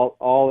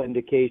all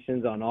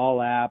indications on all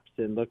apps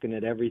and looking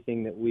at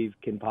everything that we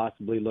can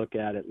possibly look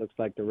at, it looks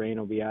like the rain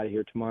will be out of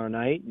here tomorrow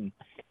night, and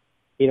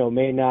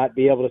may not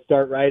be able to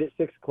start right at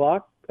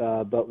 6:00,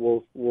 but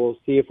we'll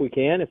see if we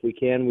can. If we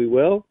can, we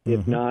will.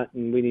 If not,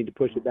 and we need to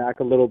push it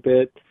back a little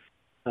bit,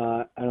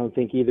 I don't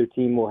think either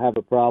team will have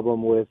a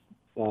problem with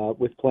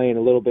playing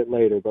a little bit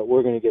later, but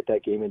we're going to get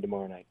that game in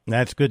tomorrow night.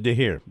 That's good to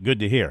hear. Good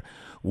to hear.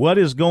 What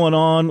is going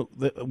on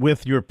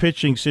with your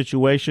pitching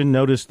situation?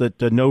 Notice that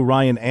no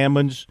Ryan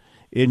Ammons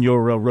in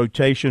your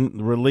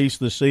rotation release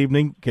this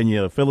evening. Can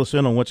you fill us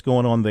in on what's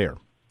going on there?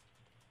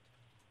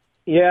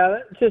 Yeah,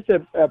 it's just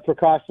a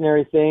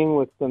precautionary thing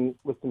with some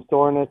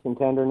soreness and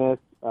tenderness.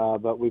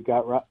 But we've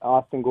got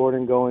Austin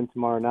Gordon going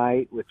tomorrow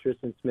night with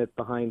Tristan Smith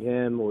behind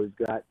him. We've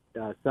got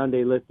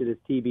Sunday listed as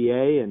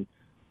TBA, and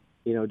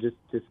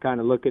just kind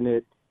of looking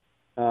at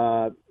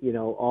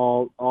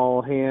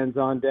all hands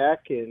on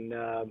deck,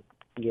 and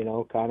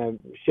kind of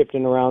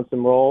shifting around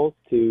some roles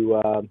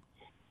to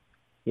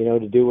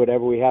do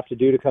whatever we have to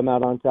do to come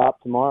out on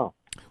top tomorrow.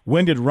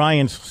 When did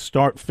Ryan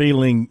start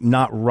feeling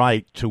not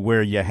right to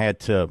where you had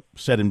to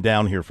set him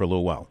down here for a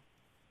little while?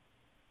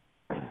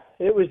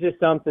 It was just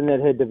something that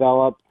had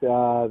developed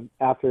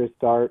after his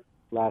start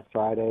last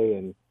Friday,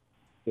 and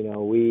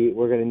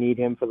we're going to need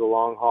him for the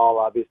long haul,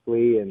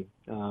 obviously, and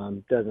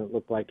doesn't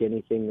look like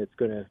anything that's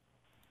going to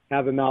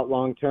have him out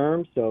long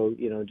term. So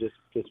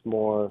just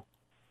more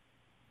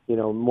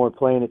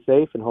playing it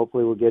safe, and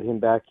hopefully we'll get him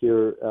back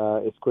here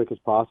as quick as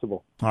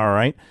possible. All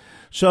right.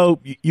 So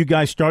you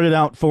guys started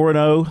out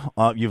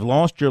 4-0. You've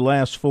lost your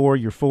last four.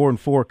 You're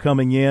 4-4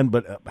 coming in.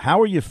 But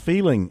how are you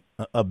feeling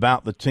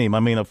about the team?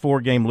 I mean, a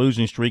 4-game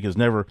losing streak is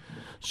never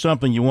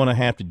something you want to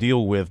have to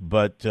deal with.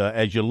 But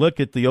as you look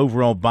at the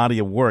overall body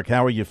of work,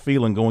 how are you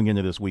feeling going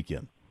into this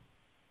weekend?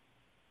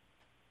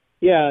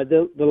 Yeah,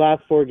 the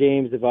last 4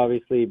 games have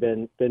obviously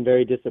been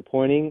very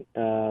disappointing.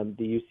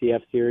 The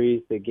UCF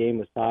series, the game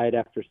was tied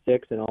after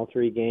 6 in all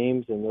 3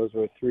 games, and those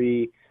were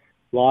 3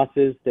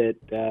 losses that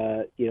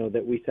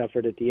that we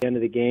suffered at the end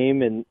of the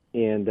game, and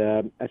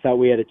I thought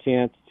we had a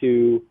chance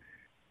to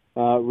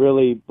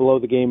really blow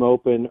the game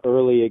open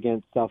early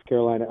against South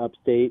Carolina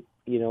Upstate.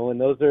 And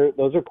those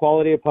are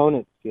quality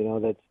opponents.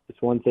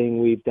 That's one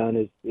thing we've done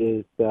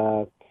is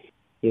the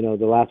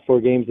last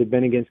 4 games have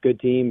been against good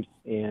teams,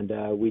 and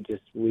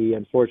we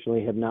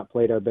unfortunately have not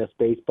played our best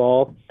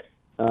baseball.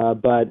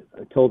 But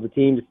I told the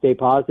team to stay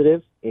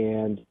positive,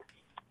 and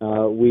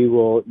we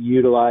will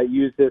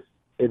use this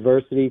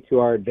adversity to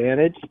our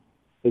advantage.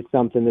 It's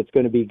something that's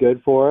going to be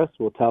good for us.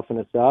 Will toughen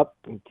us up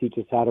and teach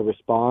us how to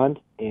respond.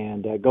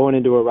 And going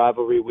into a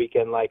rivalry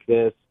weekend like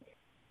this,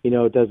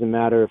 it doesn't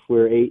matter if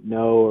we're 8-0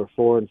 or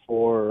 4-4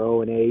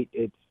 or 0-8.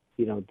 It's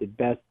the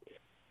best.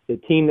 The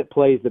team that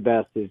plays the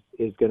best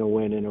is going to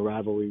win in a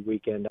rivalry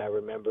weekend. I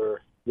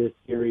remember this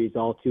series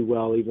all too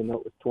well, even though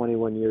it was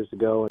 21 years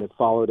ago, and have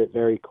followed it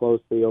very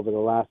closely over the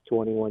last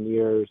 21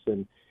 years.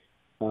 And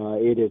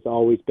it has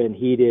always been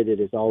heated. It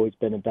has always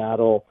been a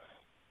battle.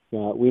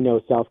 We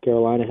know South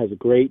Carolina has a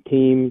great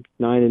team,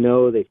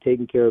 9-0. They've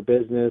taken care of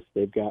business.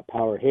 They've got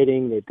power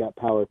hitting. They've got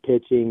power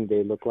pitching.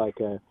 They look like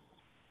a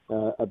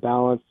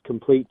balanced,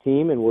 complete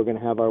team, and we're going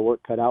to have our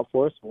work cut out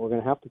for us. We're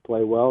going to have to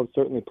play well and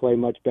certainly play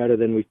much better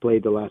than we've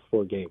played the last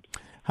 4 games.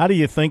 How do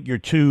you think your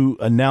 2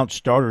 announced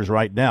starters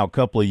right now, a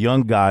couple of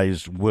young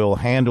guys, will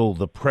handle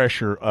the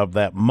pressure of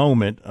that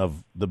moment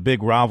of the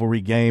big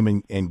rivalry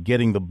game and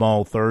getting the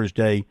ball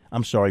Friday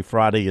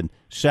and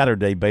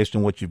Saturday based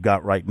on what you've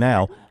got right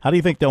now? How do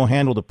you think they'll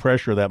handle the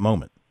pressure of that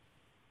moment?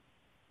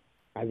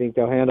 I think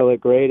they'll handle it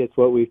great. It's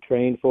what we've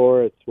trained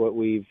for. It's what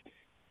we've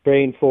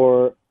trained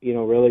for,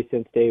 really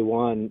since day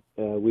one.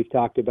 We've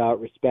talked about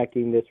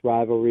respecting this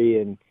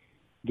rivalry and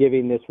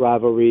giving this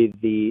rivalry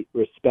the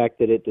respect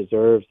that it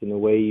deserves, and the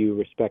way you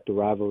respect a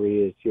rivalry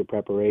is your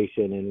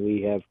preparation, and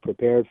we have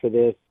prepared for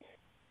this.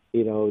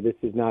 This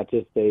is not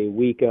just a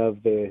week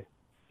of the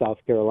South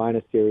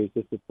Carolina series.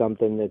 This is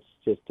something that's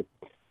just a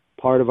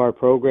part of our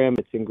program.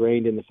 It's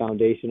ingrained in the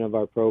foundation of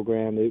our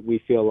program.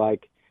 We feel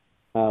like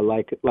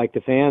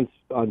the fans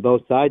on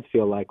both sides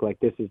feel like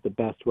this is the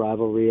best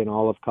rivalry in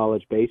all of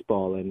college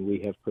baseball, and we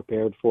have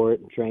prepared for it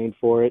and trained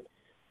for it.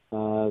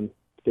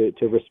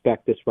 To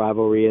respect this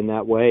rivalry in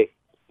that way.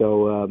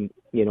 So,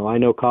 I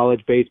know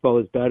college baseball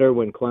is better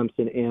when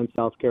Clemson and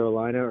South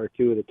Carolina are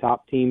two of the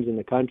top teams in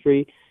the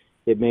country.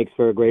 It makes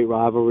for a great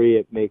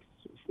rivalry.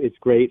 It's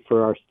great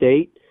for our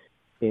state,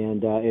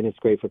 and it's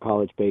great for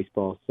college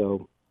baseball.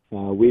 So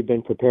we've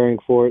been preparing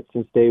for it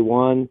since day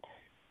one.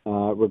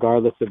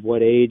 Regardless of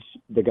what age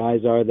the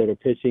guys are that are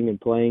pitching and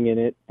playing in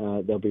it,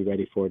 they'll be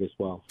ready for it as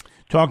well.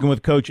 Talking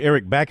with Coach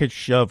Eric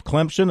Bakich of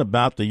Clemson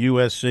about the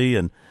USC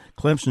and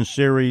Clemson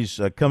series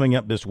coming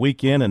up this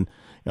weekend, and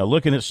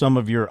looking at some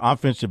of your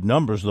offensive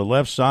numbers, the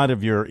left side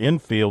of your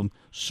infield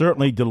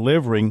certainly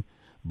delivering.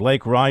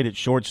 Blake Wright at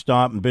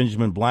shortstop and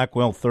Benjamin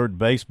Blackwell third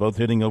base, both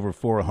hitting over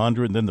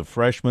 400, and then the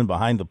freshman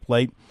behind the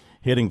plate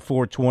hitting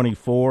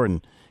 424,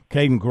 and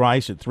Caden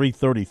Grice at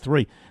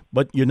 333.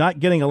 But you're not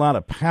getting a lot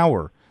of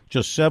power,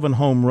 just 7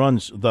 home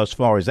runs thus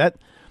far.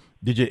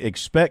 Did you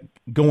expect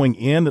going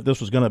in that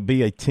this was going to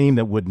be a team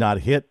that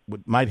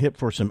might hit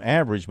for some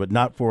average, but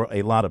not for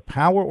a lot of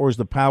power, or is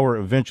the power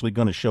eventually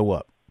going to show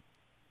up?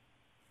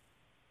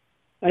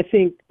 I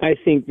think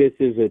this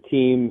is a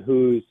team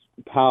whose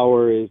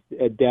power is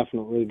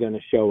definitely going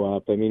to show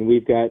up. I mean,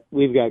 we've got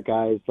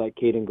guys like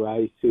Caden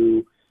Grice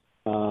who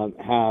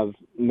have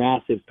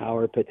massive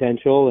power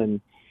potential, and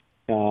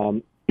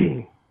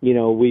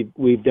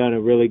we've done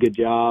a really good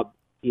job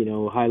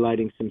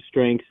highlighting some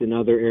strengths in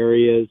other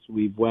areas.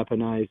 We've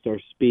weaponized our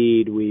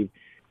speed. We've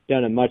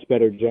done a much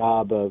better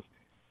job of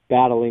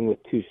battling with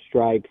 2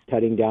 strikes,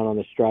 cutting down on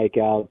the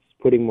strikeouts,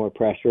 putting more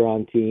pressure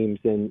on teams,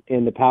 and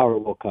the power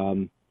will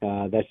come.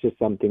 That's just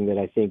something that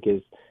I think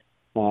is,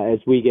 as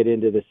we get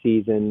into the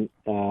season,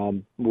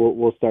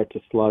 we'll start to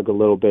slug a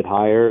little bit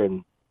higher.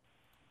 And,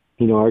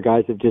 our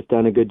guys have just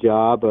done a good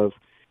job of,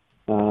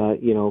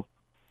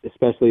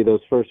 especially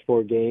those first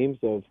 4 games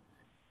of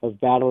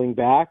battling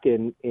back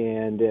and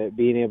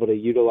being able to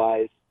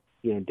utilize,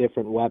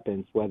 different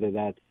weapons, whether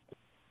that's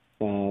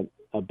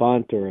a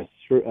bunt or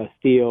a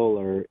steal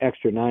or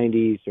extra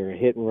 90s or a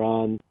hit and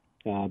run.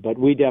 But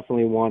we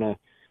definitely want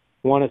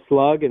to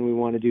slug, and we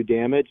want to do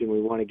damage, and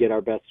we want to get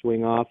our best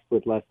swing off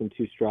with less than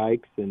 2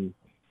 strikes. And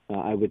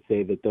I would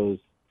say that those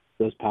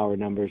power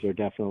numbers are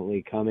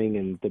definitely coming,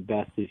 and the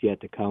best is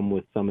yet to come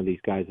with some of these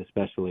guys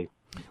especially.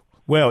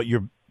 Well,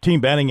 your team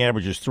batting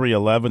average is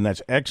 .311.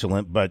 That's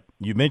excellent, but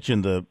you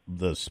mentioned the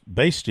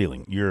base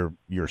stealing. You're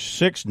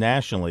 6th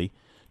nationally,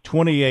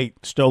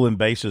 28 stolen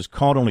bases,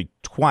 caught only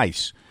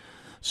twice.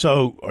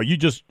 So are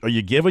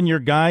you giving your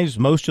guys,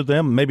 most of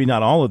them, maybe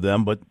not all of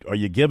them, but are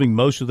you giving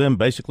most of them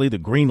basically the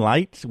green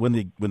light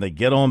when they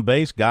get on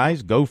base?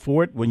 Guys, go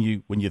for it when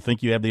you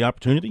think you have the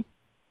opportunity?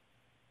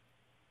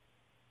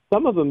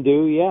 Some of them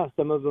do, yeah.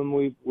 Some of them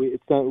we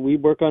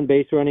work on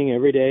base running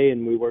every day,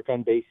 and we work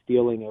on base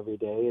stealing every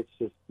day. It's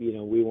just,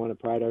 we want to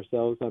pride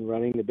ourselves on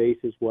running the base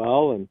as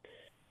well. And,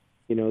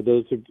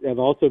 those have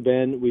also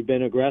we've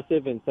been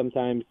aggressive and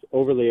sometimes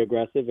overly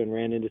aggressive and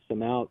ran into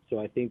some outs. So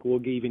I think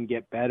we'll even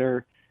get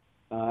better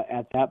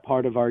at that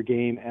part of our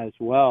game as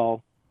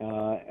well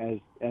as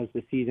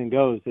the season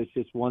goes. It's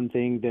just one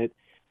thing that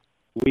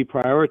we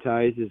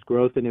prioritize is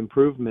growth and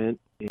improvement.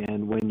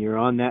 And when you're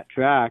on that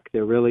track,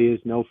 there really is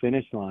no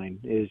finish line.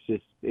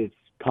 It's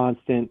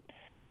constant.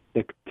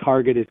 The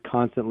target is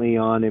constantly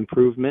on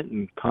improvement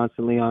and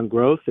constantly on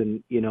growth.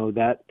 And,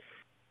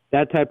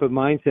 that type of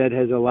mindset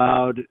has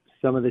allowed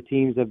some of the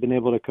teams I've been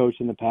able to coach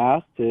in the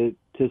past to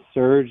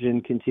surge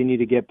and continue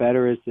to get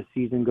better as the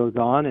season goes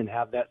on, and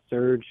have that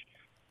surge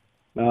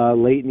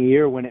late in the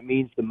year when it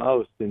means the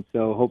most. And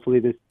so hopefully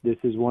this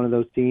is one of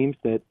those teams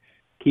that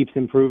keeps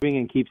improving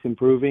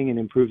and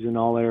improves in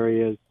all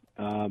areas.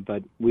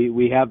 But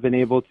we have been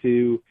able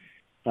to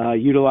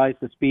utilize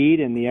the speed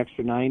and the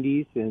extra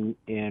 90s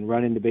and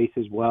run into base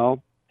as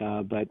well.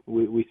 But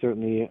we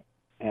certainly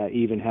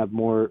even have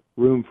more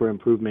room for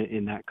improvement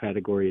in that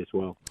category as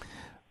well.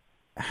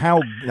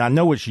 I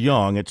know it's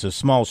young, it's a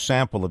small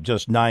sample of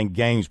just 9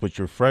 games, but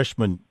your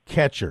freshman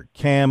catcher,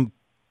 Cam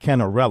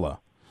Canarella,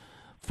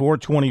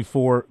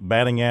 424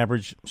 batting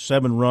average,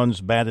 7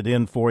 runs batted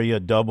in for you, a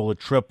double, a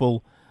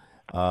triple.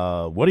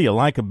 What do you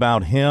like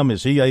about him?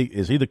 Is he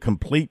the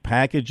complete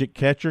package at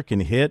catcher,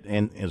 can hit,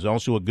 and is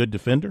also a good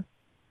defender?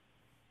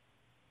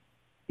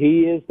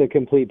 He is the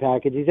complete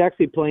package. He's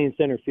actually playing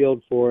center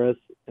field for us,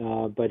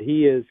 but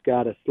he has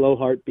got a slow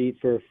heartbeat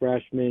for a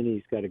freshman.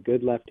 He's got a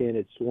good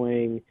left-handed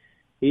swing.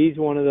 He's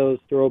one of those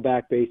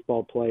throwback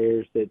baseball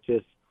players that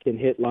just can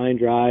hit line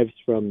drives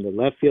from the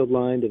left field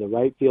line to the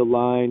right field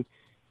line.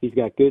 He's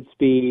got good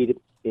speed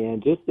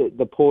and just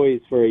the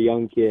poise for a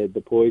young kid,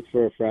 the poise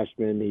for a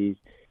freshman.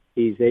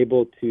 He's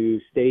able to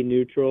stay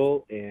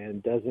neutral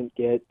and doesn't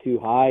get too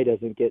high,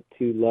 doesn't get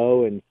too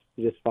low, and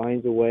just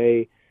finds a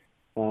way,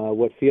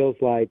 what feels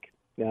like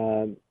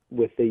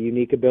with the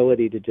unique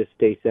ability to just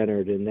stay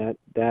centered. And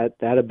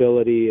that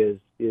ability is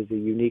a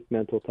unique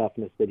mental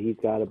toughness that he's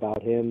got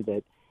about him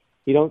that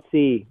you don't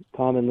see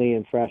commonly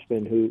in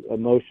freshmen, who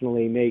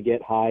emotionally may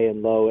get high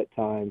and low at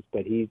times,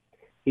 but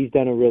he's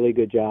done a really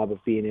good job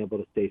of being able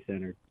to stay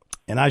centered.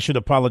 And I should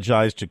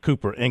apologize to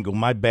Cooper Ingle.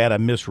 My bad, I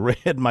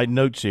misread my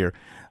notes here.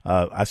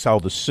 I saw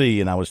the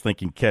C, and I was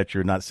thinking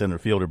catcher, not center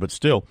fielder. But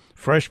still,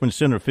 freshman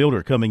center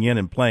fielder coming in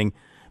and playing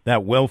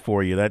that well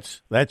for you,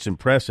 that's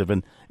impressive.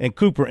 And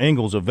Cooper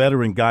Ingle's a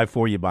veteran guy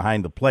for you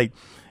behind the plate.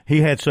 He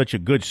had such a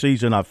good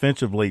season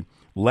offensively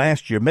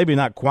last year, maybe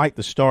not quite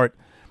the start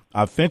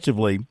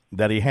offensively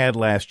that he had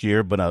last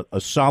year, but a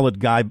solid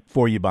guy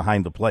for you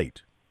behind the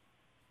plate.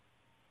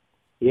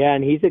 Yeah,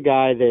 and he's a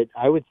guy that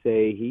I would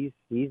say he's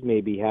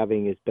maybe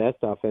having his best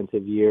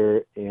offensive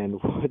year, and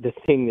the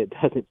thing that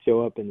doesn't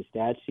show up in the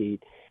stat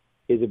sheet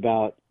is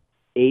about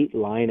 8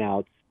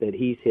 lineouts that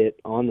he's hit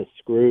on the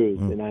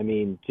screws. And I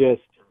mean,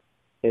 just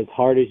as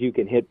hard as you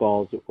can hit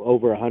balls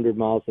over 100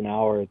 miles an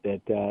hour,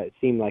 that it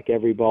seemed like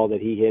every ball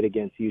that he hit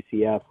against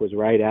UCF was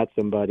right at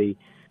somebody.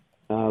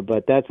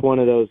 But that's one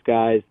of those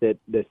guys that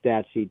the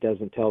stat sheet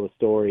doesn't tell the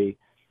story,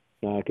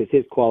 because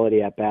his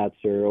quality at bats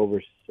are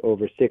over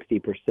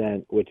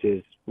 60%, which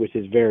is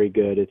very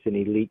good. It's an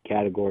elite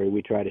category.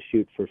 We try to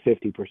shoot for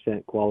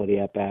 50% quality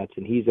at bats,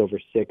 and he's over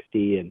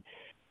 60. And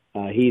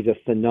he's a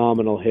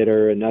phenomenal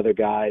hitter. Another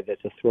guy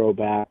that's a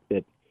throwback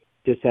that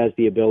just has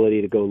the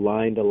ability to go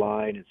line to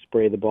line and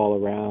spray the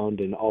ball around,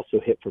 and also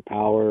hit for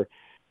power.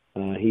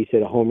 He's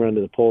hit a home run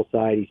to the pole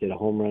side. He's hit a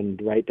home run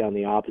right down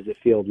the opposite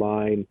field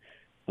line.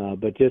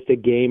 But just a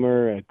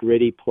gamer, a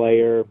gritty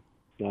player,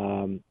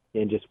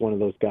 and just one of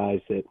those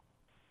guys that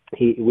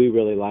we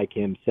really like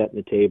him setting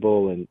the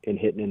table and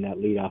hitting in that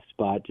leadoff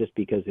spot, just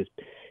because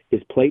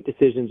his plate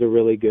decisions are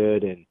really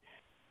good, and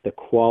the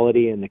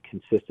quality and the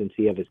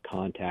consistency of his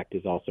contact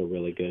is also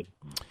really good.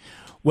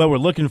 Well, we're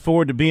looking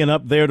forward to being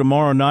up there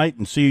tomorrow night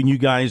and seeing you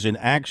guys in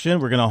action.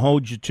 We're going to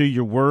hold you to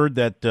your word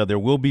that there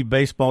will be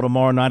baseball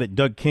tomorrow night at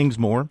Doug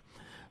Kingsmore.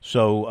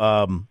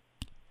 So,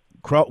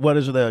 what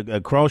is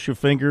it? Cross your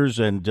fingers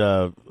and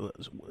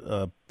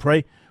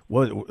pray.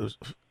 What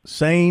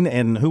saying,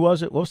 and who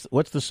was it?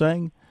 What's the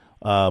saying?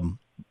 The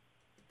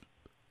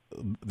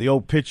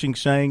old pitching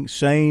saying,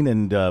 sane,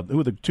 and who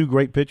are the two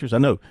great pitchers? I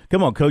know.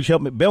 Come on, Coach,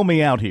 help me, bail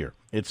me out here.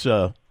 It's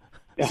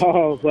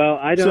Oh, well,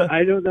 I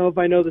don't know if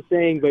I know the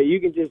saying, but you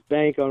can just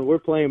bank on we're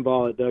playing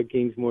ball at Doug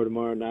Kingsmore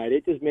tomorrow night.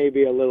 It just may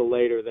be a little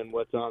later than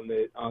what's on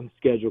the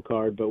schedule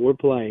card, but we're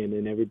playing,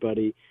 and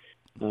everybody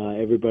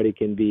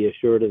can be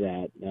assured of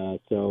that.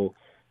 So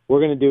we're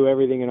going to do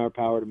everything in our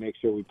power to make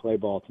sure we play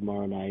ball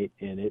tomorrow night,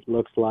 and it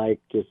looks like,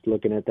 just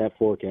looking at that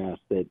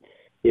forecast, that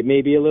it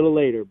may be a little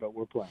later, but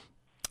we're playing.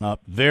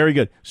 Very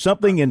good.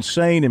 Something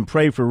insane and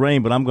pray for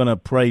rain, but I'm going to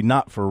pray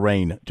not for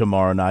rain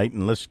tomorrow night,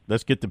 and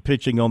let's get the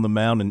pitching on the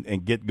mound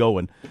and get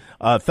going.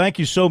 Thank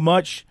you so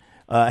much.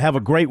 Have a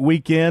great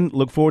weekend.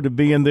 Look forward to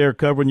being there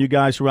covering you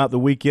guys throughout the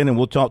weekend, and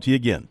we'll talk to you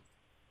again.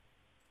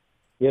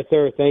 Yes,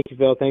 sir. Thank you,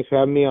 Phil. Thanks for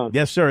having me on.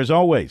 Yes, sir, as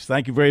always.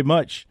 Thank you very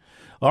much.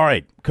 All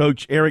right,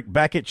 Coach Eric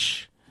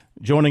Bakich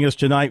joining us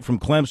tonight from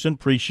Clemson.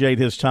 Appreciate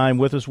his time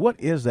with us. What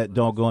is that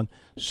doggone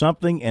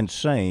something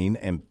insane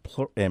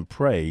and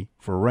pray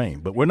for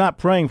rain? But we're not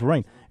praying for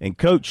rain. And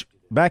Coach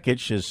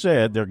Bakich has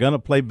said they're going to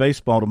play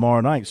baseball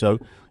tomorrow night, so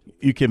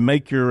you can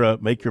make your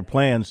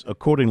plans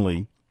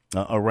accordingly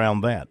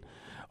around that.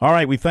 All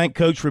right, we thank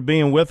Coach for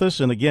being with us.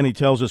 And, again, he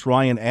tells us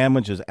Ryan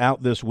Ammons is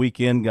out this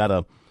weekend, got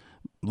a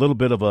little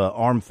bit of a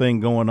arm thing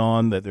going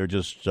on that they're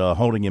just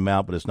holding him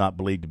out, but it's not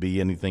believed to be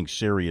anything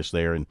serious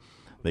there, and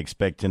they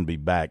expect him to be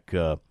back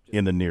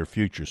in the near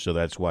future, so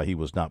that's why he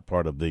was not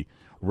part of the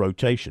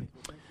rotation.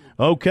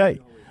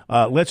 Okay,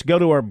 let's go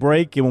to our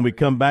break, and when we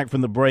come back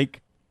from the break,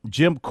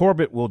 Jim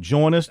Corbett will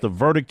join us. The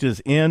verdict is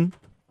in.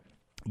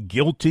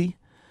 Guilty.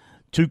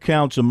 2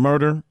 counts of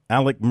murder.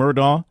 Alec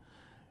Murdaugh.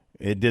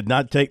 It did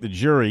not take the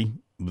jury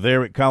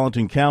there at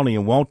Colleton County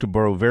in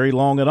Walterboro very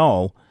long at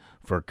all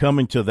for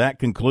coming to that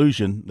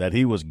conclusion that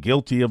he was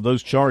guilty of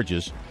those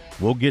charges.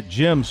 We'll get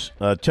Jim's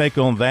take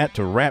on that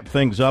to wrap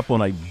things up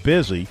on a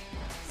busy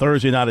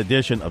Thursday night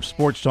edition of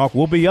Sports Talk.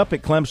 We'll be up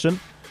at Clemson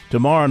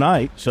tomorrow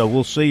night, so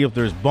we'll see if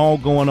there's ball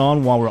going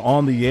on while we're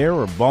on the air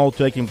or ball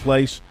taking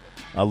place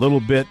a little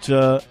bit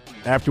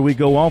after we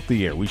go off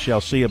the air. We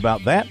shall see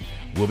about that.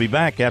 We'll be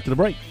back after the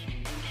break.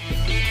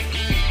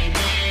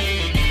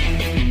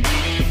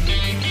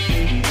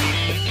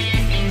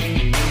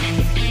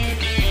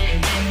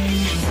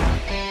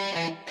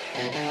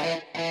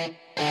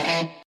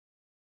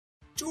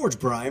 George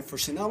Bryant for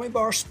Tsunami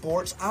Bar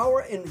Sports.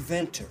 Our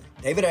inventor,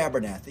 David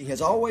Abernathy,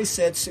 has always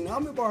said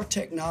Tsunami Bar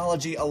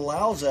technology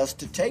allows us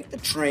to take the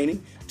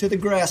training to the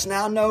grass.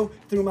 Now I know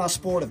through my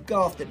sport of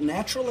golf that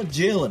natural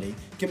agility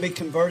can be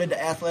converted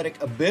to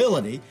athletic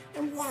ability.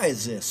 And why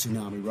is this,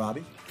 Tsunami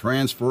Robbie?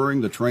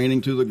 Transferring the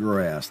training to the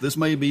grass. This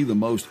may be the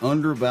most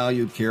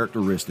undervalued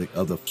characteristic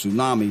of the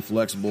Tsunami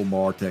flexible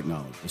bar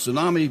technology. The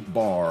Tsunami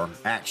bar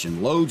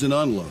action loads and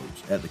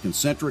unloads at the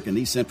concentric and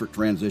eccentric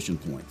transition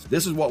points.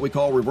 This is what we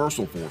call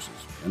reversal forces,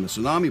 and the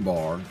Tsunami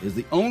bar is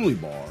the only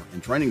bar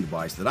and training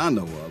device that I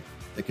know of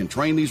that can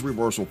train these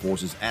reversal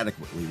forces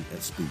adequately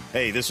at speed.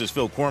 Hey, this is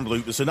Phil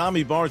Kornblut. The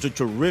Tsunami Bar is a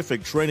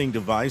terrific training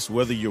device,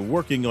 whether you're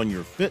working on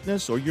your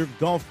fitness or your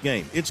golf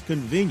game. It's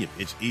convenient,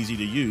 it's easy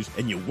to use,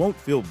 and you won't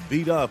feel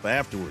beat up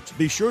afterwards.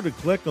 Be sure to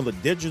click on the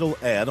digital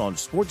ad on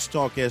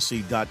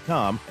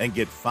sportstalksc.com and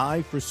get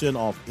 5%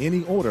 off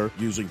any order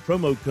using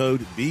promo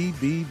code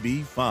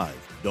BBB5.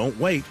 Don't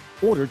wait,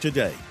 order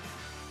today.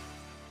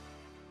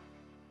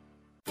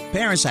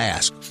 Parents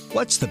ask,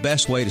 what's the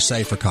best way to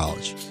save for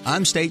college?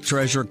 I'm State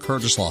Treasurer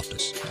Curtis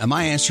Loftus, and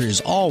my answer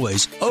is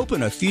always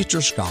open a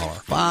Future Scholar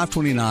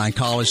 529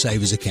 college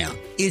savings account.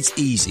 It's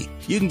easy.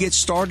 You can get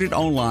started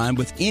online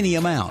with any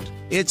amount.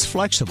 It's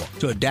flexible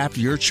to adapt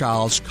to your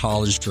child's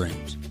college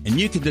dreams. And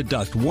you can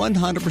deduct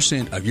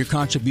 100% of your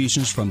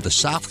contributions from the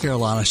South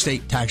Carolina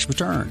state tax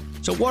return.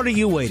 So what are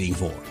you waiting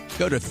for?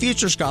 Go to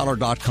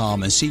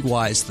FutureScholar.com and see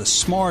why it's the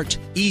smart,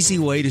 easy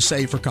way to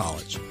save for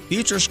college.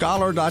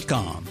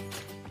 FutureScholar.com.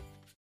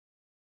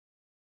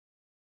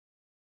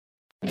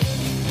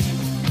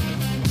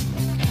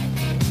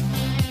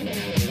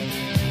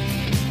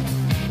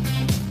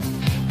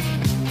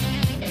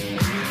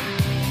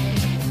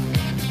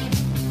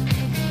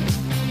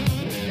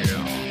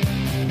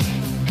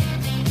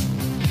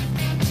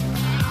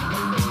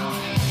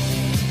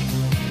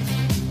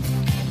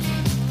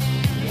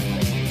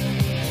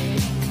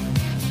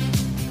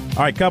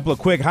 All right, couple of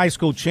quick high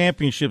school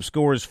championship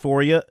scores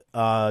for you.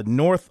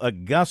 North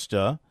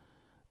Augusta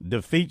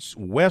defeats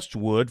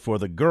Westwood for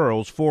the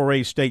girls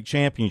 4A state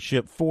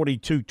championship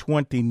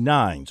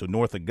 42-29. So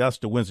North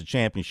Augusta wins the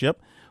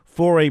championship.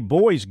 4A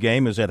boys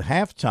game is at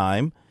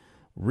halftime.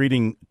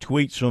 Reading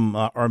tweets from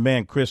our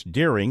man Chris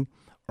Deering,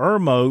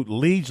 Irmo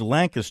leads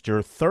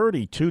Lancaster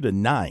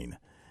 32-9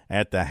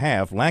 at the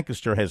half.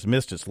 Lancaster has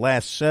missed its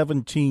last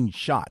 17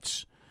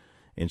 shots.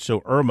 And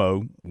so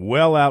Irmo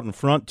well out in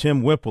front.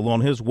 Tim Whipple on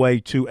his way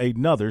to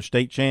another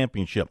state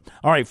championship.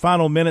 All right,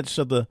 final minutes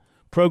of the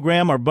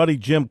program. Our buddy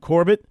Jim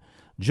Corbett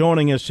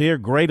joining us here,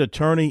 great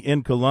attorney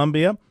in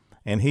Columbia,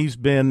 and he's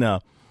been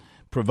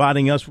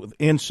providing us with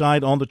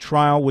insight on the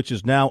trial, which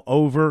is now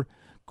over.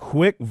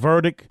 Quick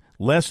verdict,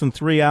 less than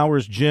 3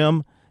 hours,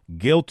 Jim.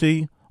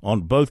 Guilty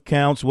on both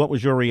counts. What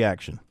was your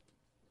reaction?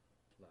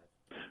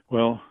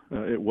 Well,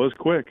 it was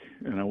quick,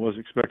 and I was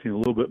expecting a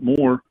little bit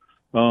more.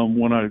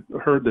 When I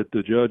heard that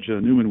the Judge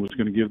Newman was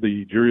going to give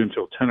the jury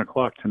until 10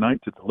 o'clock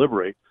tonight to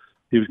deliberate,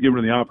 he was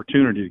given the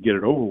opportunity to get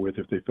it over with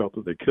if they felt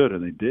that they could,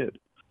 and they did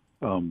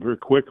very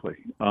quickly.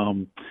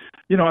 You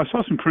know, I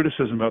saw some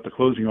criticism about the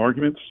closing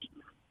arguments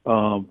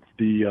of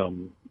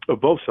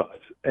both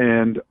sides,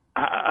 and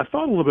I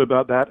thought a little bit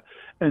about that.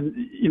 And,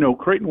 you know,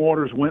 Creighton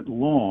Waters went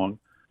long,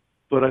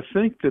 but I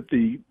think that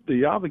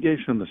the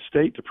obligation on the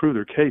state to prove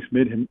their case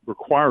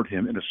required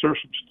him in a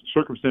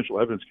circumstantial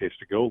evidence case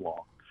to go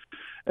long.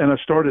 And I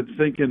started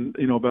thinking,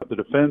 you know, about the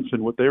defense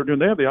and what they were doing.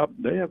 They have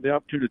the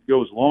opportunity to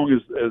go as long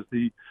as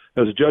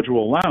a judge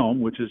will allow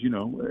them, which is, you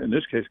know, in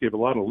this case, gave a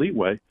lot of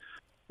leeway.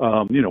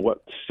 You know,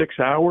 6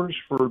 hours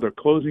for the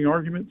closing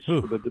arguments,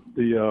 for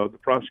the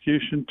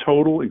prosecution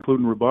total,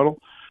 including rebuttal.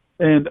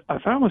 And I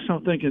found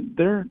myself thinking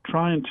they're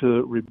trying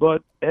to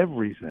rebut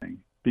everything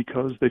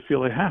because they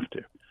feel they have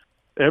to.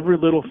 Every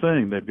little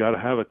thing they've got to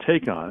have a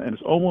take on. And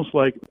it's almost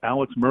like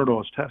Alex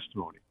Murdaugh's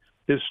testimony,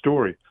 his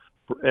story.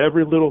 For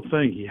every little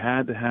thing, he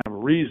had to have a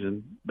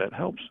reason that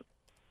helps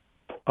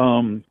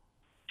him.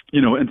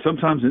 You know, and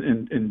sometimes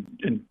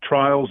in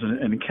trials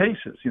and in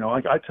cases, you know,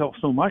 like I tell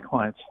some of my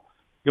clients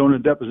going to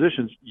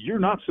depositions, you're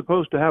not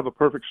supposed to have a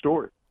perfect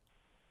story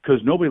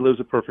because nobody lives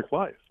a perfect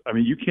life. I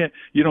mean,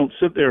 you don't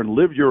sit there and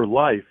live your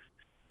life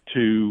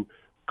to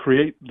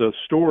create the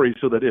story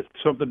so that if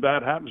something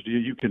bad happens to you,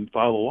 you can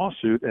file a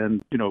lawsuit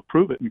and, you know,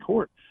 prove it in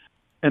court.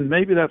 And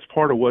maybe that's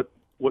part of what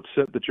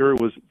set the jury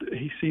was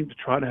he seemed to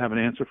try to have an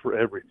answer for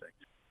everything.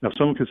 Now,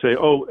 someone could say,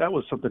 oh, that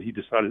was something he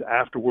decided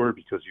afterward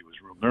because he was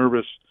real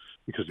nervous,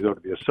 because he thought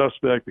to be a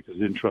suspect, because he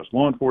didn't trust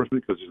law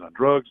enforcement, because he's on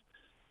drugs.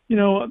 You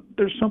know,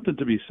 there's something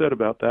to be said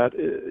about that,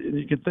 and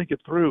you can think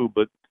it through.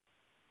 But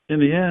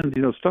in the end,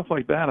 you know, stuff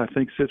like that, I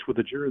think, sits with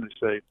the jury. They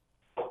say,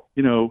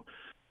 you know,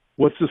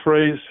 what's the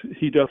phrase?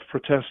 He doth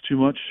protest too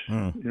much,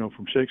 you know,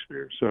 from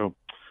Shakespeare. So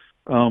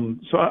I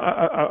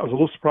was a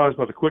little surprised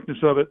by the quickness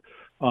of it.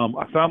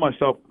 I found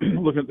myself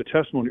looking at the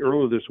testimony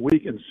earlier this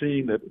week and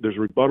seeing that there's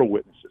rebuttal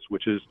witnesses,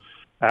 which is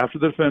after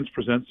the defense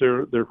presents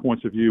their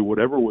points of view,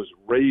 whatever was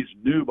raised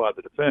new by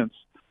the defense,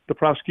 the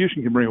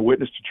prosecution can bring a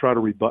witness to try to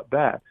rebut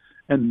that.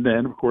 And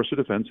then, of course, the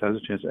defense has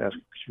a chance to ask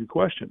a few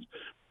questions.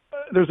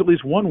 there's at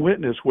least one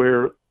witness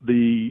where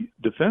the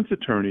defense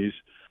attorneys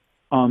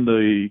on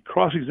the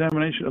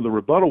cross-examination of the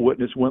rebuttal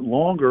witness went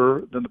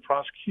longer than the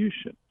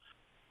prosecution.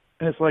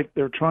 And it's like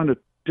they're trying to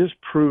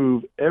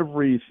disprove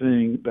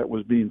everything that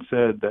was being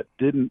said that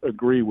didn't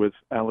agree with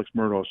Alex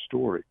Murdaugh's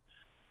story.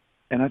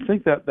 And I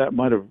think that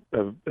might have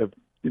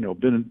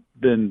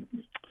been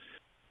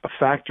a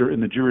factor in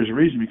the jury's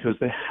reasoning, because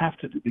they have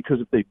to,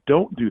 because if they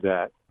don't do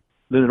that,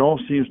 then it all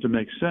seems to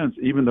make sense,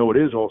 even though it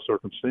is all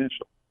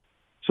circumstantial.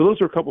 So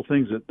those are a couple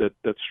things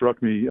that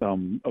struck me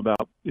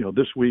about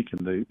this week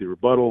and the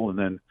rebuttal, and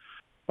then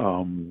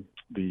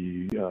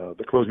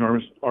the closing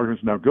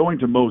arguments. Now, going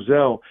to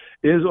Moselle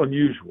is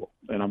unusual,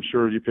 and I'm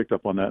sure you picked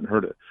up on that and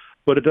heard it,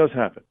 but it does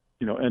happen.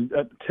 And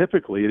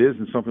typically it is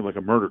in something like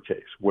a murder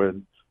case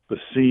when the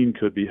scene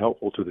could be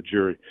helpful to the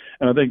jury.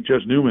 And I think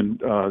Judge Newman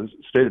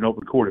stated in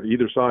open court, if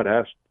either side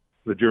asked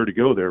the jury to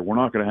go there, we're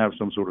not going to have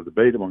some sort of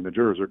debate among the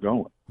jurors. They're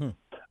going.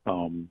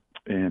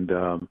 And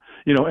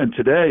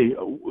today,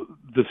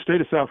 the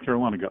state of South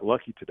Carolina got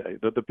lucky today.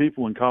 The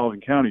people in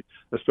Colleton County,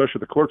 especially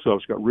the clerk's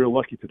office, got real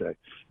lucky today.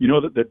 You know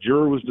that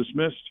juror was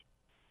dismissed?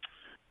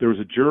 There was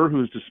a juror who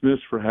was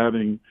dismissed for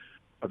having,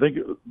 I think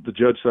the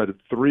judge cited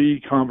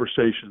 3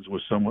 conversations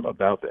with someone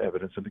about the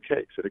evidence in the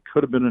case. And it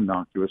could have been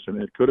innocuous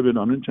and it could have been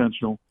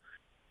unintentional,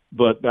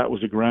 but that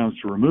was a grounds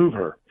to remove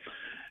her.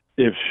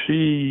 If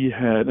she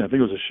had, I think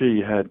it was a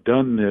she, had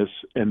done this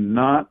and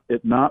not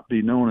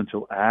be known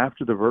until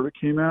after the verdict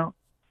came out,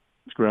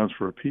 it's grounds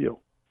for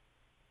appeal.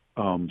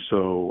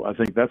 So I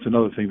think that's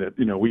another thing that,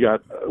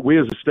 we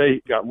as a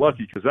state got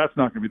lucky, because that's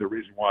not going to be the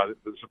reason why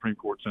the Supreme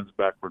Court sends it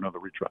back for another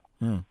retrial.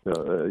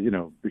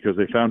 Because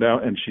they found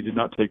out and she did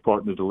not take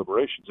part in the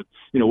deliberations.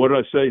 And, what did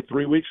I say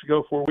 3 weeks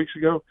ago, 4 weeks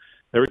ago?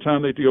 Every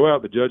time they go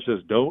out, the judge says,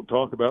 don't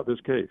talk about this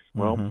case.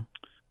 Well,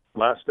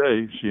 last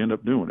day she ended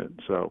up doing it.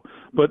 So,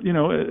 but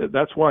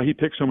that's why he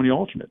picked so many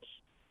alternates.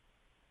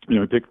 He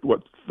picked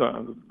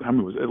how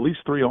many was it? At least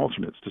 3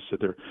 alternates to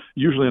sit there.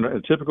 Usually in a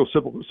typical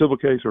civil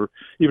case or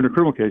even a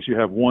criminal case, you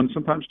have 1,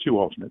 sometimes 2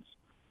 alternates.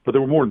 But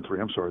there were more than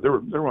 3. I'm sorry, there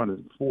were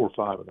on 4 or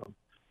 5 of them.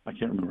 I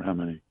can't remember how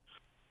many.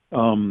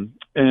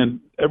 And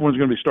everyone's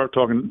going to start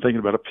thinking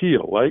about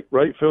appeal,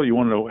 right? Phil, you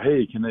want to know,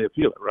 hey, can they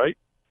appeal it, right?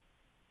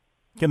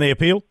 Can they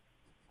appeal?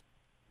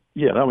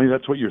 Yeah, I mean,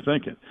 that's what you're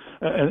thinking.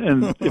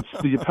 And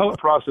it's the appellate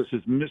process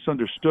is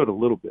misunderstood a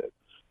little bit.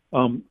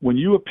 When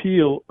you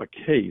appeal a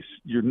case,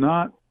 you're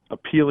not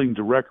appealing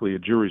directly a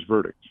jury's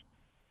verdict.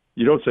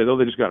 You don't say, oh,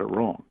 they just got it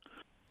wrong.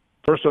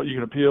 First off, you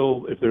can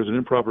appeal if there's an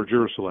improper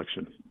juror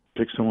selection.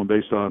 Pick someone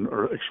based on,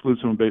 or exclude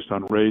someone based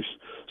on race.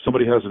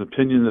 Somebody has an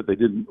opinion that they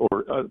didn't,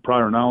 or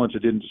prior knowledge they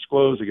didn't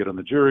disclose, they get on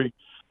the jury.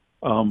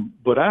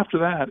 But after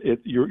that,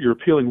 you're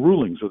appealing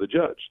rulings of the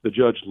judge. The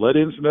judge let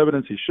in some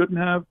evidence he shouldn't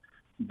have,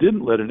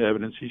 didn't let in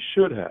evidence he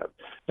should have.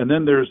 And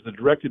then there's the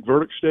directed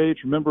verdict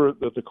stage. Remember at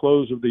the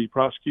close of the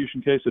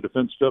prosecution case, the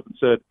defense stood up and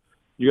said,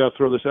 you got to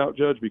throw this out,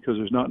 Judge, because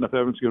there's not enough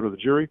evidence to go to the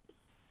jury.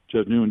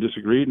 Judge Newman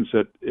disagreed and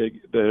said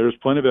there's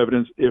plenty of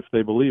evidence if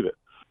they believe it.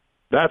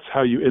 That's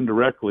how you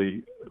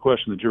indirectly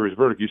question the jury's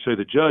verdict. You say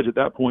the judge at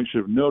that point should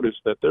have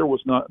noticed that there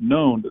was not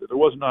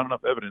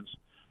enough evidence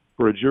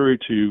for a jury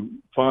to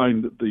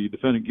find the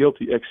defendant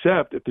guilty,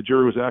 except if the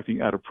jury was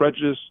acting out of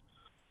prejudice,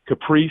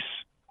 caprice,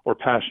 or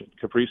passion.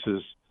 Caprice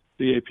is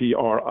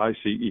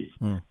C-A-P-R-I-C-E.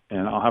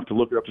 And I'll have to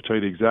look it up to tell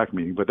you the exact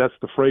meaning, but that's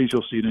the phrase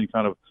you'll see in any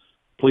kind of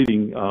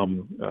pleading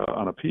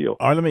on appeal.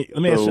 All right, let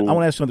me ask, I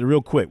want to ask something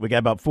real quick. We got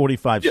about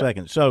 45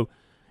 seconds. So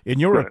in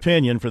your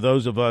opinion, for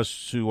those of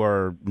us who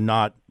are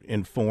not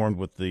informed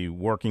with the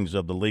workings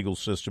of the legal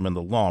system and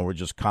the law, we're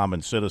just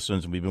common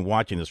citizens and we've been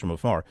watching this from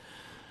afar,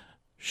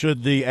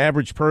 should the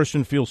average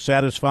person feel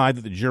satisfied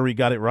that the jury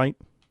got it right?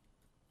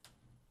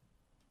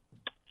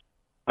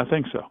 I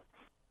think so.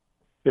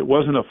 It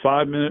wasn't a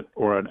 5-minute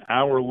or an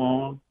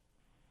hour-long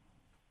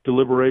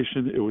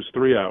deliberation. It was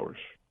 3 hours.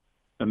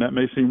 And that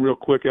may seem real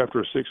quick after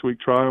a 6-week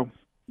trial,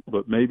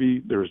 but maybe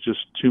there's just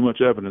too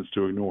much evidence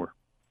to ignore.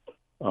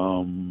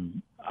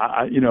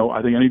 I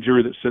think any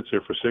jury that sits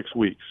there for 6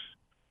 weeks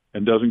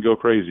and doesn't go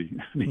crazy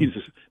needs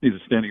a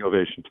standing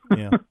ovation.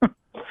 Yeah.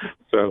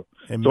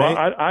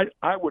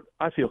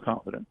 I feel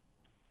confident.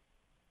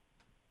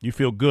 You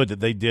feel good that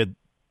they did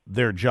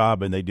their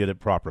job and they did it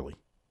properly.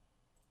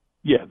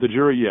 Yeah, the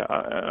jury, yeah.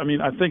 I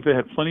mean, I think they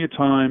had plenty of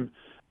time,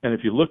 and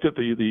if you looked at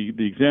the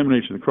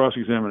examination, the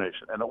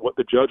cross-examination, and what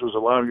the judge was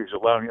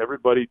allowing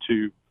everybody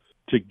to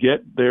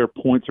get their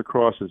points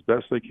across as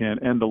best they can,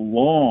 and the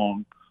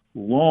long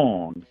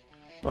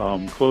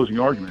closing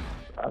argument,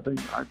 I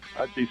think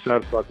I'd be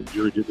satisfied that the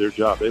jury did their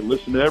job. They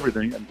listened to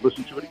everything and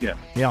listened to it again.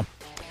 Yeah.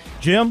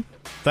 Jim,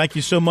 thank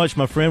you so much,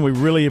 my friend. We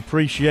really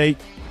appreciate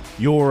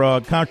your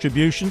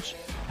contributions.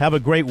 Have a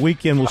great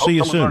weekend. We'll see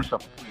you soon.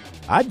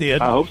 I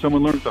did. I hope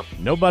someone learned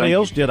something. Nobody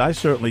else did. I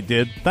certainly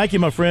did. Thank you,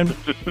 my friend.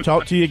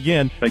 Talk to you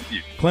again. Thank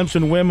you.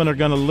 Clemson women are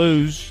going to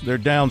lose. They're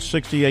down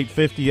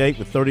 68-58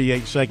 with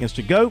 38 seconds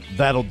to go.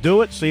 That'll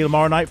do it. See you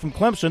tomorrow night from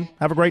Clemson.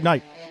 Have a great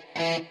night.